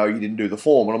 he's like, no, you didn't do the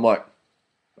form. And I'm like,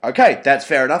 okay, that's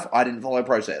fair enough. I didn't follow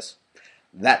process.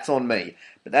 That's on me.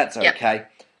 But that's okay.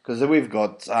 Because we've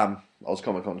got Oz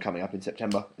Comic Con coming up in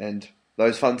September and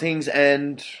those fun things.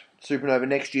 And Supernova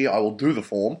next year, I will do the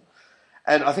form.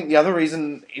 And I think the other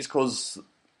reason is because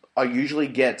I usually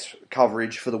get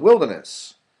coverage for the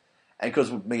Wilderness. And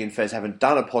because me and Fez haven't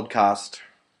done a podcast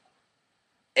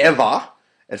ever,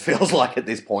 it feels like at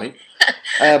this point.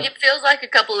 It feels like a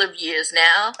couple of years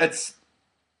now. It's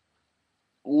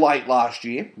late last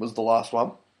year was the last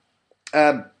one.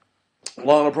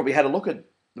 Lionel probably had a look at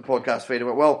the podcast feed and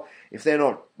went, well, if they're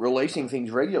not releasing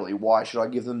things regularly, why should I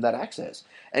give them that access?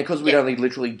 And because we'd only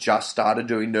literally just started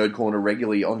doing Nerd Corner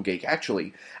regularly on Geek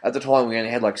Actually, at the time we only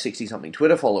had like 60-something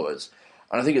Twitter followers.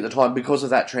 And I think at the time, because of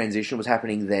that transition was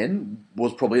happening then,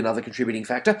 was probably another contributing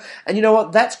factor. And you know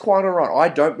what? That's quite all right. I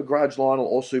don't begrudge Lionel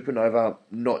or Supernova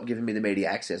not giving me the media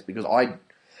access, because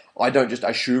I don't just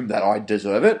assume that I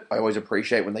deserve it. I always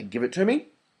appreciate when they give it to me.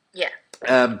 Yeah.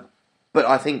 But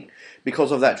I think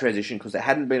because of that transition, because there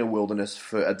hadn't been a Wilderness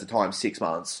for, at the time, 6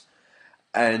 months,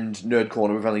 and Nerd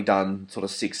Corner, we've only done sort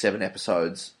of 6-7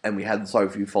 episodes, and we had so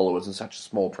few followers and such a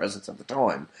small presence at the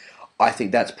time, I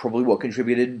think that's probably what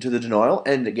contributed to the denial.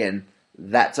 And again,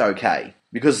 that's okay.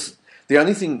 Because the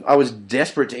only thing, I was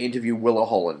desperate to interview Willa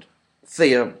Holland,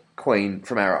 Thea Queen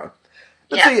from Arrow.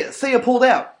 But Thea pulled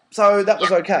out, so that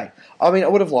was okay. I mean, I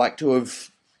would have liked to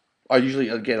have, I usually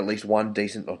get at least one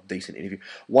decent interview,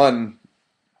 one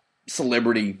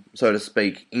celebrity, so to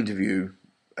speak, interview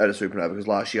at a Supernova, because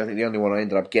last year I think the only one I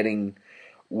ended up getting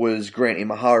was Grant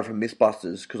Imahara from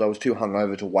Mythbusters, because I was too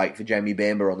hungover to wait for Jamie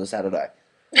Bamber on the Saturday.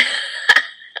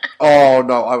 Oh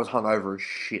no, I was hungover as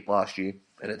shit last year,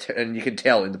 and you can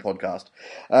tell in the podcast.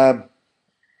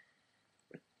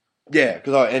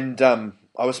 Because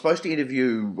I was supposed to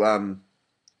interview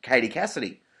Katie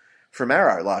Cassidy from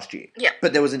Arrow last year,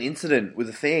 but there was an incident with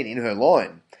a fan in her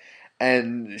line,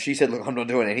 and she said, "Look, I'm not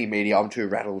doing any media. I'm too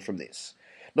rattled from this."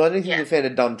 Not anything the fan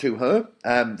had done to her.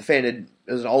 The fan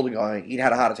was an older guy. He'd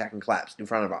had a heart attack and collapsed in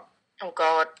front of her. Oh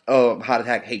God. Oh, heart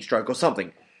attack, heat stroke, or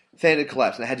something. Fan had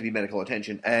collapsed and there had to be medical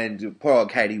attention, and poor old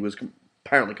Katie was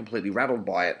apparently completely rattled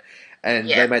by it, and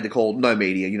they made the call, no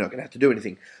media, you're not going to have to do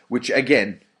anything, which,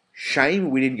 again, shame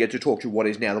we didn't get to talk to what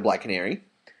is now the Black Canary.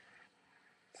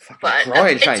 Fucking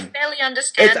crying shame. It's fairly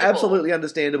understandable. It's absolutely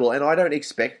understandable, and I don't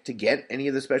expect to get any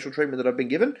of the special treatment that I've been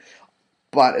given,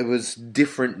 but it was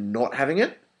different not having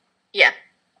it. Yeah.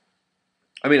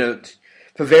 I mean,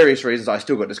 for various reasons, I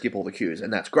still got to skip all the cues,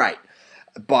 and that's great,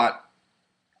 but,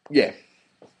 yeah.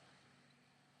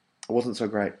 It wasn't so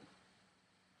great.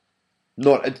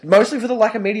 Mostly for the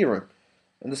lack of media room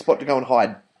and the spot to go and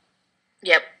hide.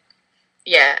 Yep.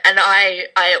 Yeah, and I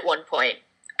at one point,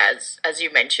 as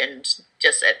you mentioned,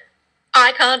 just said,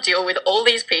 I can't deal with all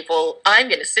these people. I'm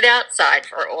going to sit outside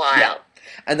for a while. Yeah.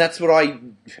 And that's what I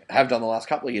have done the last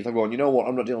couple of years. I've gone, you know what,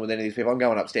 I'm not dealing with any of these people. I'm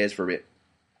going upstairs for a bit.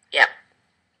 Yeah.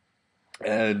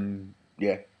 And,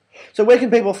 yeah. So where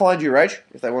can people find you, Rach,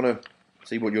 if they want to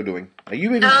see what you're doing? Are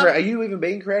you even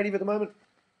being creative at the moment?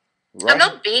 Right. I'm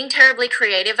not being terribly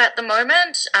creative at the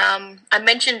moment. I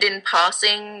mentioned in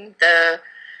passing the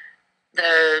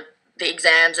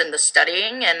exams and the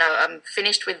studying, and I'm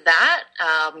finished with that.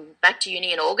 Back to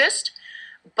uni in August.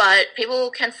 But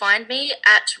people can find me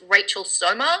at Rachel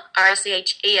Soma,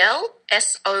 RACHEL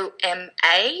SOMA,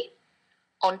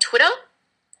 on Twitter.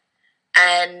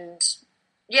 And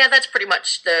yeah, that's pretty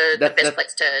much the best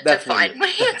place to find me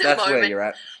at the moment. That's where you're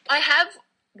at. I have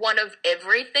one of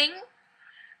everything,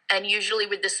 and usually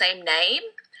with the same name,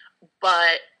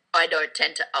 but I don't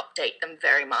tend to update them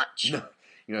very much. No,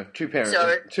 you know, two parents,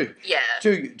 two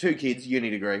kids,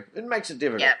 uni degree. It makes it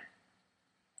difficult. Yeah.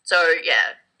 So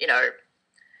yeah, you know,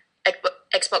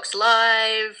 Xbox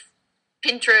Live,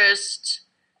 Pinterest,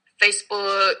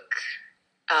 Facebook,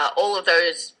 all of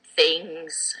those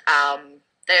things.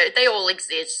 They all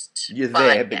exist. You're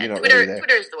there, but you're not Twitter, really there.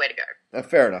 Twitter is the way to go.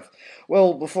 Fair enough.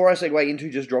 Well, before I segue into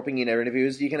just dropping in our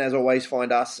interviews, you can, as always,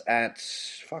 find us at,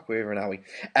 wherever are we?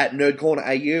 At Nerd Corner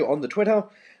AU on the Twitter,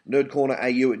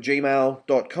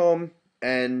 nerdcornerau@gmail.com,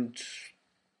 and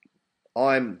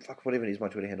I'm, whatever it is, my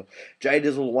Twitter handle,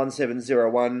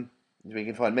 jdizzle1701, is where you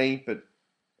can find me, but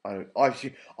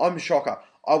I'm shocker.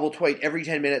 I will tweet every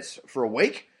 10 minutes for a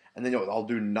week, and then I'll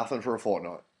do nothing for a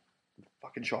fortnight.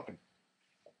 Fucking shocking.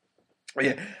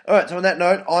 Yeah. Alright, so on that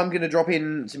note, I'm going to drop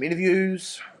in some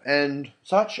interviews and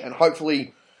such, and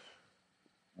hopefully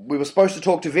we were supposed to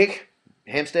talk to Vic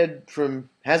Hampstead from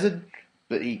Hazard,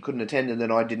 but he couldn't attend, and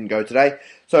then I didn't go today.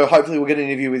 So hopefully we'll get an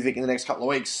interview with Vic in the next couple of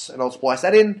weeks, and I'll splice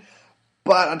that in.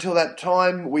 But until that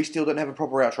time, we still don't have a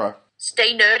proper outro.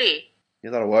 Stay nerdy.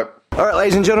 Yeah, that'll work. Alright,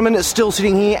 ladies and gentlemen, still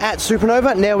sitting here at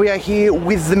Supernova. Now we are here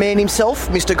with the man himself,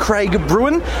 Mr. Craig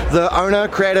Bruin, the owner,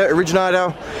 creator,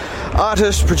 originator,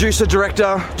 artist, producer,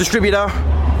 director, distributor,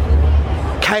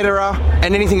 caterer,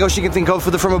 and anything else you can think of for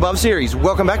the From Above series.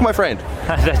 Welcome back, my friend.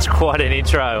 That's quite an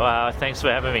intro. Thanks for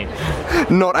having me.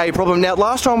 Not a problem. Now,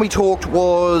 last time we talked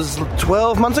was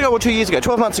 12 months ago or 2 years ago?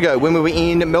 12 months ago when we were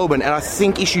in Melbourne, and I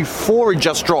think issue 4 had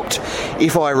just dropped,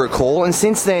 if I recall, and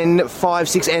since then 5,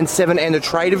 6 and 7 and the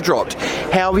trade have dropped.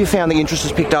 How have you found the interest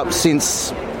has picked up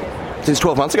since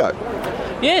 12 months ago?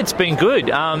 Yeah, it's been good.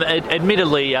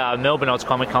 Admittedly, Melbourne Oz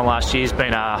Comic Con last year has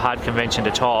been a hard convention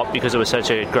to top because it was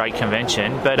such a great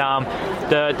convention. But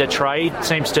the trade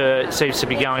seems to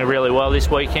be going really well this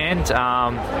weekend.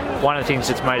 One of the things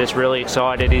that's made us really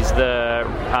excited is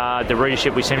the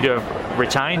readership we seem to have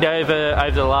retained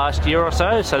over the last year or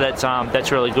so. So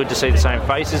that's really good to see the same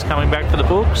faces coming back for the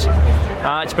books.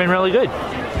 It's been really good.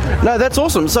 No, that's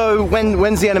awesome. So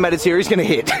when's the animated series going to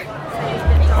hit?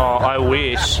 Oh, I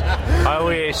wish.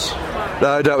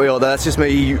 No, don't we all? That's just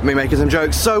me making some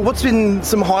jokes. So what's been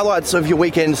some highlights of your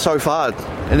weekend so far,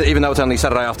 even though it's only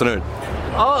Saturday afternoon?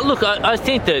 Oh, look, I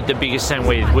think that the biggest thing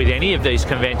with any of these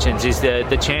conventions is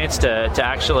the chance to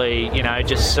actually,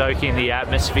 just soak in the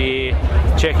atmosphere,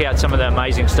 check out some of the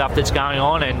amazing stuff that's going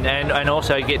on, and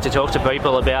also get to talk to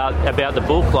people about the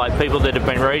book, like people that have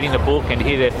been reading the book and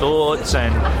hear their thoughts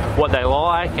and what they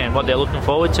like and what they're looking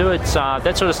forward to. It's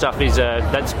that sort of stuff is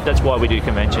that's why we do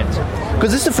conventions.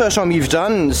 Because this is the first time you've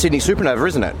done Sydney Supernova,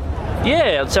 isn't it?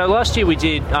 Yeah, so last year we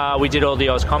did all the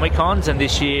Oz Comic Cons, and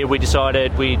this year we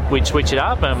decided we'd switch it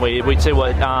up and we'd see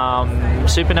what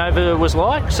Supernova was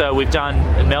like. So we've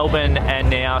done Melbourne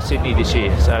and now Sydney this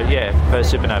year. So yeah,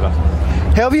 first Supernova.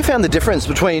 How have you found the difference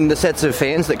between the sets of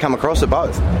fans that come across at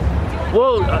both?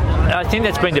 Well, I think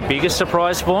that's been the biggest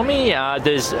surprise for me.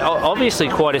 There's obviously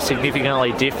quite a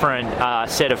significantly different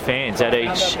set of fans at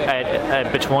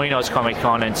between Oz Comic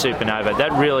Con and Supernova.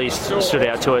 That really stood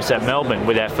out to us at Melbourne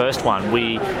with our first one.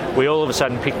 We all of a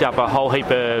sudden picked up a whole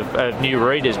heap of new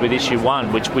readers with issue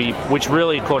 1, which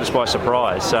really caught us by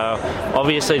surprise. So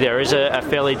obviously there is a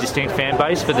fairly distinct fan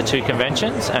base for the two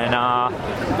conventions, and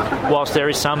whilst there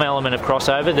is some element of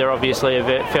crossover, they're obviously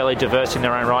fairly diverse in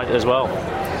their own right as well.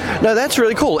 No, that's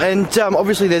really cool. And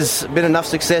obviously there's been enough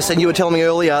success, and you were telling me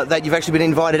earlier that you've actually been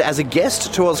invited as a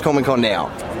guest to Oz Comic Con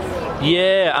now.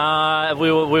 Yeah,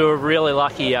 we were really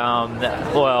lucky.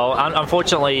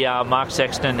 Unfortunately, Mark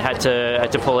Sexton had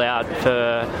to pull out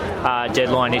for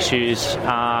deadline issues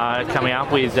coming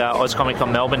up with Oz Comic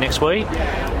Con Melbourne next week.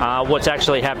 What's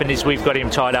actually happened is we've got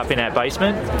him tied up in our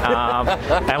basement,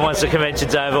 and once the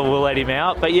convention's over, we'll let him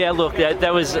out. But yeah, look,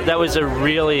 that was a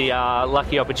really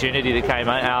lucky opportunity that came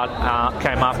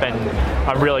up, and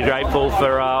I'm really grateful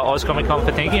for Oz Comic Con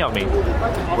for thinking of me.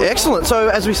 Excellent. So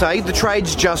as we say, the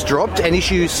trade's just dropped, and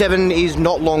issue 7 is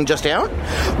not long just out.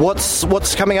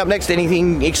 What's coming up next?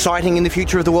 Anything exciting in the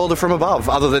future of the world of From Above,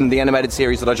 other than the animated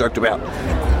series that I joked about?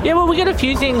 Yeah, well, we got a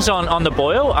few things on the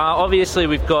boil. Obviously,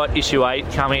 we've got issue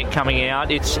 8 coming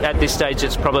out. It's at this stage,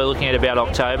 it's probably looking at about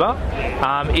October.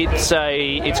 It's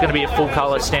going to be a full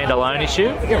colour standalone issue.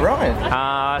 Yeah,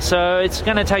 right. So it's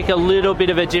going to take a little bit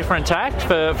of a different tact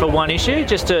for one issue,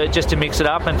 just to mix it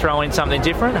up and throw in something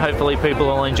different. Hopefully, people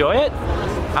will enjoy it.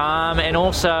 And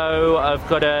also, I've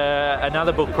got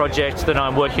another book project that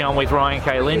I'm working on with Ryan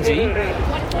K. Lindsay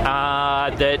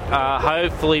that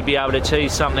hopefully be able to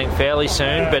tease something fairly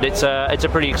soon. But it's a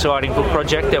pretty exciting book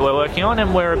project that we're working on,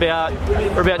 and we're about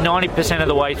 90% of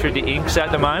the way through the inks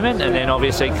at the moment, and then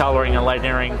obviously colouring and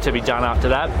lettering to be done after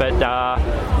that. But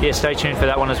yeah, stay tuned for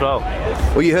that one as well.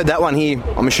 Well, you heard that one here,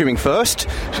 I'm assuming, first.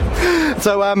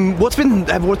 So what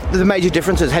the major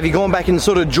differences? Have you gone back and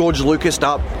sort of George Lucas'd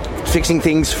up, fixing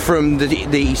things from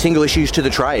the single issues to the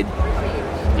trade?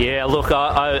 Yeah, look,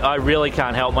 I really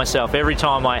can't help myself. Every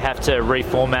time I have to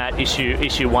reformat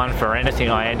issue 1 for anything,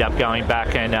 I end up going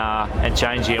back and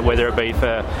changing it, whether it be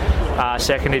for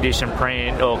second edition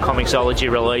print or Comixology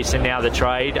release, and now the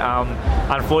trade.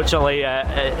 Unfortunately,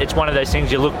 it's one of those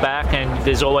things you look back and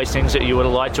there's always things that you would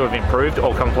have liked to have improved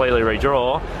or completely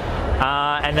redraw.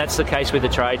 And that's the case with the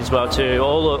trade as well too.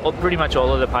 Pretty much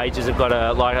all of the pages have got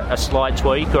a slight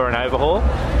tweak or an overhaul.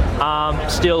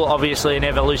 Still, obviously, an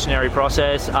evolutionary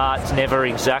process. Art's never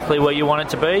exactly where you want it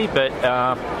to be, but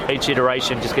each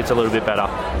iteration just gets a little bit better.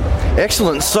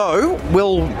 Excellent. So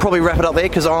we'll probably wrap it up there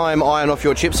because I'm eyeing off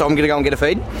your chips, so I'm going to go and get a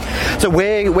feed. So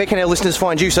where can our listeners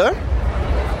find you, sir?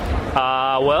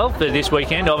 well, for this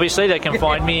weekend, obviously, they can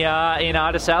find me in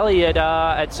Artis Alley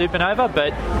at Supernova.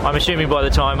 But I'm assuming by the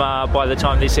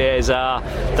time this airs,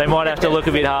 they might have to look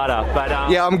a bit harder.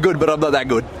 But yeah, I'm good, but I'm not that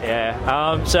good.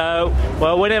 Yeah. So,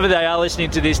 well, whenever they are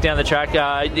listening to this down the track,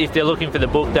 if they're looking for the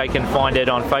book, they can find it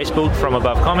on Facebook, From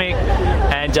Above Comic,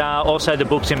 and also the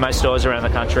book's in most stores around the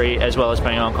country, as well as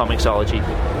being on Comixology.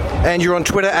 And you're on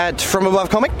Twitter at From Above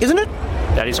Comic, isn't it?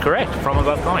 That is correct, From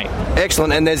Above Comic.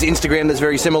 Excellent, and there's Instagram that's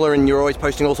very similar, and you're always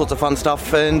posting all sorts of fun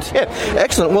stuff, and yeah,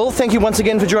 excellent. Well, thank you once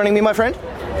again for joining me, my friend.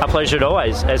 A pleasure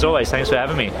as always. Thanks for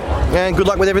having me. And good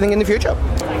luck with everything in the future.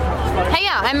 Hey,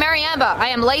 I'm Mary Amber. I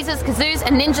am lasers, kazoos,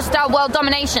 and ninja-style world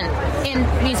domination in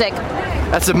music.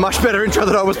 That's a much better intro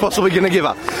than I was possibly going to give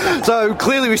her. So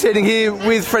clearly we're sitting here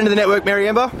with friend of the network, Mary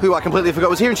Amber, who I completely forgot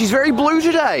was here, and she's very blue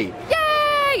today.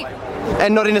 Yay!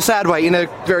 And not in a sad way, in a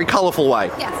very colourful way.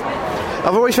 Yes.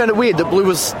 I've always found it weird that blue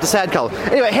was the sad colour.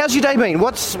 Anyway, how's your day been?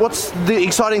 What's the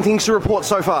exciting things to report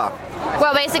so far?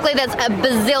 Well, basically, there's a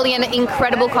bazillion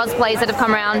incredible cosplays that have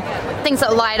come around. Things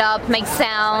that light up, make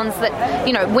sounds,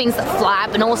 that, wings that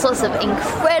flap, and all sorts of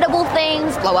incredible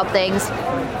things, blow up things.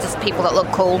 Just people that look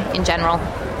cool in general.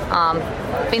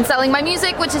 Been selling my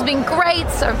music, which has been great.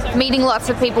 So meeting lots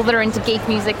of people that are into geek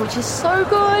music, which is so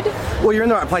good. Well, you're in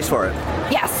the right place for it.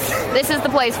 Yes, this is the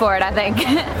place for it, I think.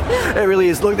 It really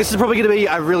is. Look, this is probably going to be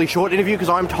a really short interview because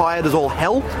I'm tired as all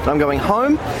hell. I'm going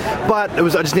home, but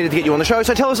I just needed to get you on the show.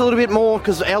 So tell us a little bit more,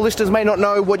 because our listeners may not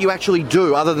know what you actually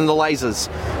do other than the lasers,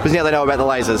 because now they know about the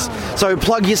lasers. So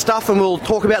plug your stuff, and we'll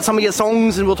talk about some of your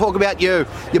songs, and we'll talk about your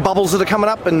bubbles that are coming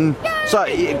up. And so,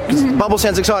 Bubble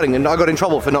sounds exciting, and I got in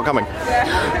trouble for not coming.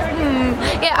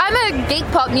 Yeah, I'm a geek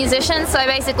pop musician, so I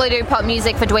basically do pop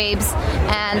music for dweebs,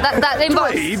 and that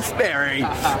involves... Dweebs, Mary.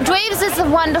 Dweebs is a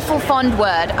wonderful, fond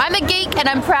word. I'm a geek, and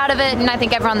I'm proud of it, and I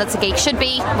think everyone that's a geek should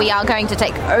be. We are going to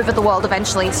take over the world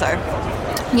eventually, so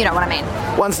you know what I mean.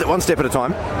 One step at a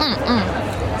time.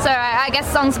 So I guess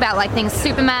songs about like things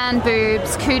Superman,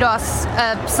 boobs, Kudos,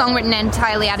 a song written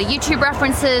entirely out of YouTube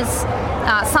references,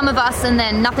 Some of Us, and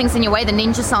then Nothing's in Your Way, the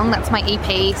Ninja song. That's my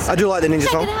EP. So I do like the Ninja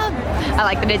song. Check it out. I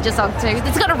like the Ninja song too.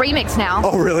 It's got a remix now.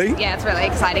 Oh, really? Yeah, it's really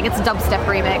exciting. It's a dubstep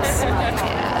remix.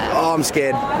 Yeah. Oh, I'm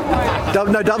scared.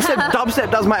 Dubstep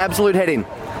does my absolute head in.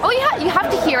 Oh, you have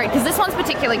to hear it, because this one's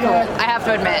particularly cool, I have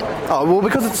to admit. Oh, well,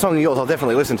 because it's a song of yours, I'll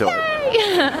definitely listen to it.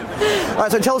 Yay! All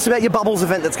right, so tell us about your Bubbles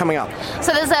event that's coming up.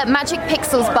 So there's a Magic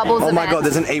Pixels Bubbles event. Oh my god,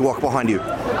 there's an Ewok behind you.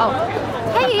 Oh.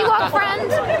 Hey, Ewok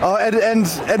friend! Oh, and a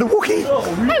Wookiee.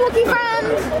 Hey, Wookiee friend!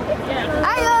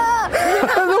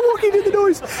 The Wookiee did the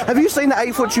noise. Have you seen the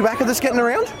 8-foot Chewbacca that's getting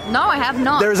around? No, I have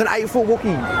not. There is an 8-foot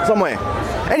Wookiee somewhere.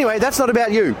 Anyway, that's not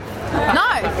about you.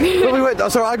 No.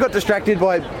 Sorry, I got distracted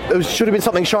by... It should have been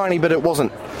something shiny, but it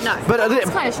wasn't. No, but it's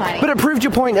kind of shiny. But it proved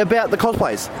your point about the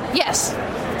cosplays. Yes.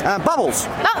 Bubbles.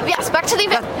 Oh, yes, back to the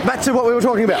event. Back to what we were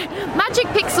talking about. Magic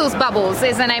Pixels Bubbles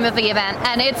is the name of the event,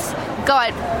 and it's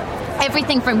got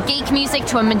everything from geek music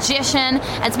to a magician.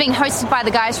 It's being hosted by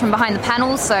the guys from behind the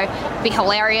panels, so it'll be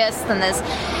hilarious. Then there's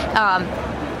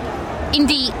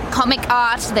indie comic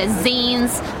art, there's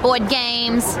zines, board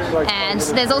games, and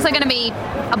there's also going to be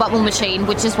a bubble machine,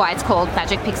 which is why it's called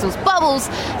Magic Pixels Bubbles.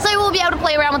 So we'll be able to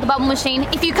play around with the bubble machine.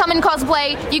 If you come in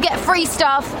cosplay, you get free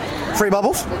stuff. Free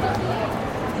bubbles?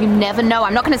 You never know.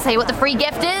 I'm not going to say what the free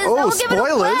gift is. Oh, I'll spoilers. Give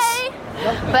it away.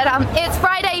 But it's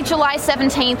Friday, July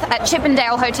 17th at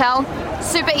Chippendale Hotel.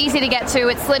 Super easy to get to.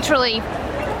 It's literally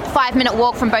 5-minute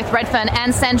walk from both Redfern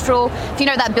and Central. If you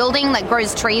know that building that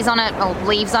grows trees on it or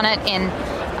leaves on it in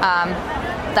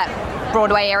that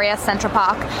Broadway area, Central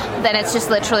Park, then it's just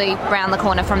literally around the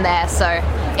corner from there. So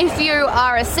if you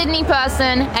are a Sydney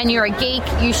person and you're a geek,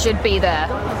 you should be there.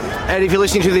 And if you're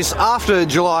listening to this after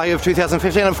July of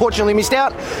 2015, unfortunately missed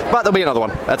out, but there'll be another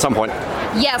one at some point.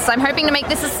 Yes, I'm hoping to make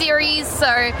this a series,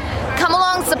 so come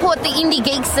along, support the indie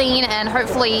geek scene, and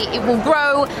hopefully it will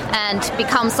grow and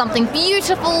become something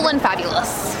beautiful and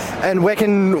fabulous. And where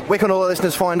can all the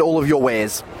listeners find all of your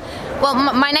wares? Well,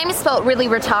 my name is spelled really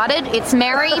retarded. It's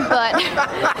Mary, but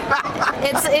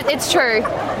it's true.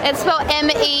 It's spelled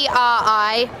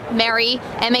M-E-R-I, Mary,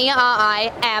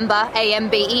 M-E-R-I, Amber,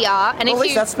 A-M-B-E-R. And well, at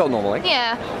least that's spelled normally.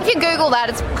 Yeah. If you Google that,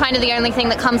 it's kind of the only thing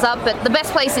that comes up, but the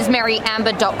best place is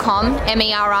maryamber.com,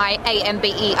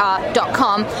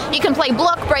 M-E-R-I-A-M-B-E-R.com. You can play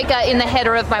Block Breaker in the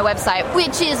header of my website,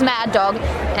 which is Mad Dog,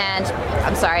 and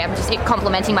I'm sorry, I'm just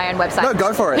complimenting my own website. No,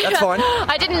 go for it. That's fine.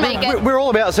 I didn't make it. We're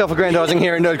all about self-aggrandizing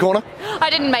here in Nerd Corner. I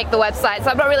didn't make the website,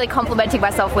 so I'm not really complimenting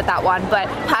myself with that one, but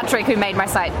Patrick, who made my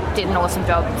site, did an awesome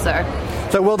job, so...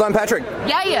 So well done, Patrick.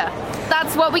 Yeah.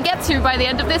 That's what we get to by the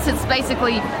end of this. It's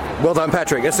basically Well done,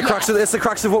 Patrick. It's the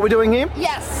crux of what we're doing here.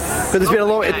 Yes. But it's been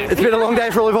a long day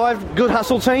for all of you. Good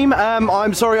hustle, team.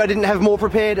 I'm sorry I didn't have more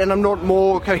prepared and I'm not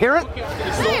more coherent.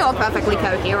 You're perfectly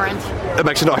coherent. It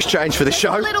makes a nice change for the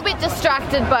show. A little bit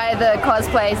distracted by the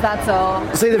cosplays, that's all.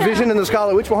 See the Vision and the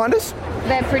Scarlet Witch behind us?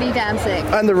 They're pretty damn sick.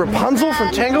 And the Rapunzel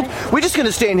from Tangled. We're just going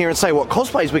to stand here and say what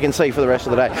cosplays we can see for the rest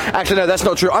of the day. Actually, no, that's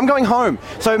not true. I'm going home.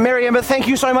 So, Mary Emma, thank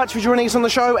you so much for joining us on the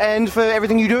show and for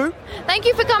everything you do. Thank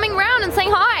you for coming round and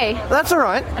saying hi. That's all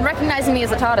right. And recognising me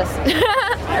as a TARDIS.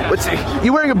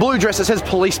 You're wearing a blue dress that says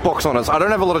police box on it. I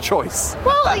don't have a lot of choice.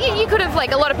 Well, you could have,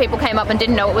 a lot of people came up and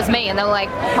didn't know it was me, and they were like,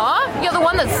 huh? You're the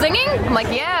one that's singing? I'm like,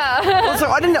 yeah. Also,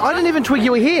 I didn't even twig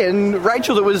you were here, and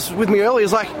Rachel, that was with me earlier,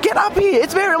 is like, get up here,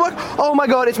 it's Mary. I'm like, oh my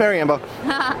god, it's Mary Emma.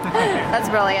 That's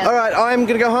brilliant. All right, I'm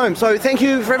going to go home. So thank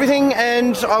you for everything,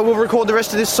 and I will record the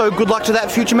rest of this, so good luck to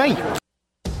that future me.